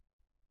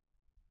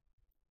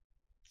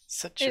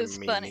 Such It a was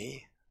meanie.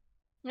 funny.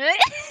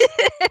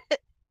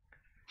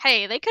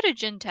 Hey, they could have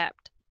Jin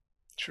tapped.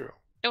 True.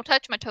 Don't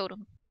touch my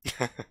totem.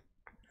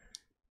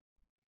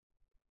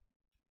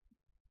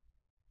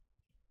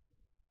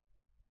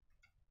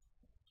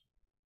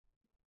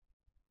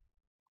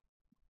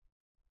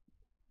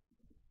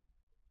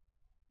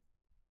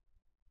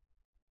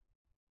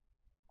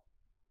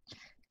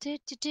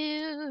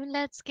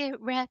 Let's get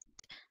wrecked.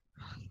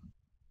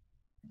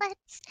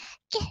 Let's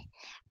get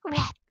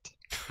wrecked.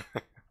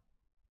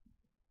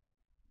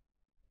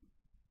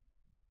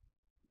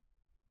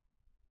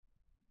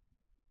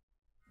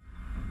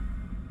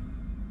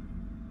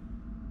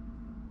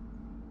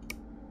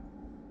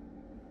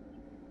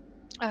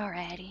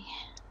 Alrighty.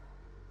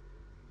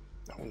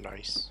 Oh,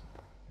 nice.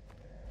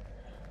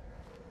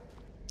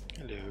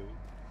 Hello.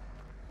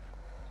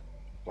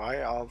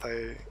 Why are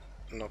they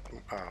not...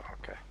 Oh,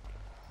 okay.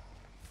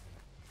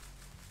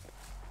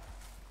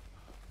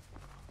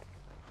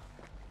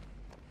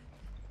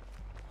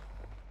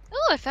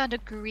 Oh, I found a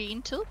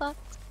green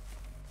toolbox.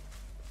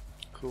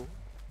 Cool.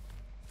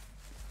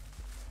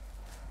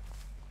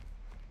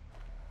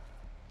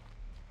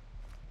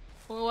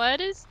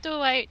 What is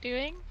Dwight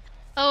doing?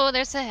 Oh,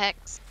 there's a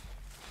hex.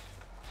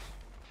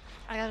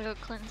 I gotta go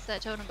cleanse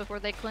that totem before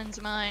they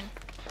cleanse mine.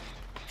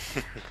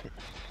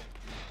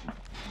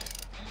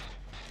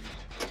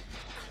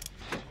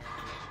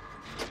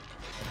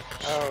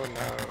 Oh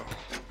no,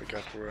 we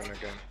got ruin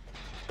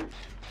again.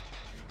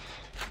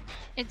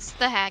 It's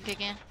the hag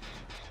again.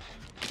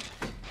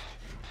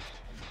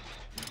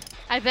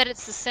 I bet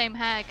it's the same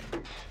hag.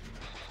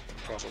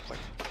 Probably.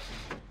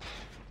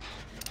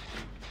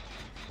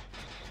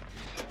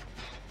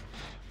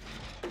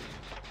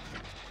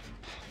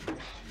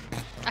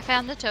 I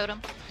found the totem.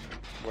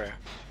 Where?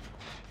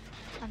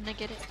 I'm gonna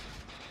get it.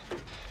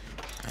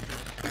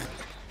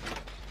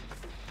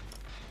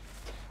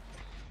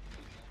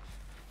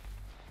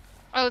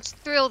 Oh, it's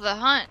Thrill the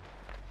Hunt.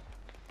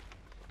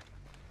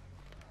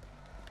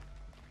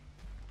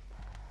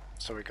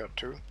 So we got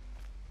 2.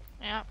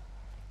 Yeah.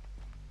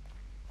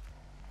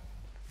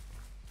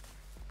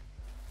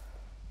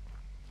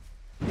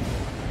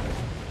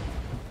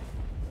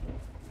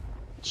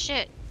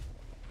 Shit.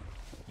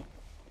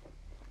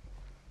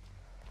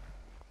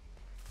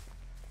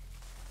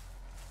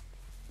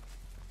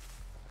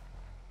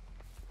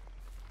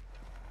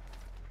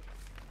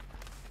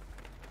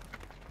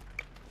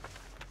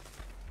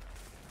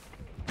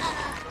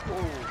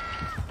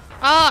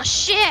 Oh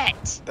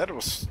shit! That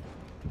was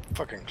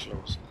fucking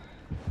close.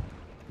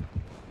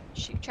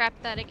 She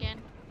trapped that again.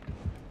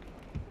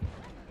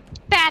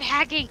 Bad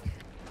Haggy!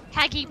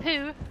 Haggy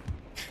poo!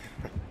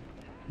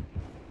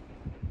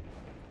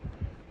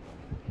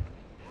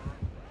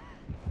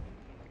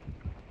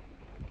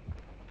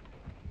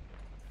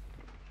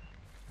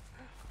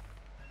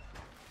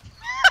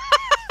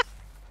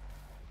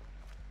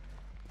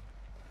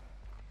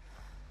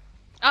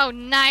 Oh,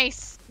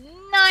 nice!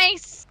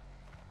 Nice!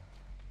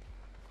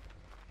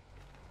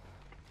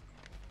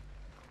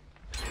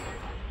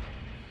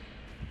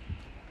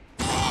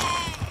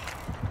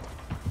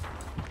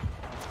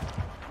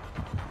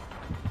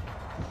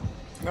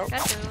 Nope.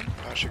 That's cool.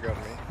 Now she got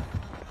me.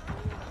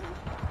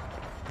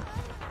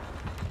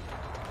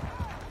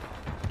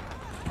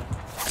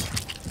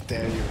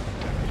 There you.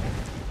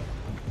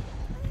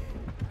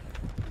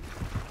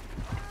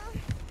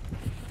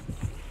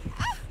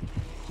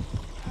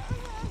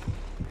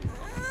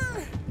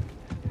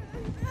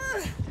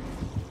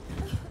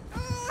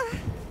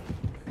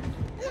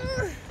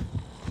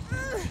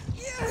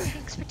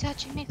 Thanks for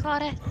touching me,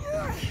 Claudette.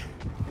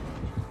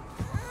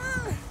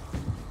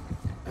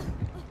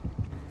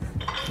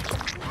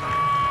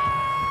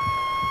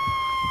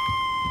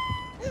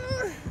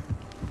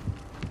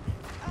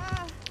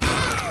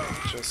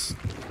 Just.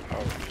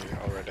 Oh,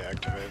 we already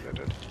activated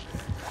it.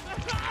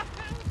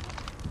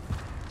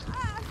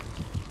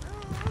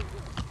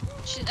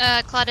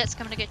 Claudette's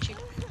coming to get you.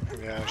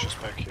 Yeah, she's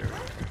back here.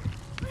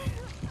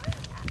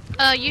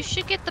 You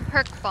should get the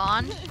perk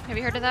Bond. Have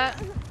you heard of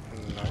that?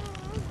 No.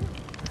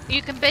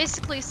 You can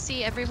basically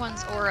see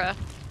everyone's aura.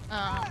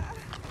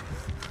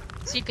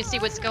 So you can see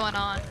what's going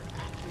on.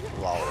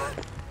 Wow.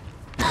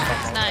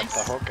 That's nice.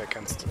 At the hook, I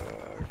can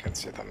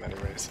see them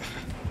anyways.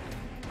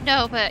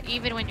 No, but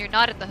even when you're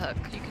not at the hook,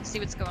 you can see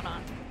what's going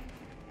on.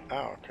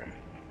 Oh, okay.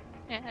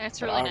 Yeah, it's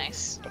But really aren't-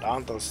 nice. But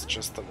aren't those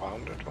just the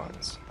wounded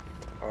ones?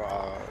 Or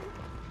are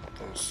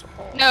those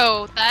all?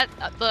 No, that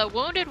the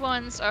wounded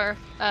ones are.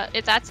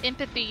 That's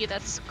empathy.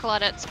 That's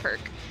Claudette's perk,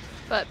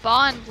 but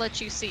Bond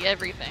lets you see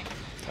everything.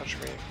 Touch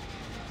me.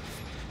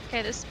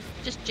 Okay, this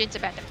just Jin's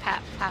about to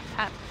pap, pap,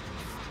 pap.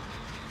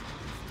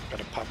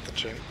 Better pop the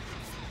chin.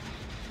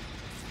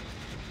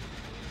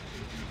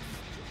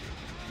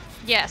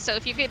 Yeah, so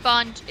if you get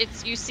Bond,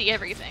 it's you see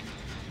everything.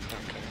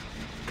 Okay.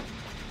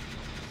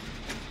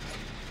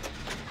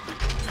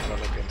 I'll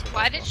look into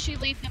Why that did one. she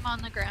leave him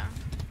on the ground?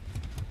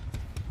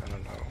 I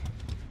don't know.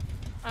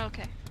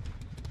 Okay.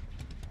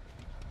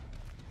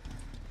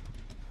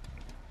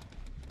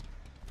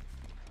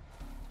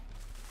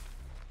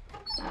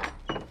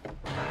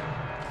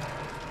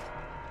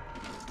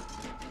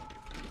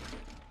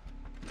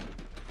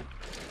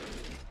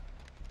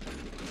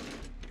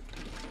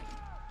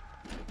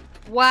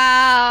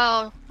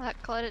 Wow,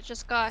 that Claudette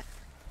just got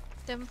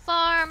them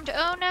farmed.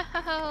 Oh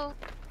no.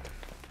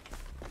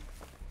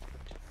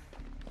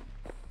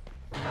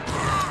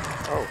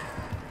 Oh.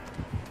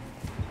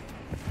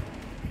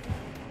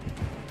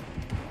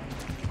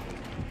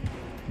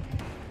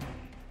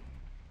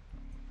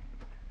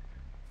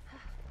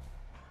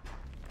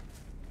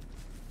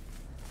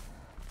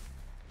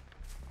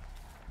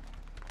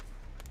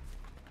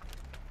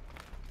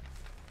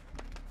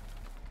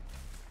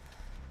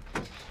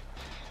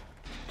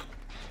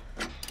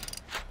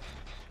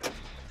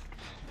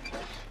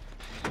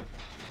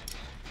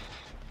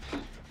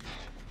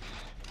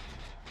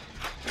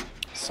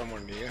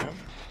 Someone near him?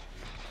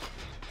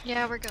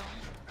 Yeah, we're going.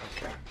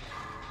 Okay.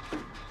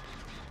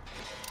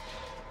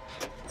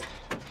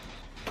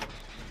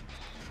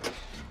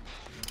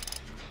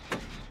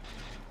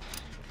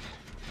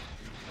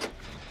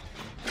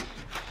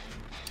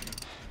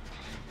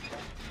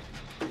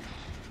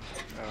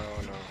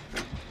 Oh no.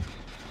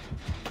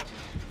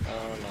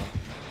 Oh no.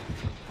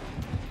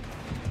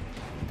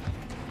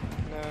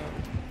 No.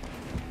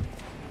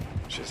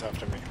 She's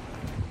after me.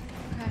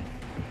 Okay.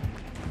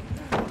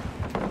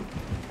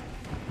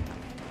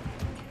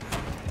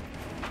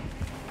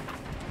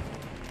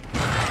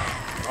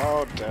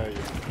 Oh, dare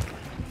you.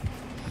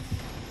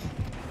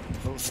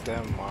 Those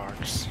damn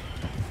marks.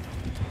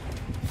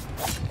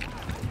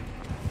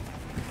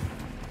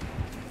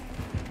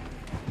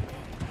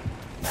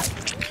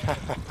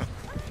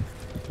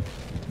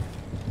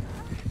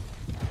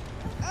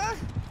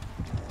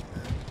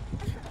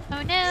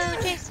 Oh no,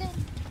 Jason.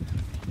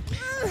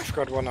 I've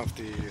got one of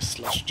the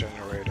slush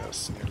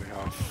generators nearly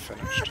half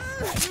finished.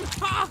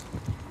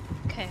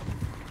 Okay.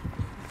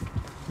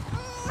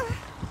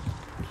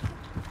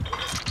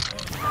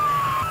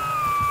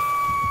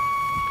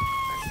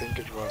 I think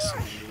it was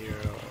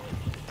near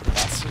the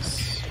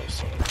buses or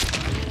something.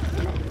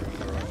 I can't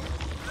remember right now.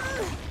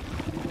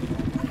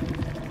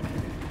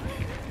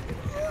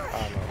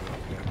 Ah no,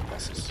 not near the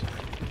buses.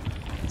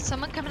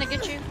 Someone coming to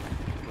get you?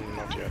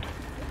 Not yet.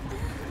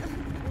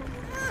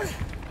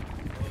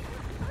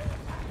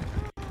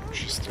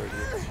 She's still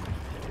here.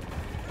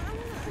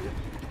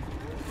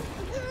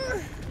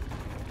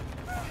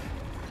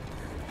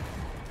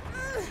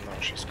 No,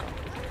 she's gone.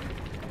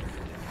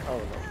 Oh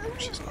no,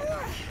 she's not.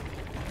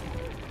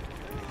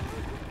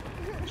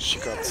 She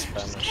got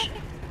Spanish.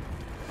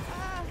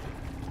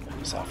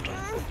 It's after.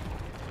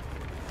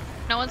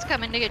 No one's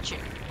coming to get you.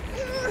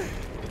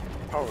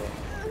 Oh well.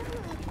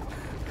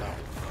 No.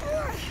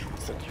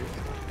 Is that you?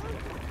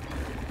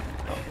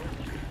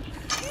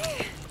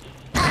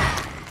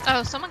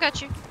 Oh, someone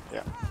got you.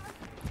 Yeah.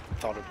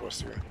 Thought it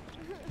was you.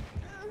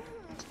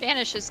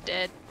 Spanish is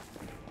dead.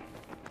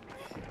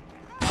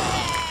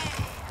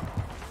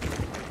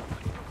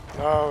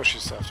 Oh,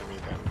 she's after me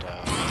then.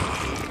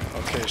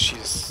 Okay,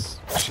 she's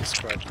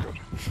quite good.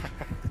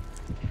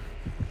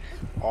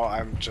 Or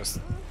I'm just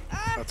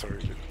not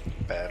really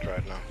bad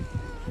right now.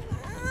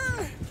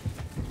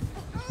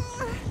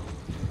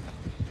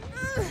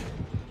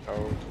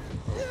 Oh.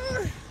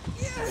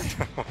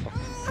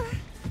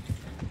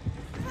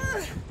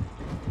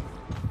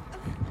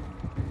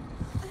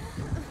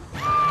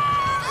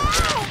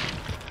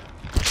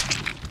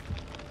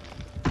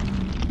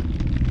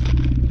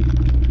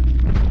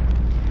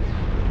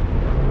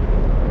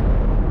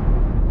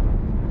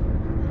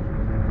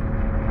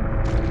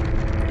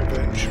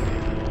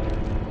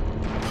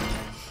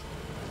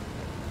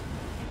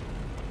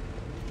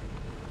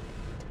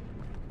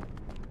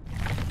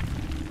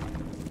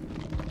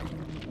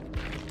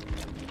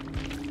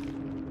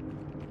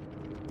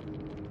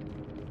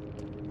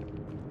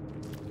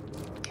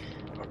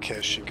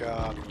 Okay, she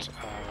got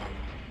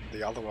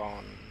the other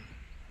one,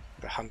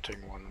 the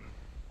hunting one,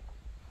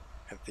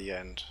 at the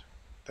end,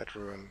 that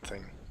ruin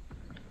thing.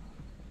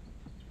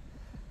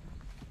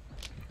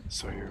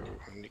 So you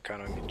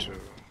kind of need to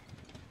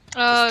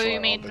Oh, destroy you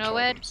all mean the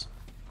Noed? totems.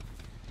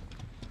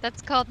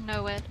 That's called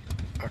Noed.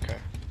 Okay,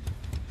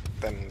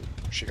 then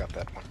she got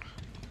that one.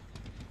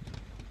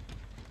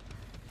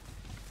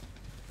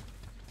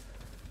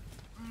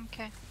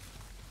 Okay.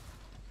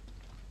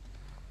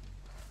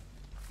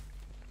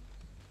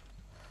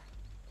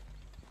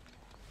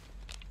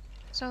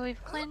 So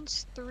we've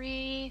cleansed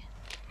 3.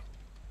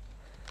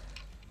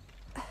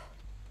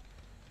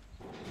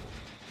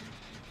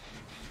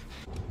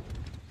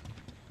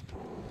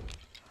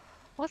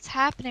 What's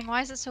happening?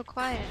 Why is it so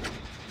quiet?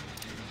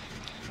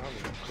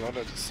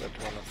 Claudette is at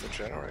one of the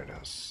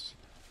generators.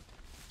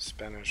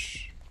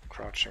 Spanish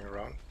crouching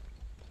around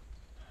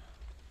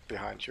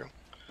behind you.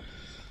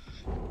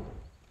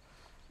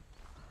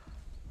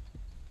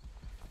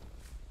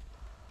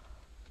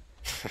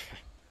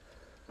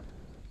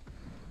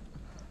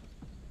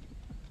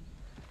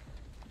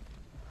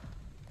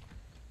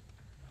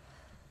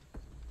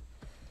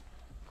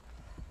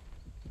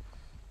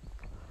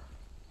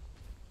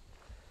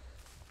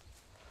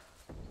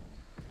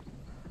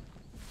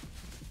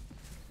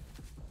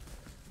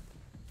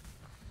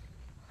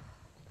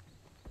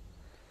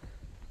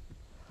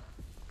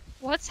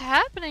 What's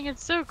happening?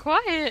 It's so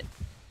quiet.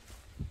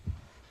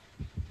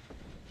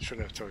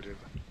 Shouldn't have told you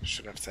that.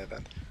 Shouldn't have said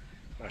that.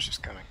 Now she's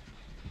coming.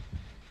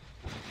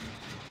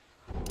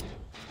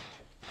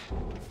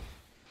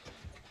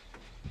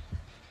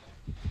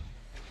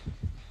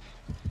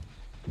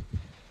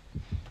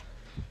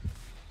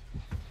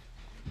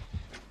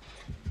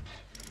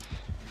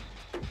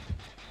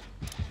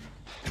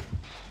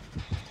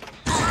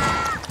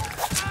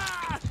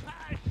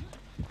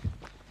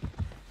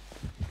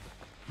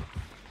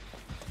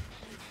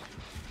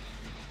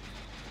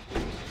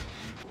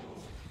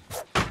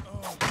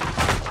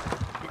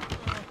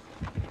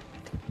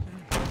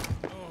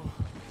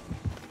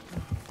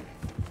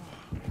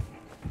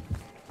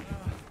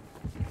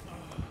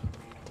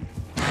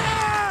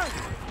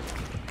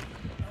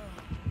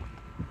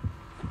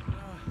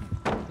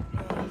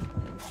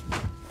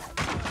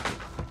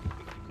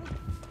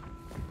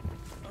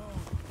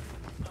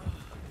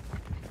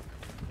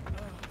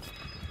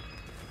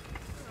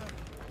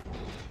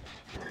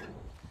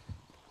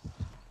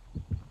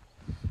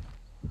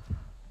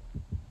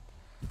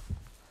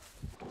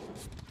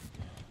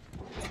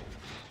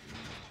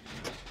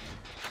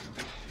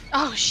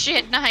 Oh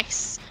shit,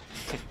 nice.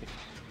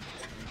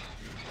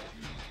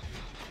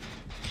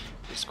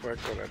 He's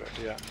quite good at it,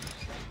 yeah.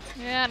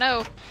 Yeah, I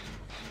know.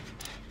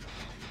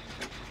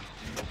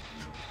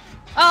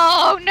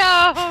 Oh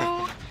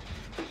no!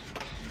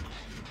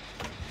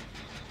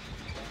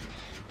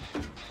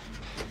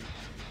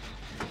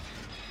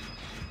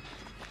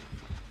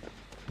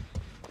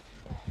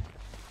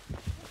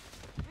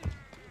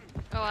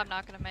 Oh, I'm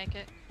not gonna make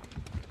it.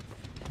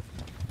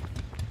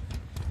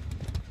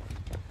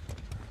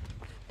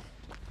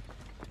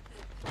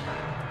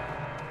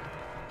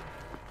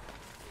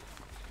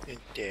 It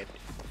did.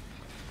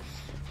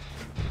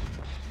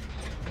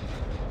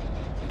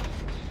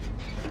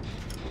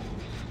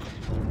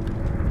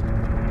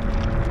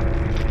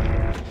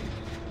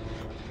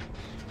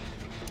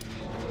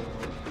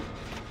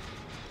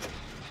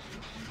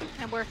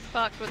 And we're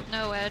fucked with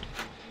no Ed.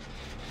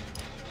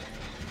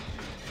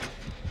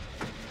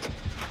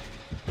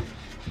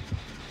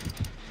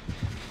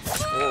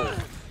 Whoa.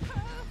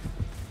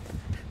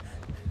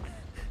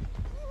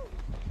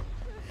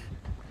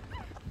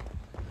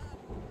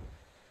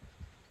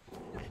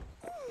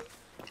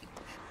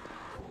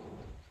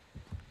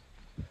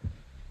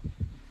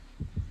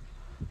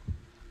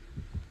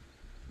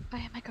 Why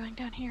am I going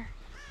down here?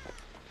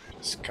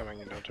 It's coming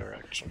in that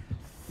direction.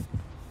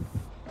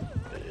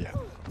 Yeah.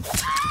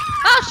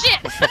 Oh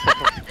shit!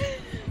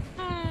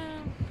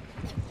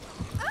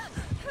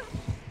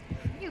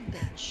 You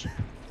bitch.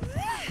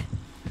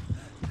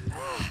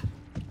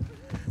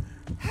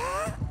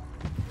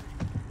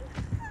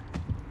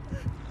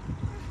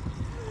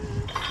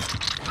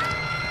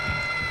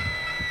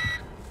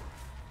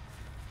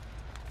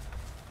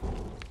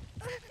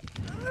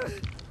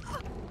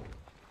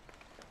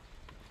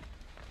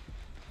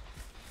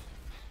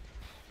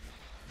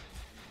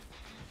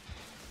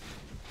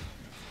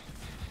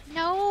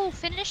 No,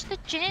 finish the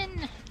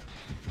gin.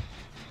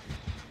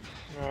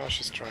 Oh,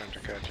 she's trying to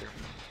get you.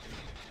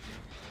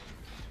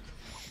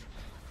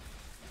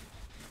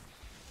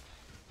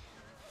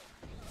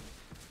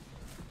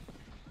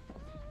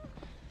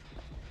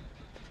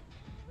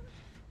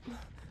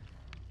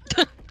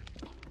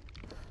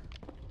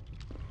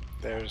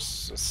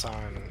 There's a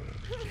sign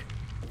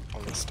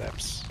on the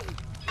steps.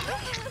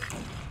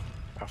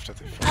 After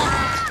the fall.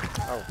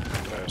 Oh,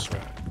 there's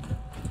one.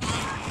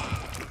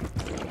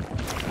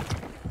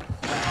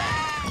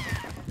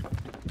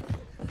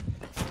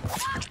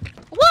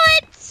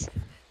 What?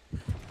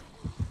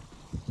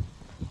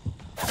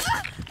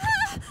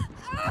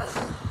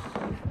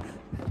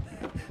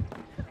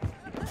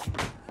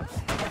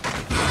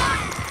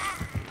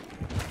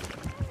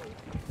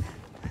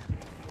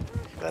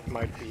 That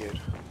might be it.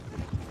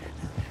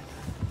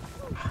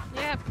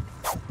 Yep.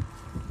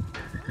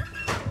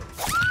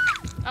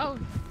 Oh.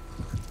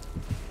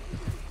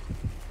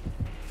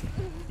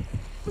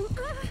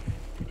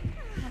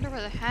 I wonder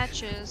where the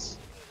hatch is.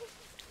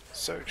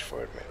 Search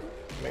for it,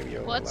 maybe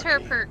you're What's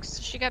lucky. her perks?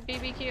 She got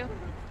BBQ?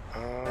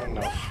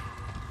 No.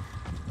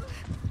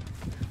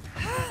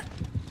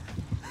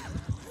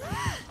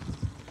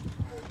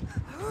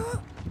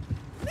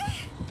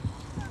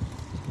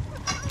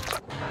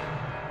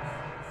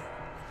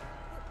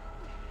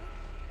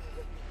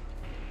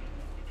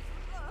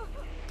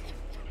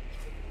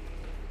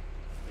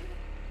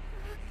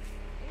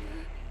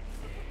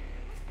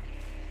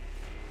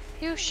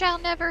 You shall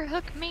never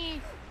hook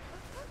me.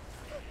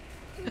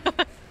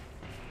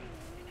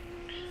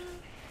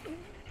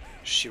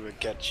 She will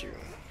get you,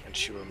 and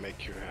she will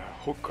make you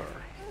a hooker.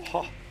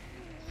 Ha!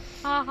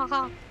 Ha ha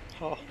ha.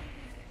 Ha!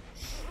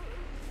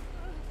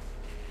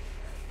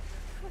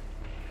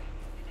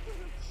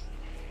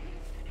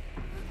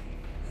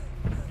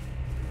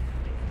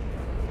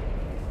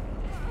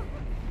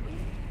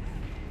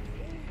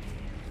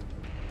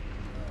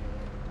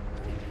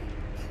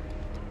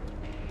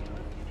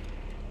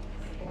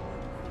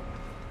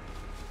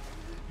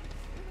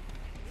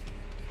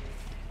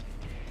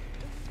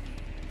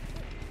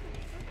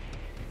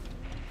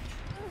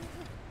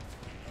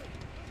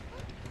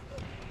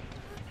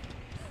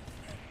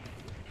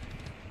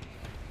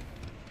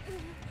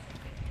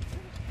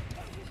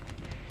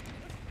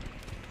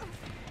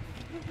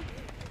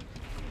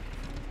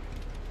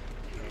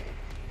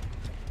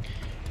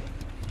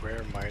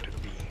 Where might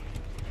it be?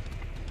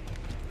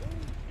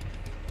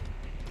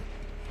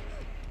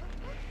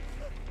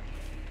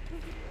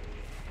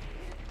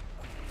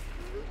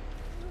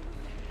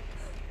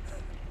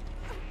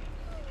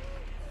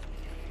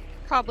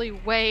 Probably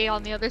way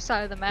on the other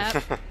side of the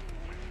map.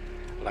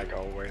 Like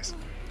always.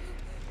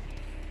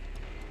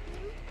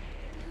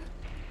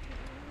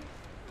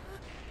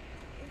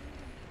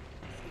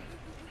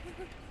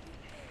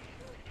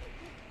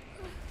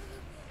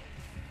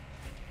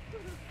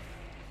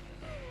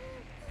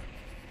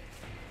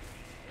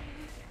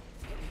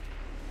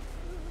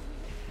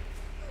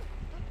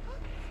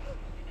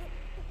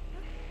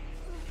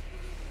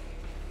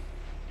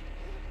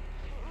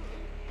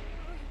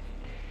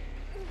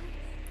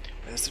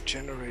 There's the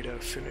generator,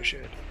 finish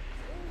it.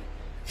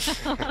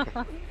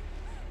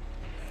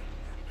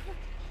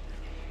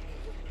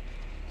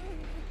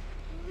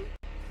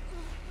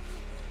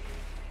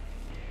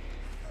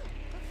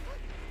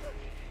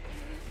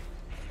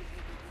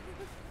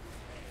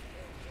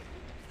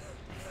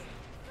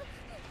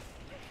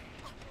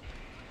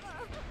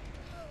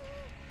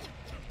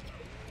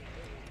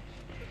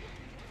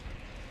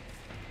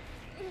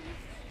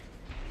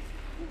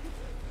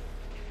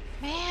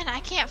 Man,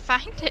 I can't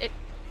find it.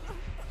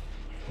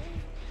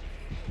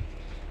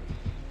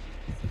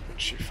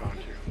 she found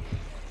you.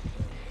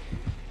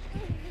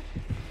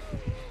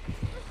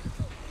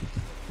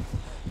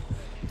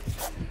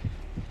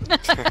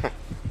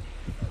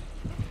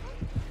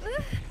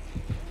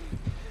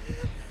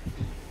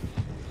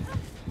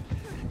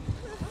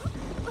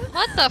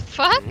 What the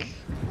fuck?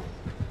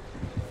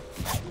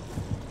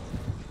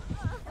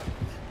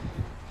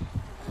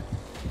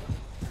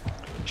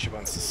 She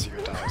wants to see you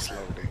die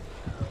slowly.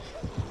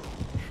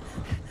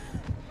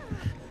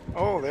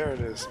 Oh, there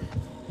it is.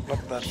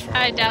 Not that far.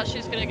 I doubt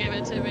she's gonna give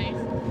it to me.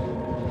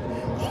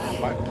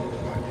 Might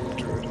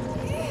do it.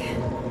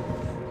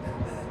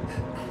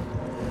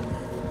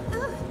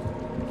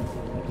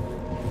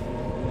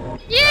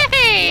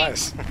 Yay!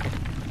 Nice.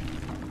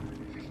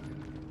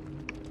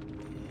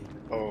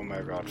 Oh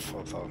my god,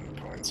 4,000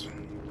 points.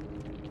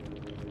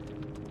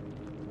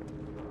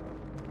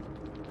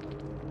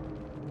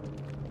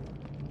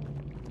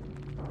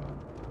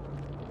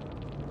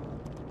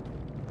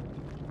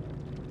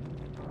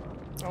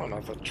 Oh,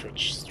 another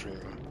Twitch streamer.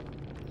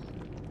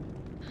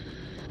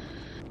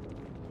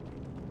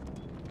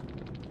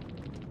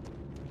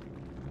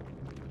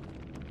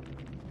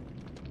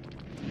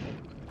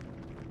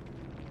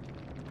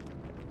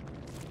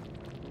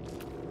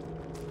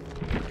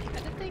 I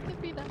didn't think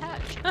it'd be the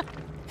hatch.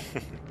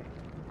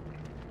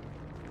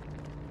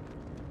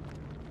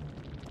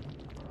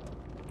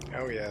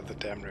 Oh yeah, the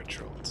damn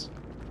rituals.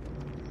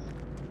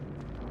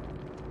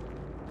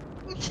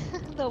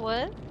 The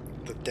what?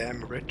 The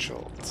damn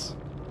rituals.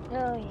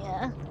 Oh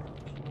yeah.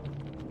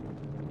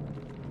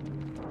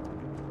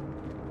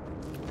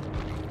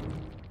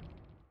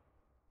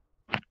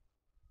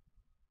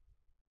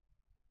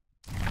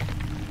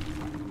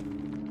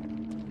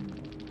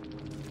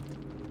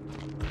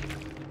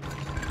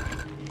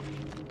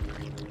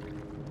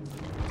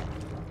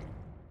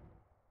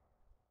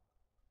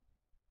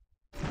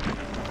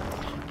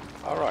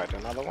 Alright,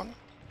 another one?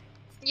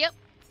 Yep.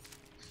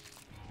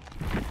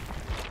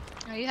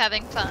 Are you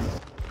having fun?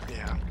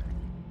 Yeah.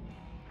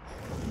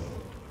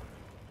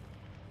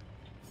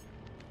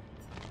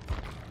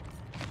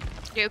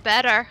 You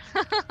better.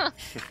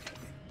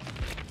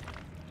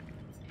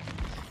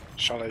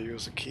 Shall I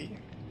use a key?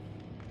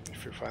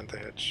 If you find the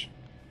hedge.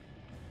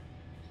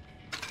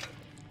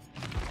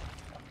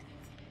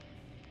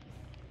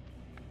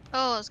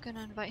 Oh, I was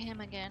gonna invite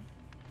him again.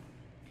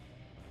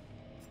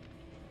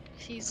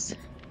 He's...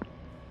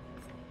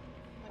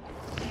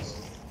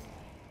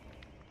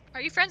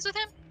 Are you friends with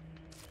him?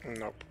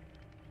 Nope.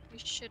 You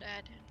should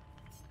add him.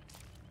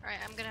 Alright,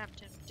 I'm gonna have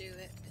to do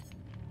it.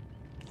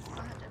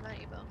 I'll have to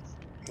invite you both.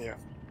 Yeah.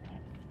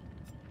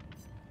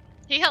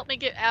 He helped me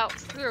get out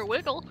through a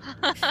wiggle.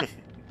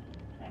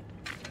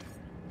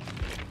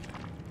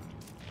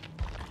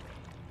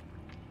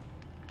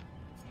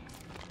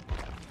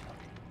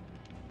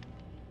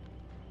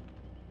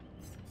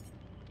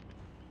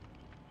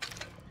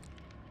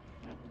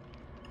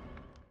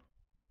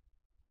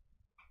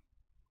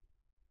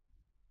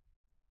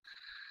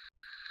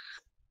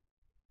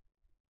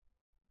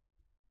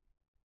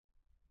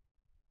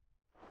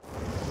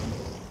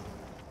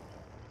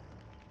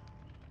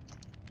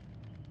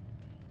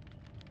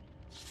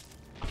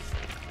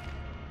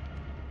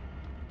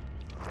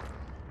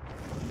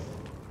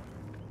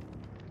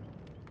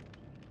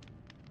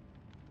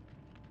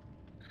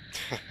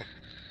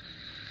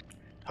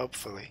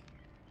 Hopefully.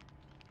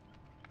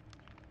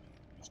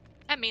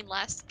 I mean,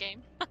 last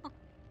game.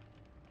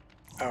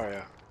 Oh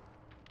yeah.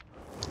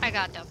 I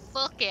got the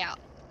fuck out.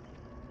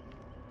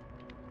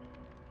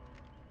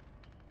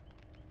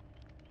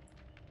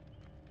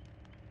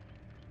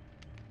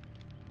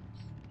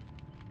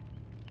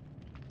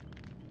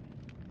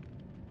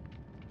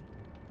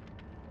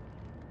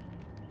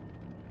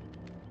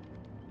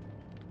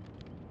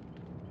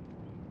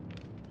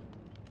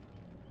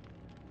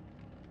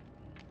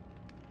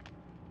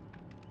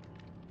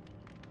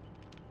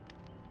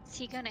 Is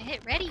he gonna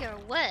hit ready or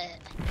what?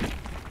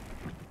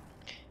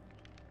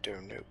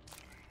 Don't know.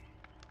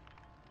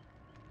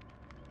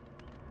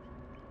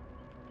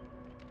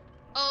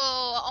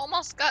 Oh,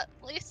 almost got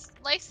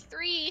life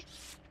 3.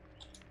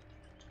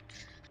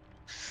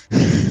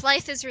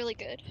 Life is really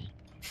good.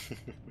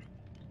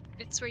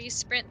 It's where you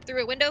sprint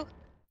through a window.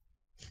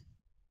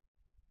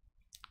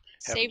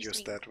 Haven't Saves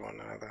used me. that one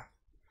either.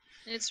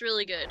 It's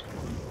really good.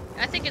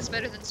 I think it's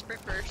better than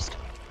sprint burst.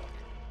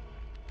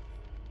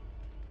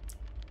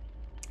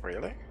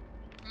 Really?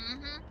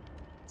 Mm-hmm.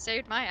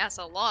 Saved my ass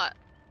a lot.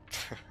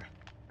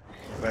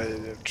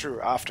 Well, true,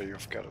 after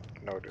you've got it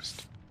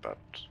noticed, but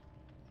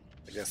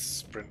I guess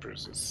sprint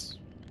burst is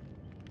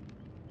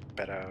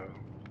better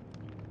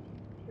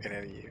in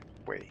any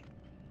way.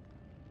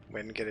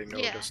 When getting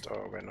Yeah. noticed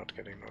or when not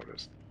getting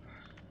noticed.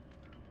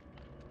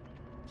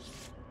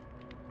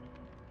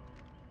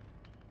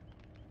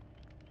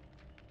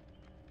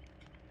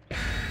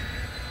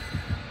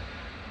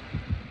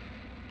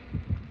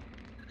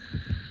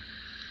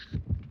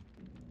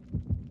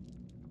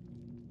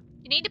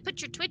 You need to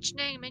put your Twitch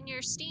name in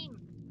your Steam.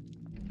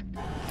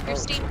 Your Oh.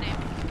 Steam name.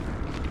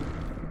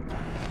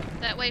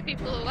 That way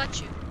people will watch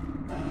you.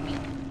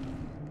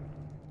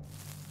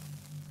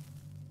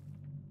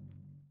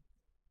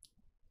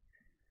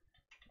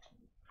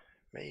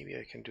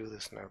 I can do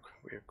this now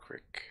real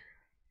quick.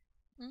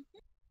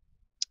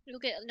 You'll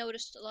get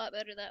noticed a lot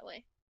better that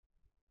way.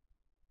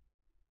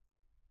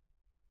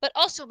 But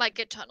also might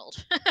get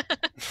tunneled.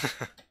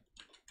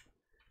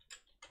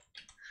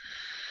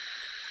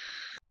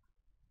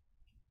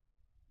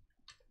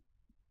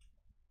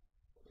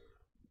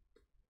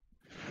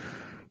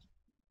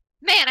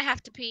 Man, I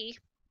have to pee.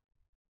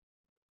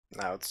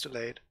 Now it's too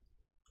late.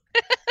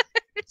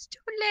 It's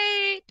too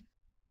late.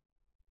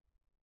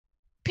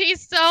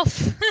 Peace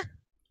self.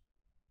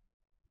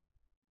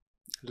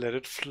 Let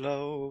it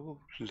flow.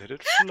 Let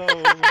it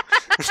flow.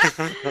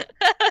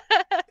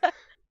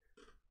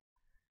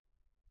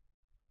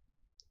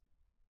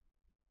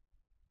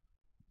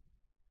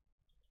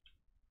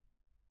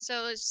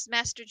 So is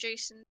Master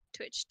Jason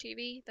Twitch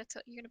TV? That's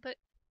what you're gonna put?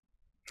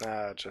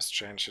 Just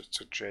change it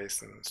to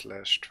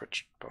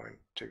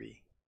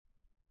Jason/Twitch.tv.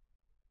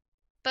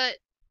 But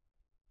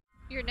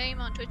your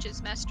name on Twitch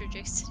is Master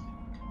Jason.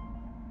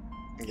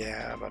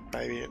 Yeah, but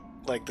maybe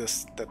like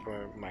this, that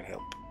might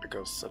help,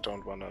 because I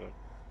don't want to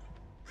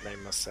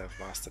name myself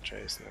Master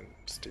Jason in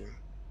Steam.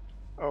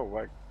 Oh,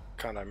 why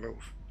can't I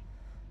move?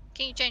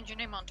 Can you change your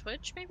name on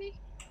Twitch, maybe?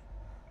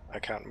 I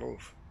can't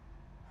move.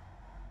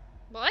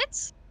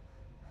 What?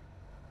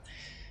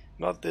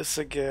 Not this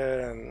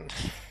again.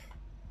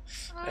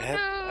 Oh,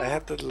 I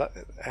had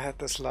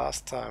this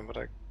last time,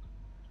 but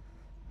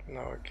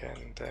no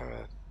again. Damn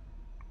it.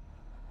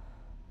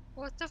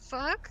 What the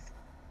fuck?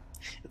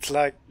 It's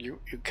like you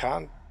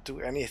can't do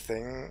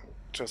anything.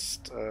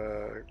 Just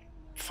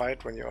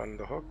fight when you're on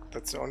the hook.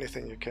 That's the only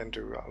thing you can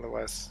do.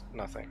 Otherwise,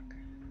 nothing.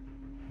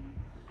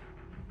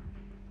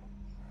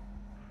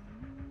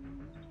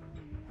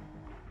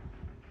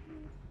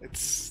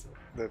 It's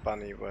the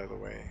bunny, by the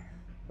way,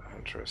 the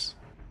huntress.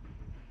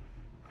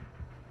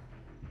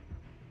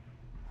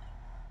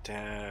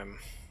 Damn.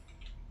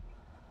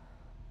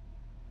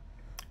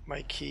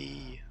 My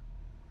key.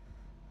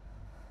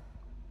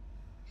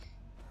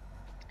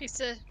 He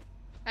said,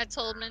 I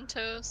told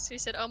Mentos, he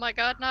said, oh my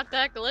god, not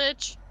that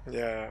glitch.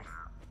 Yeah.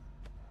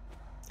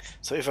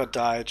 So if I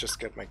die, just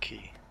get my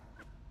key.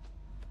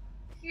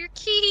 Your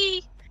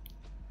key!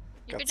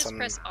 You Got can just some-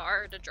 press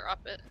R to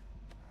drop it.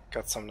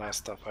 Got some nice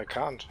stuff. I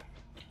can't.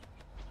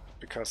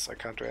 Because I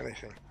can't do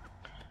anything.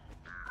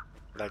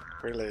 Like,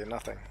 really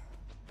nothing.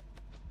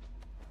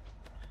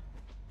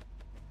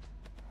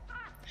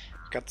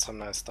 Got some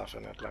nice stuff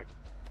in it, like,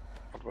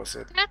 what was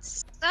it? That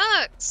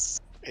sucks!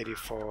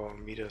 84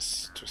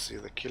 meters to see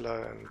the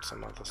killer and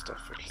some other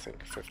stuff, I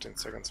think 15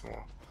 seconds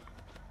more.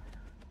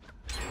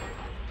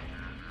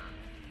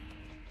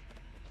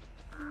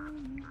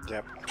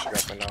 Yep, she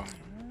got me now.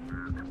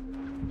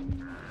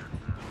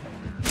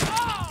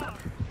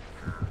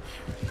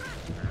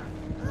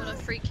 What a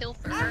free kill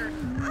for her.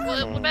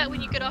 Well, what about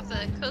when you get off the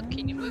hook?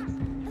 Can you move?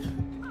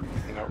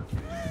 No.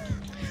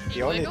 Can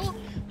you wiggle?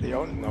 The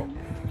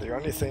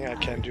only thing I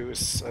can do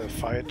is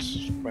fight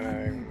when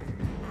I'm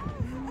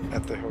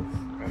at the hook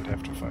and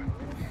have to fight.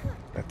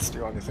 That's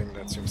the only thing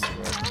that seems to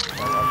work.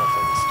 All other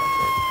things don't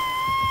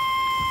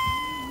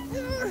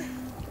work.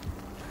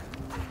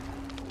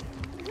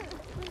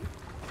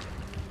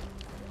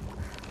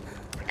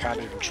 I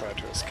can't even try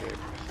to escape.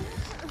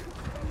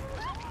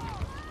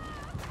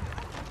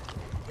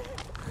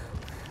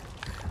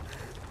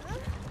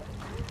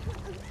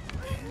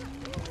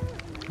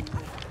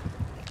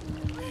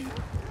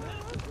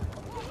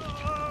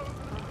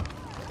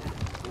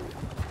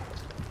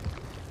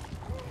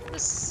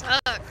 This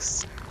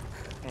sucks.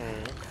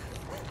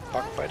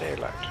 Bugged by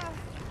daylight.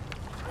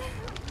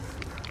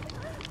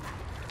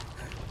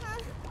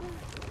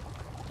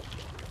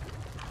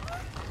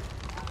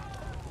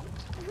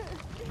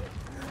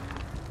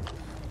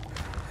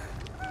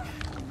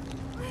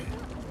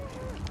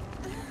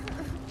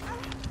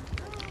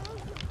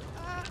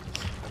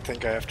 I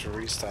think I have to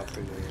restart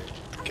the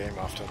game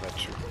after that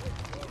too.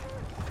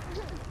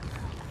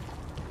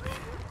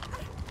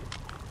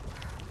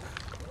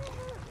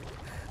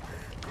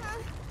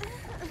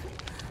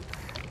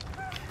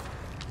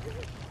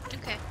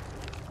 Okay.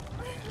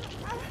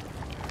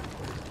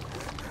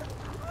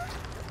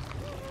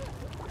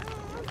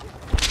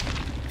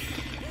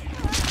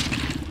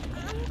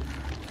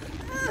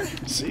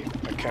 See,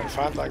 I can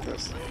fight like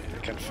this. I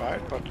can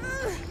fight, but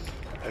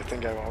I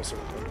think I also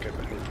won't get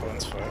any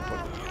points for it,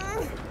 but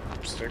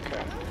I still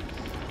can.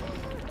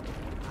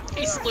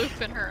 He's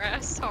looping her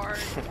ass hard.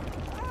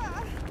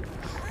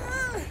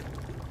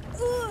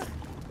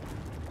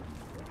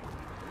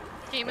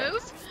 Can you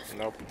move?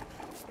 Nope.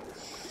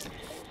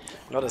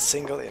 Not a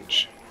single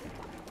inch.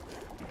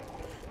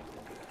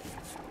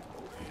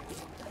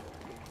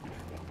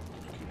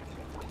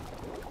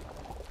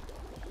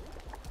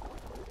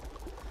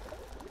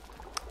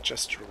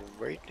 Just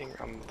waiting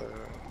on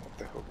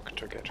the hook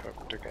to get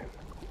hooked again.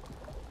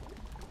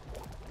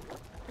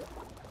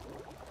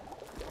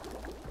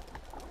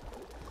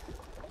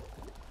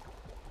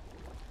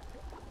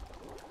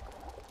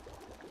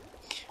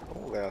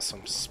 Oh, there are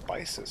some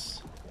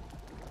spices.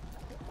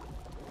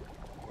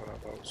 What are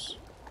those?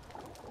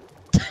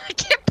 I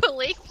can't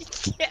believe you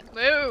can't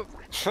move.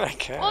 I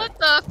can't. What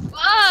the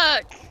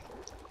fuck?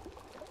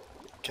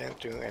 Can't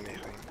do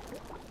anything.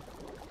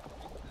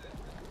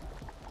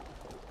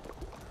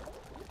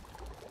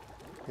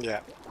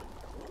 Yeah.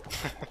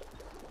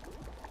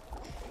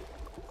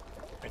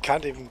 I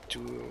can't even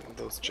do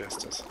those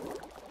gestures.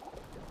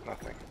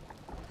 Nothing.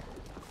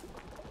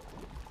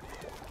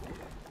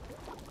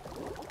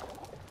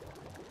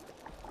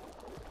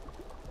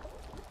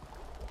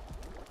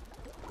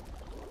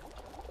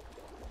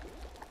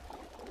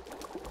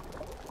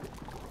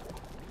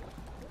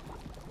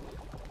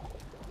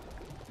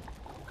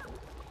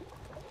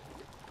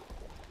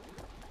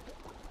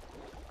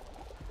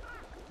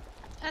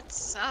 That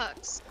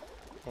sucks.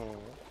 Hmm.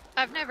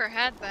 I've never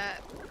had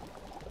that.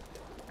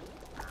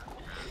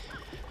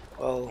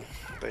 Well,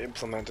 they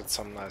implemented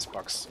some nice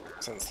bugs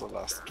since the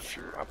last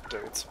few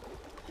updates.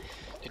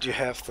 Did you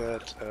have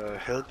that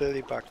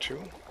hillbilly bug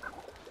too?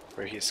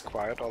 Where he's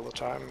quiet all the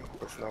time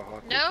with no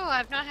heartbeat? No,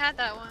 I've not had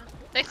that one.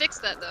 They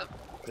fixed that though.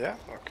 Yeah?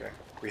 Okay.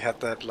 We had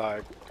that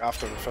like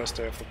after the first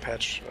day of the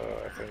patch,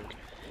 I think.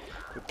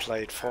 We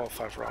played 4 or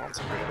 5 rounds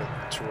and we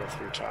had it 2 or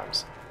 3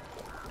 times.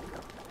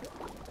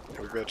 And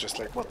we were just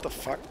like, what the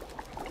fuck?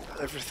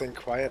 Everything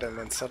quiet and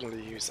then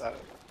suddenly he's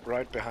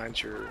right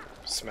behind you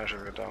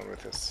smashing you down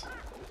with his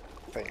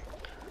thing.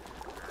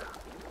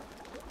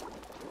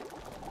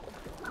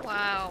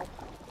 Wow.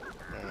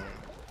 Mm,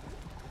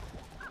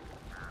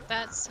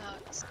 That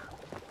sucks.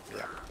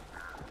 yeah.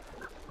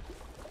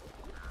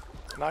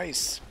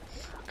 Nice!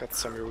 Got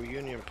some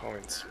reunion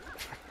points.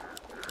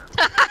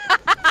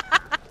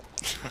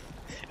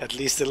 At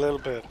least a little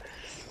bit.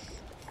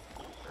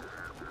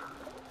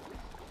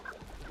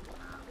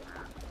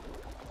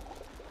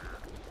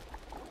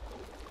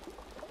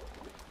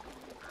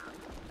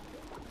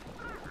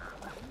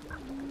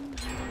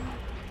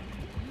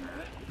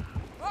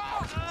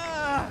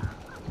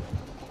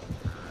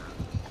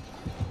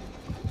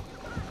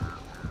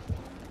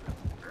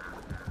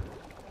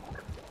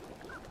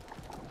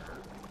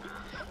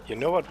 You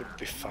know what would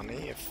be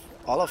funny? If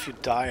all of you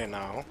die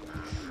now,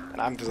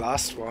 and I'm the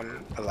last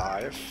one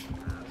alive,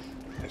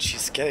 and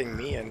she's getting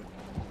me and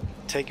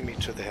taking me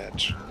to the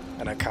hedge,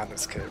 and I can't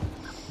escape.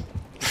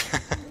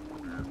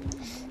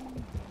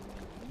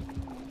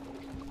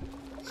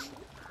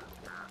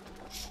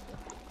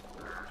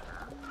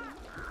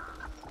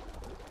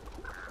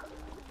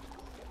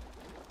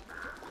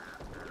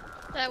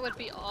 That would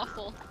be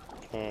awful.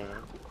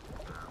 Hmm.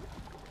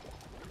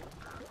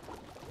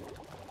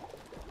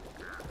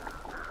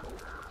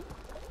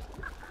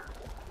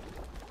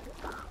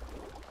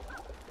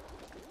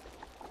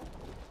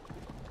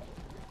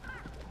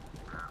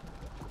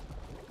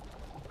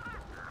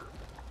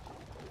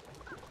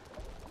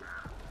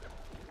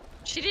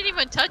 She didn't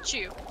even touch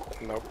you.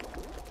 Nope.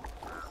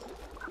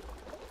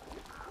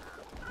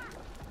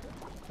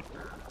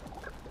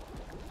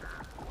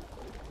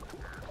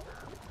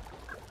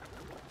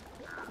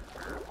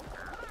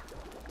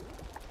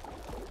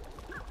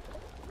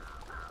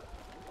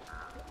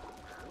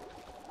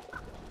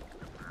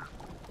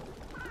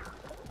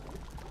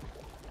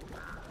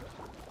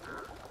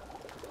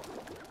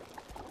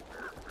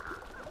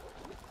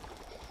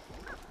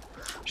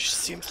 She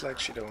seems like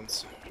she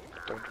don't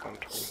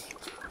want to.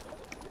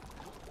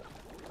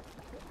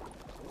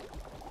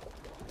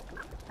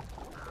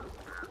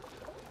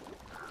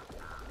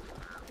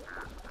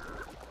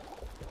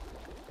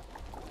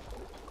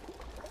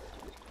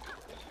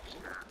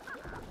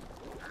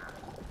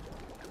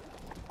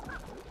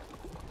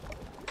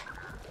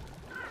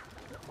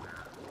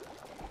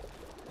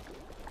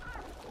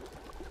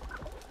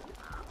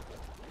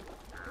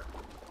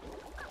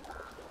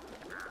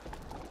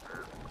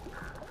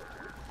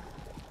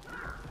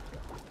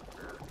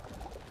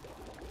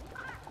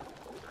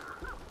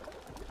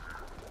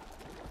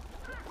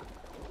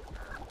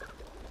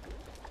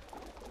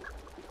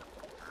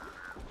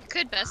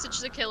 Could message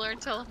the killer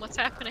and tell him what's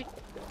happening.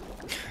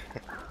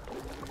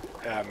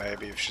 Yeah,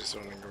 maybe if she's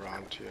running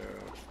around here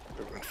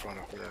in front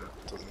of me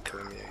and doesn't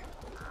kill me.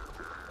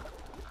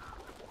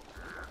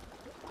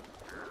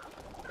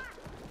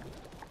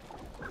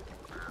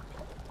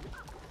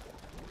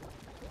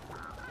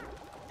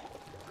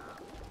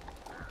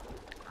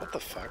 What the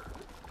fuck?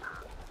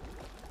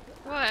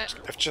 What?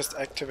 I've just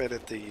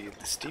activated the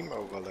Steam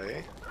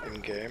overlay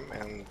in-game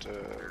and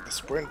the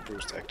sprint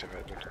boost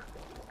activated.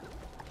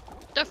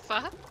 The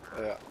fuck?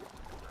 Yeah,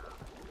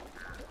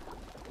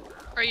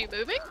 Are you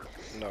moving?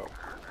 no,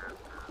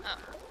 Oh.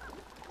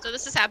 So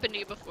this has happened to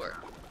you before.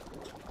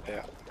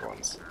 yeah,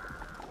 once.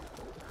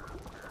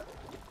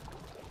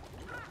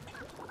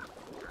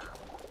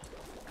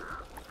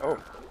 Oh,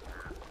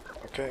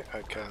 okay,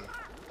 I can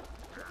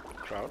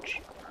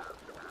crouch.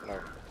 No,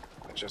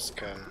 I just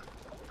can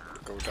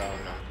go down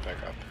and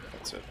back up,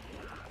 that's it.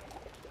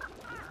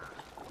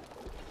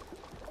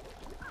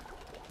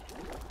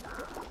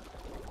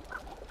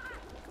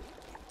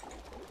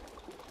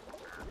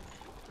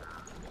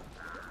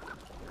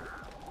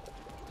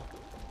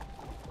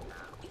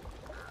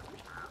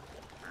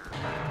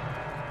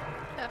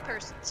 That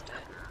person's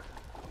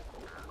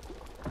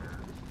dead.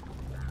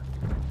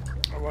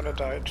 I wanna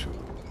die too.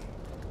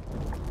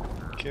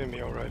 Kill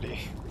me already.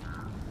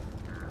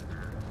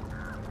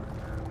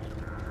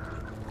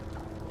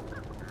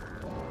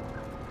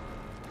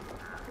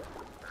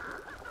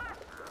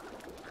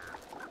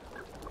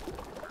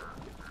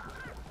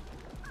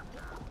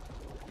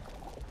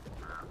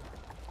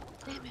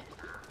 Damn it.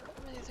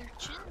 Where their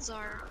chins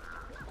are.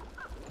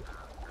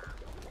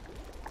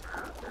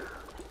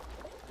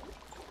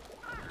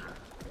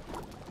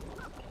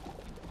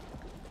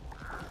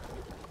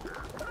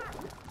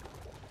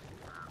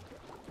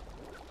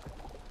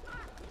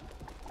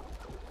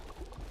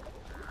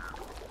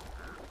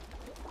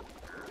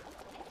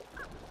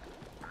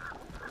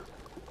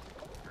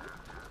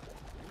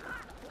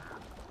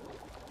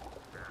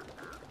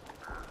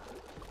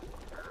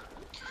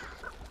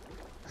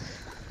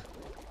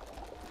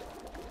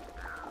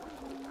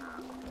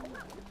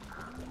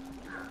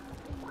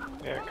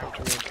 Yeah, come to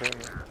me and kill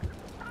me.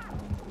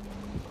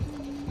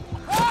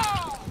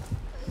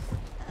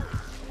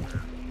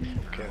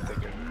 Okay, I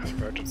think I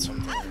averted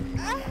something.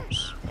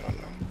 Else. I don't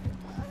know.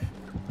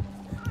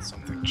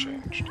 Something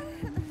changed.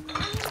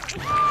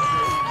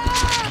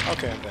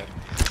 Okay, I'm dead.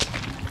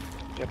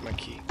 Get my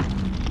key.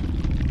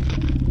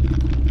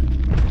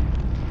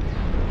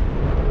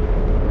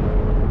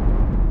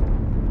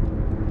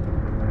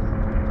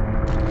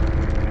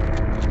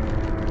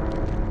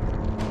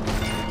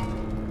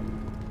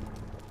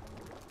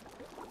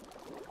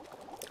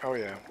 Oh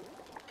yeah,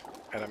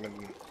 and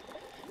I'm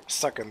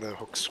stuck in the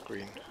hook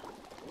screen.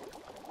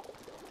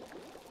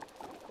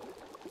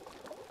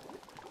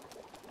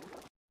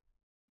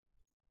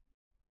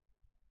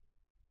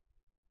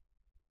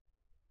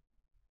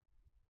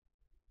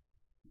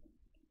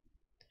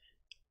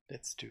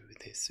 Let's do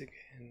this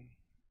again.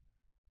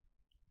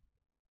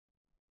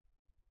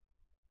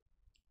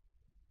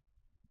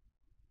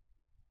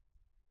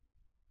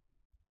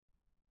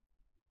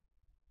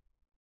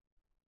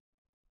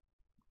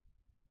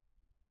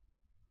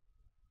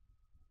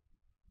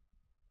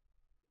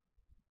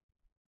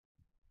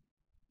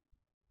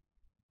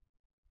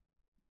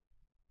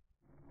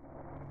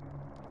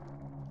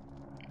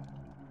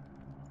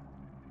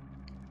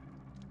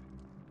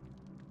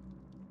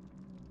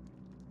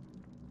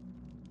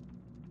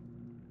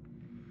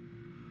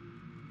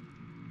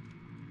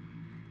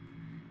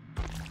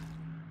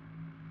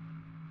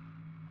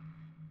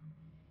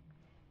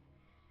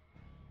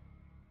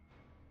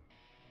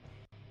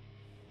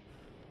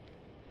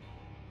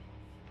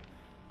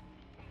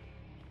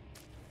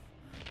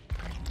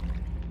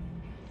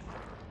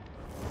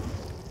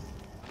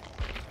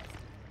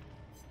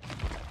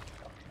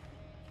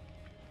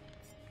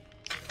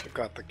 You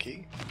got the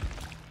key?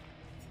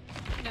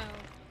 No.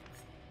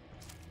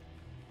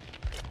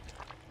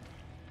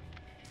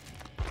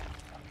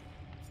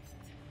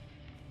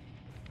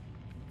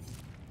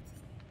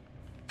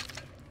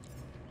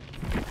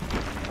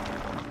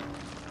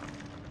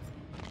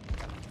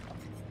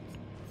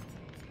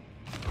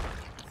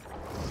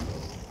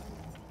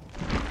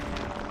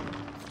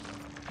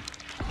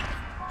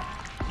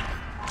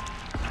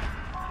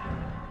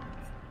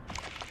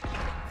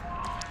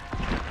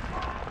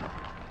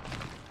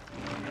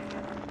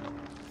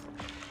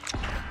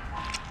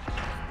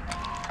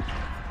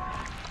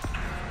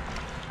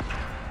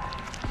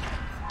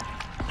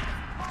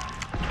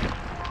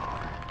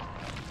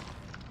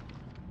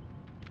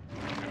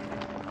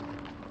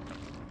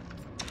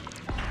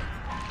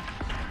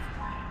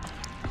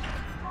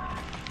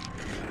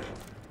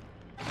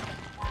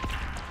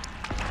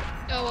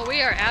 Oh, well,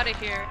 we are out of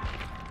here.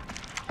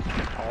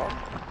 All?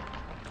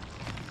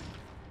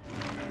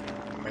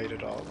 Made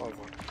it all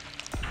over.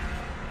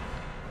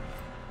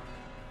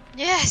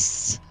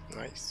 Yes!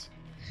 Nice.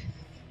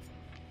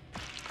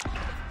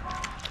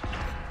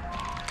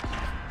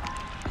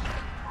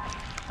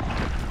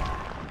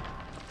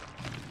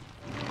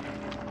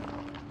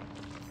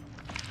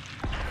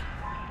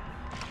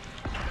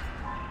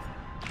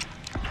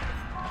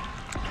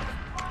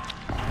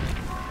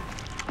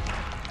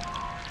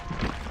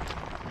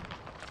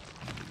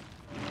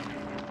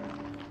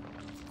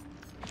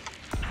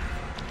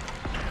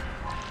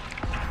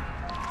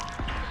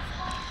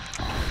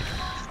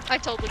 I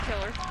totally kill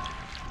her.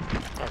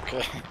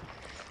 Okay.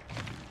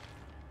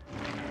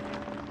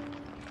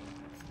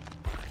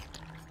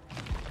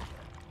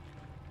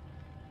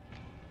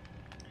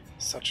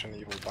 Such an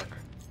evil bug.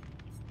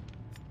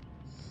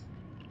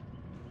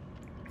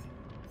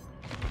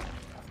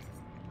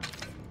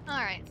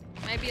 Alright,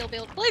 maybe you'll be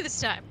able to play this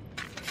time.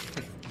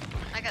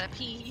 I gotta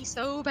pee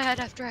so bad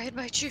after I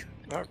invite you.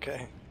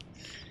 Okay.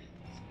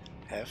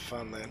 Have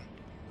fun then.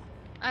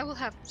 I will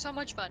have so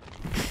much fun.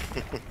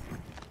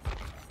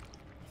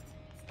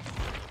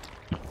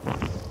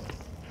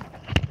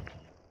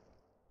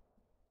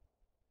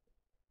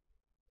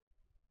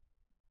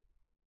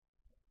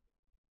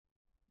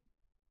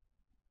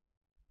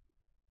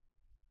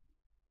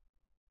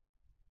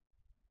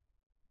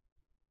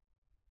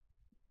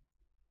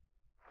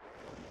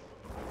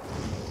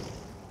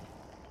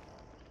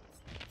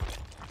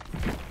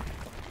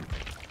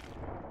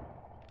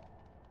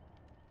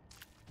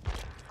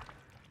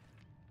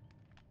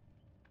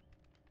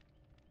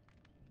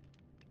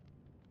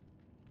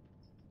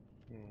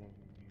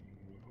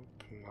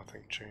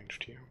 nothing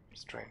changed here.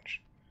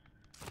 Strange.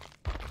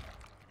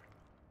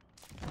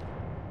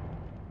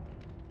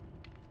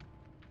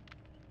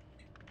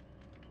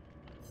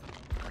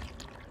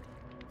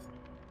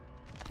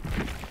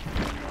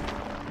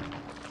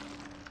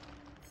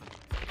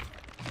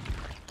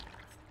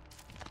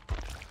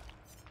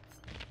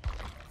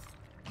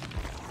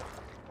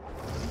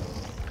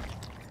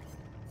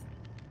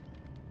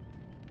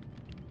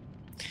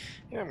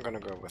 Yeah, I'm gonna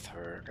go with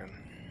her again.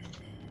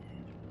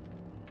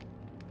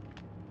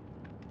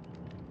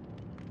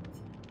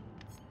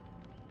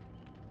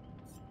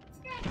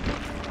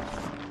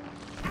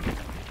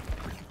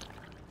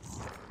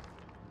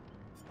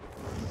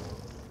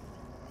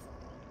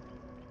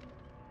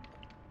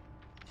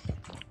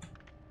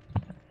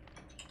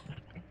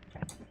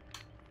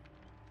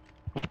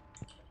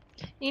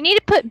 You need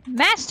to put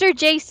Master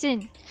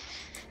Jason,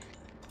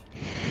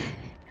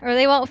 or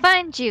they won't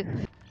find you.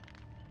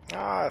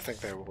 Ah, I think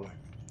they will.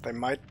 They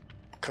might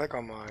click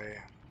on my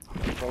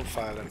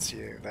profile and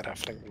see that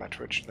I've linked my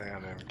Twitch there,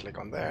 and then click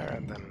on there,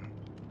 and then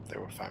they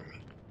will find me.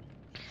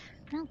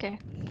 Okay.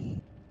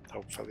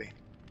 Hopefully.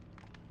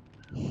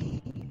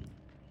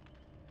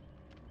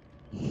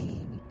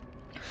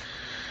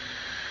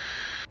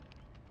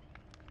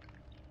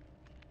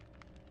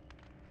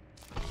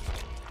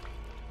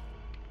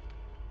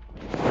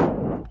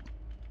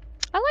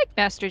 I like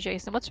Master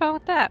Jason. What's wrong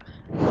with that?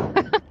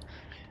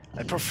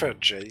 I prefer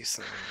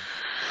Jason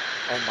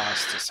or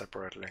Master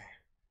separately.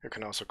 You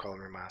can also call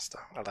me Master.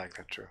 I like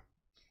that too.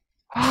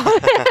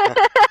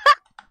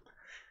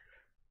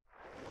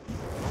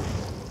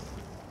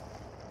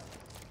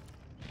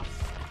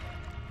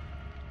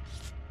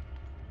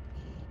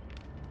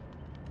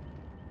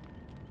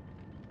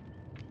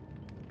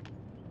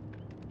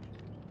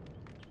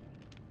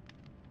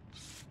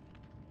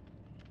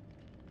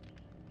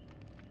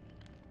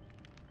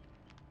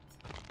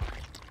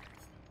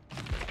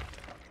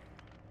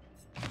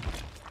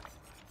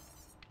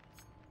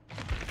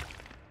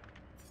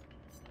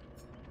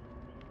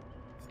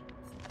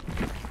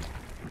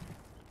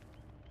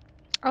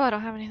 Oh, I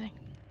don't have anything.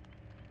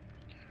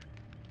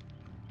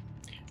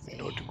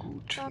 Not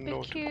good. Not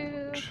Barbecue.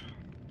 good.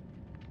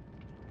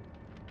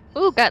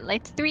 Ooh, got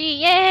like 3,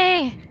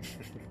 yay!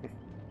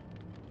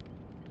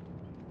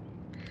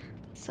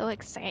 So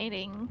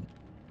exciting.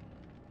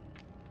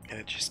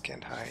 I just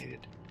can't hide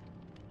it.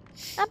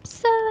 I'm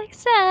so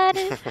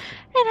excited, and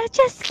I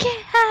just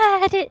can't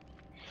hide it.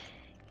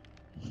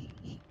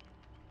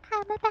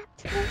 I'm about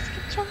to lose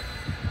control.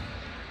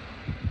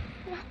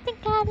 And I think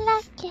I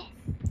like it.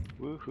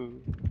 Woohoo.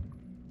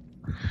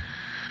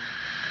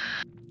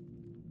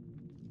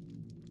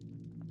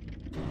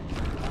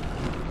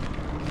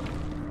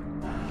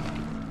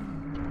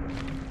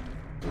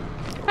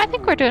 I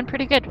think we're doing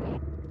pretty good.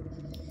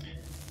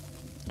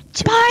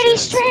 Two Party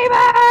gens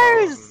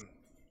streamers!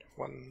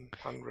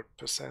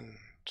 100%.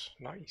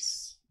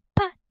 Nice.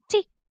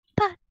 Party,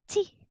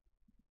 party,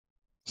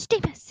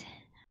 streamers.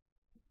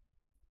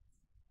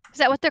 Is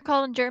that what they're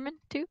called in German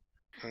too?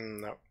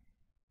 No.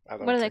 I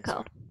don't What are they think so.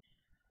 called?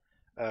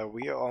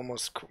 We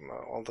almost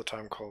all the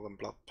time call them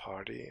blood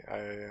party.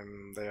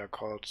 They are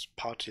called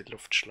party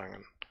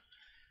Luftschlangen.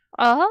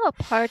 Oh,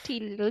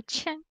 Party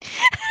Lutschen.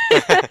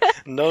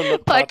 No, not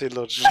Like- party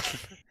Lutschen.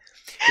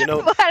 You know,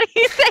 What do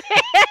you say?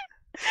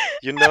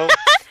 you know,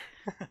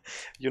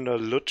 you know,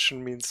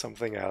 Lutschen means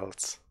something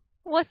else.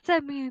 What's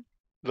that mean?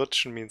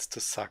 Lutschen means to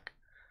suck.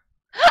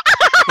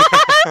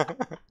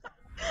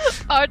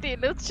 Party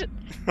Lutschen.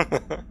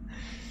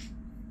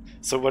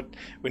 So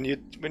when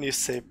you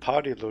say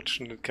party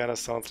Lutschen, it kind of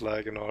sounds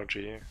like an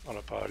orgy on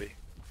a party.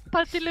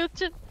 Party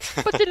Lutschen.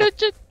 Party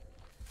Lutschen.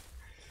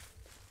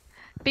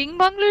 Bing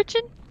Bong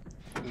Lutschen?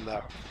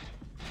 No.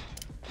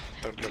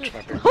 Don't lutsch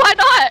my ding. Why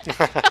not?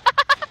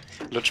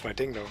 Lutsch my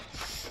ding, no.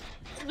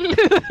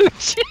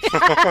 Lutschen.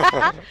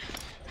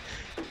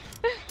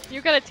 You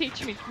gotta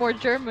teach me more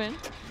German.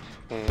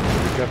 You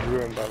got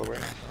ruined, by the way.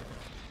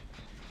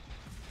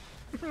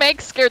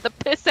 Meg scared the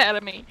piss out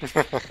of me.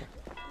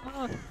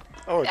 Oh,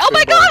 Oh, it's oh my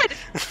Bing Bong. god!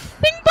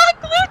 Bing Bong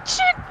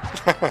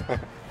Lutschen!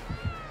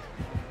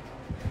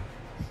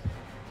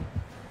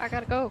 I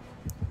gotta go.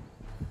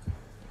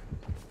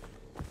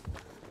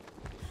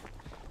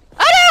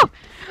 Oh no!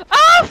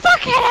 Oh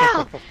fucking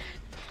hell!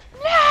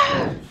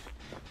 No!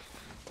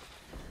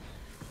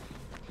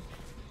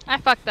 I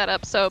fucked that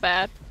up so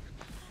bad.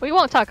 We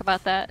won't talk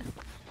about that.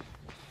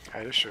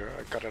 Are you sure?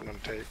 I got it on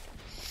tape.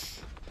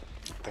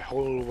 The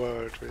whole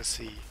world will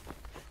see.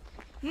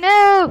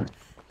 No!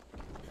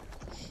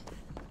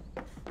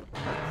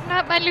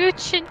 Not my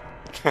Lutschen.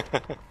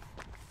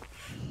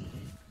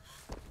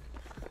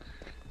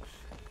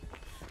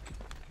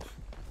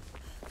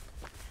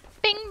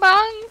 Bing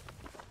bong!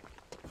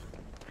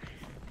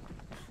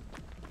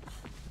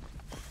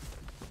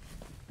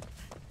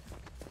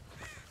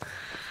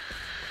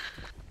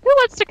 Who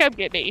wants to come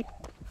get me?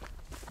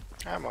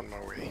 I'm on my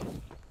way.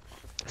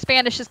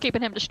 Spanish is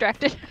keeping him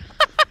distracted.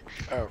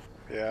 Oh,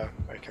 yeah,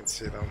 I can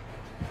see them.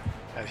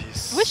 And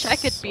he's. Wish I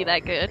could be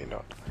that good. Maybe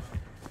not.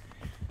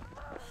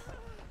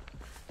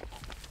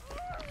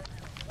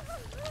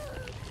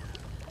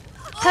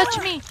 Touch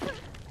me!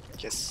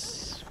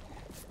 Yes.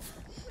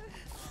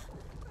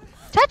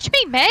 Touch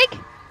me, Meg!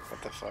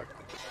 What the fuck?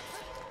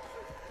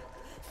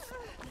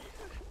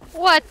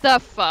 What the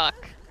fuck?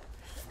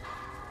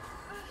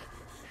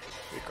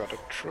 We got a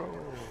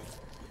troll.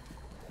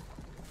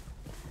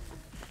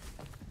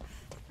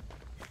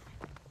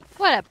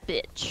 What a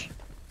bitch.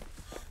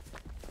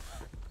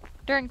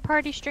 During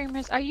party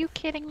streamers, are you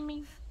kidding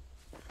me?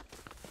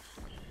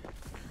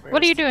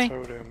 What are you doing?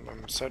 Totem?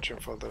 I'm searching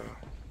for the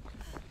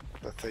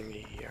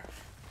thingy here.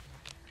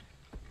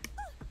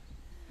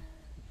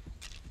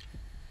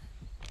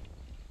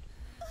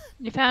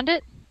 You found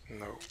it?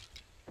 No,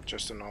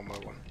 just a normal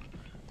one.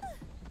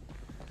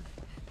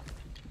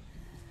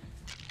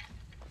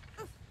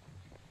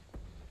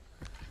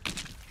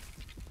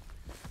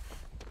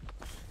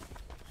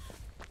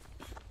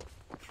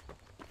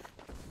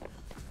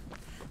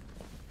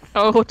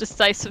 Oh,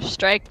 decisive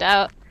striked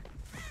out.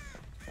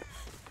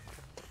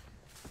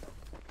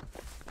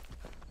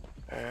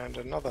 And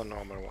another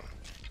normal one.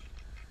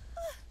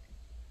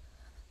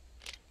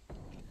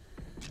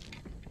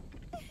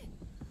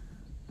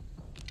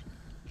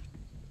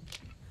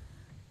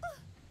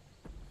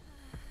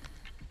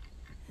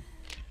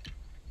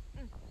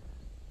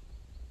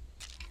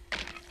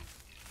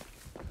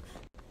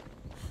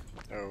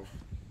 Oh.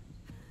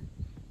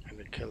 And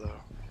a killer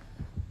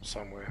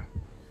somewhere.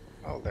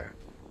 Oh, there.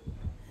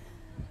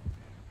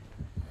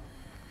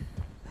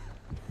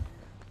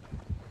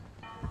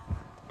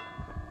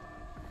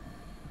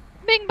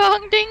 Bing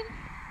bong ding!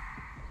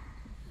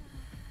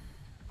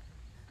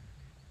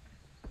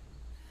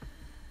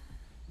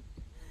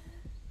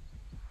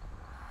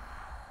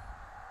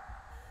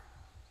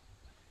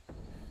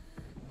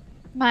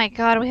 My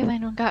god, we haven't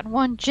even gotten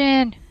one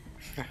gin.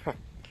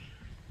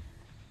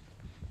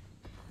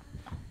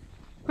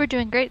 We're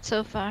doing great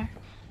so far.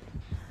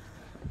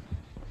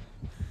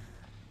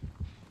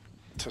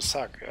 To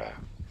suck, yeah.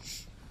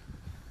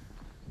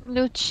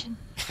 Luchin.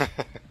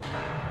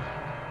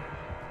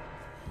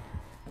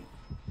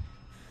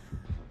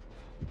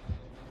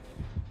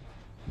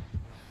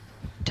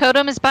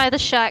 Totem is by the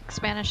shack,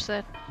 Spanish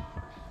said.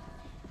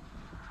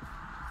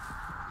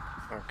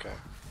 Okay.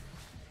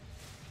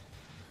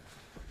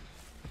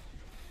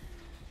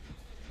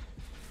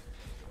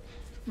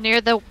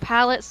 Near the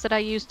pallets that I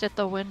used at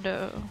the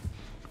window.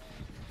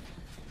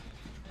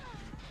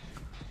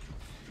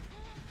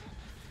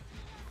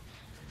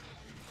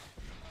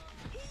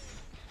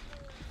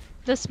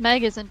 This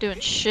Meg isn't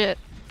doing shit.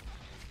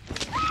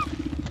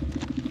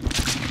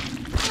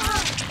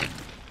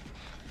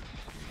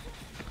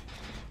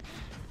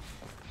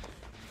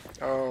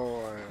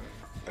 Oh,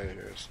 there he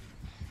is.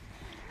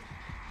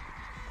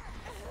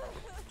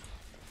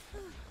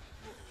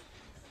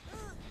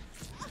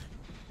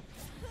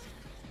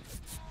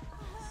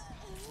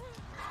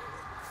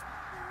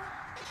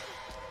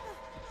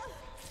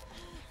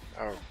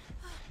 Oh.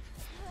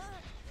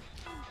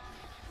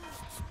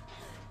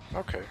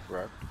 Okay,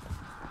 right.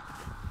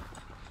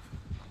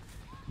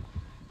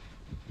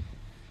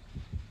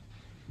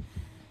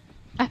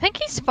 I think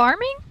he's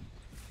farming?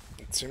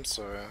 It seems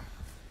so, yeah.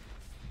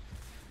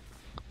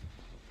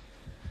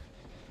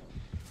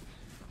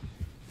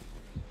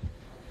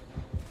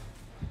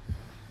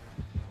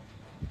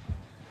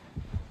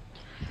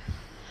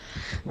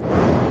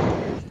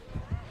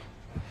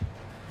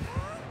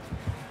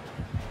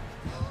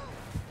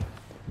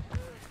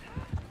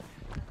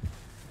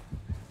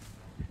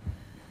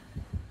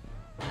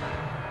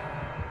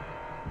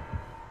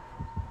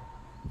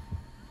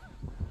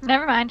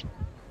 Never mind.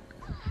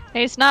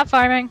 He's not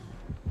farming.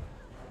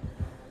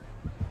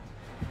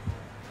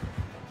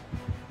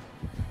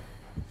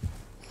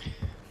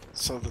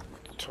 So the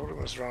totem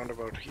is round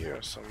about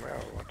here somewhere,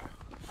 or what?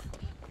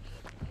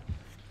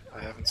 I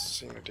haven't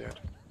seen it yet.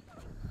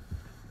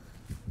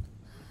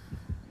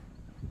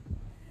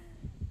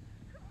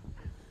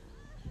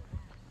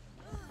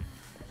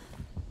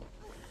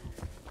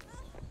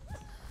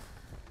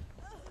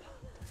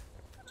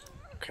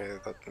 Okay,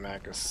 that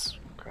mag is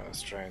kind of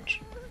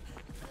strange.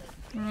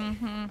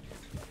 Mm-hmm.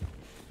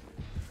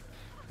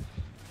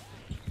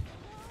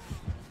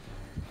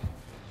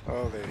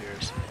 Oh, there he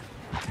is.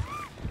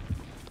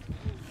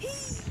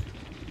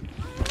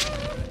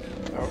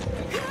 Oh.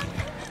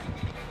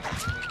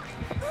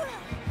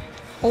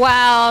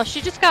 Wow, she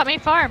just got me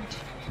farmed.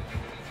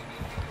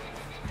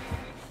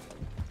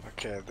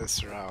 Okay,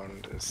 this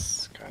round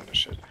is kind of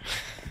shit.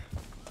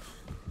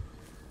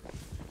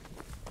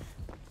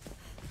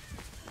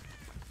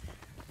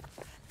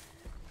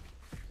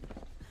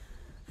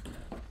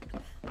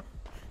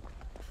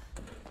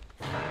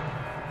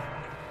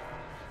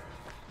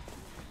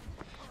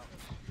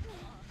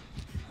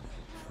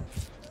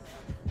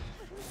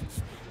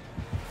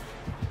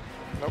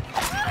 Nope.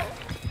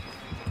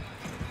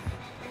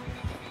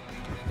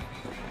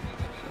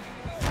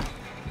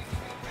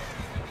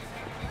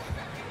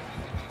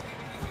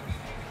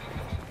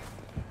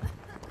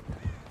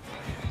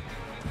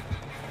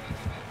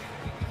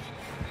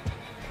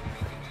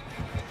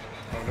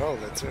 Oh no,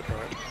 that's it,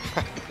 right?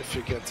 If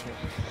he gets me.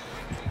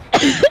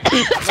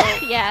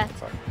 No. Yeah.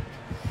 Fuck.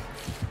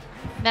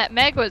 That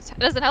Meg was. It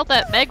doesn't help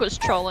that Meg was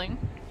trolling.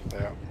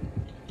 Yeah.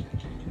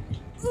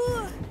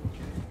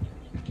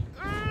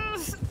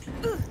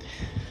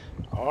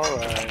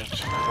 Alright,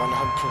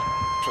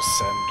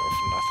 100% of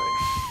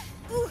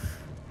nothing.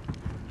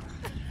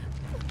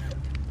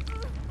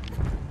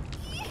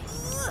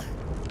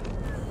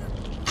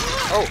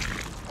 Oh!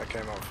 I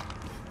came off.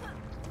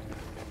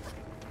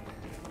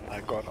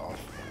 I got off.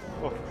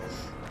 Oh.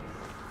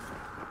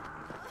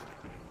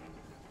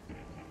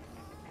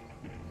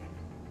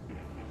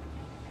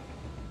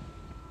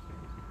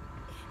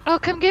 Oh,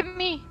 come get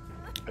me!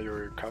 Are you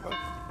recovered?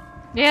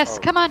 Yes,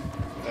 Oh. come on.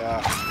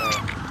 Yeah, no.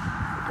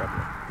 You got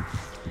me.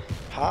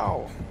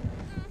 How?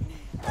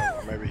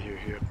 Oh, maybe you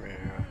heard me,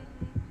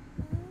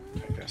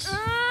 I guess.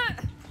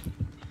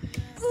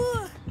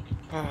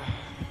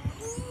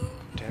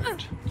 Damn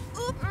it.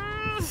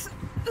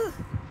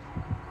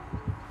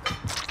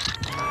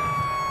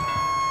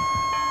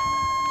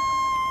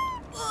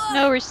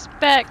 No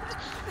respect.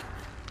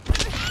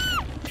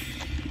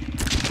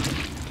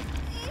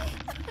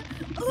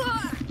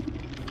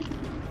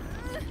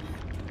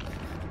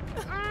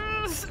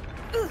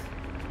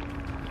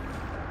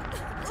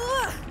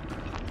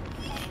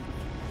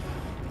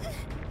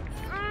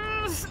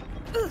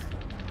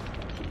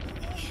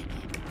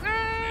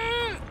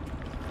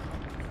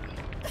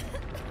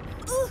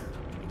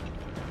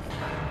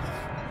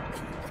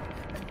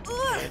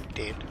 I'm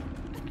dead.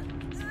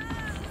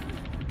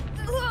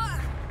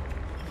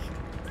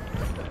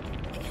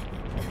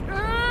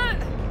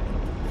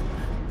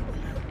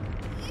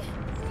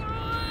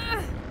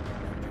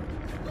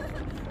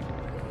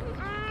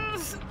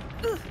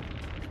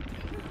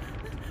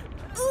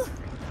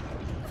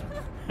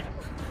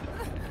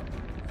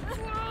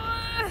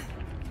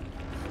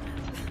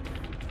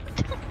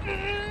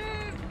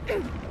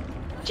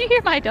 Did you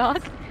hear my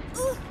dog?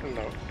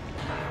 No.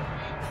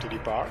 Did he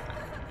bark?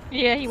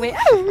 Yeah, he went.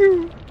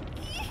 "Ow."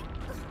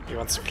 He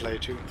wants to play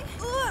too.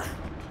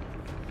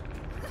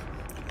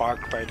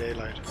 Bark by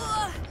daylight.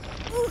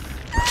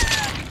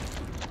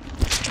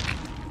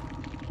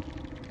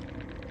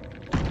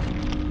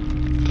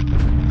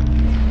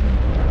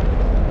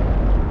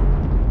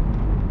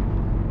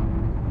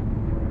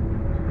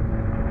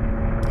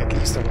 At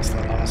least I was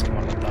the last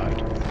one that died.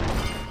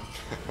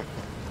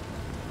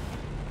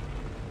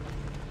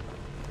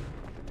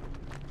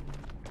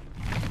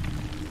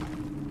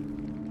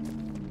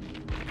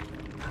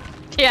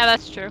 Yeah,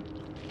 that's true.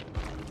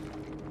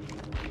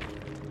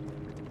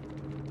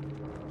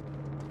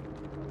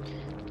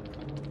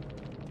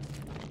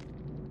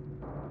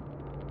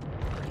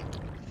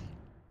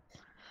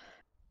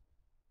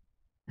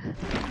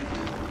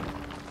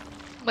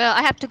 Well,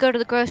 I have to go to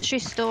the grocery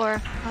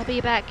store. I'll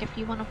be back if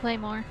you want to play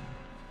more.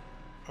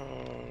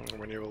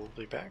 When you will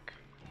be back?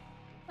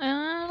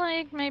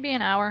 Like maybe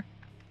an hour.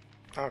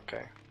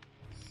 Okay.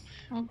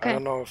 I Okay.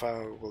 don't know if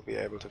I will be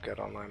able to get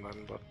online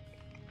then, but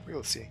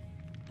we'll see.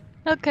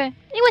 Okay.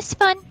 It was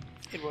fun.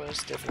 It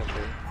was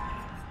definitely.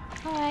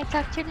 Alright,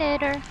 talk to you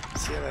later.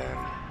 See you then.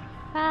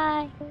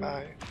 Bye.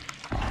 Bye.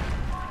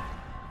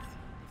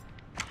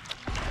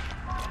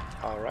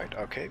 Alright,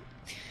 okay.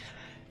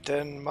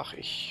 Dann mache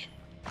ich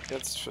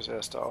jetzt fürs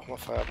Erste auch mal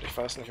Feierabend. Ich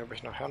weiß nicht, ob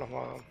ich nachher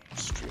nochmal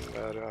streamen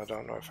werde. I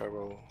don't know if I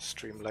will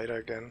stream later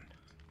again.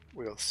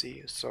 We'll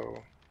see.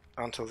 So,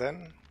 until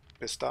then,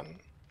 bis dann.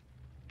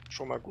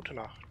 Schon mal gute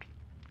Nacht.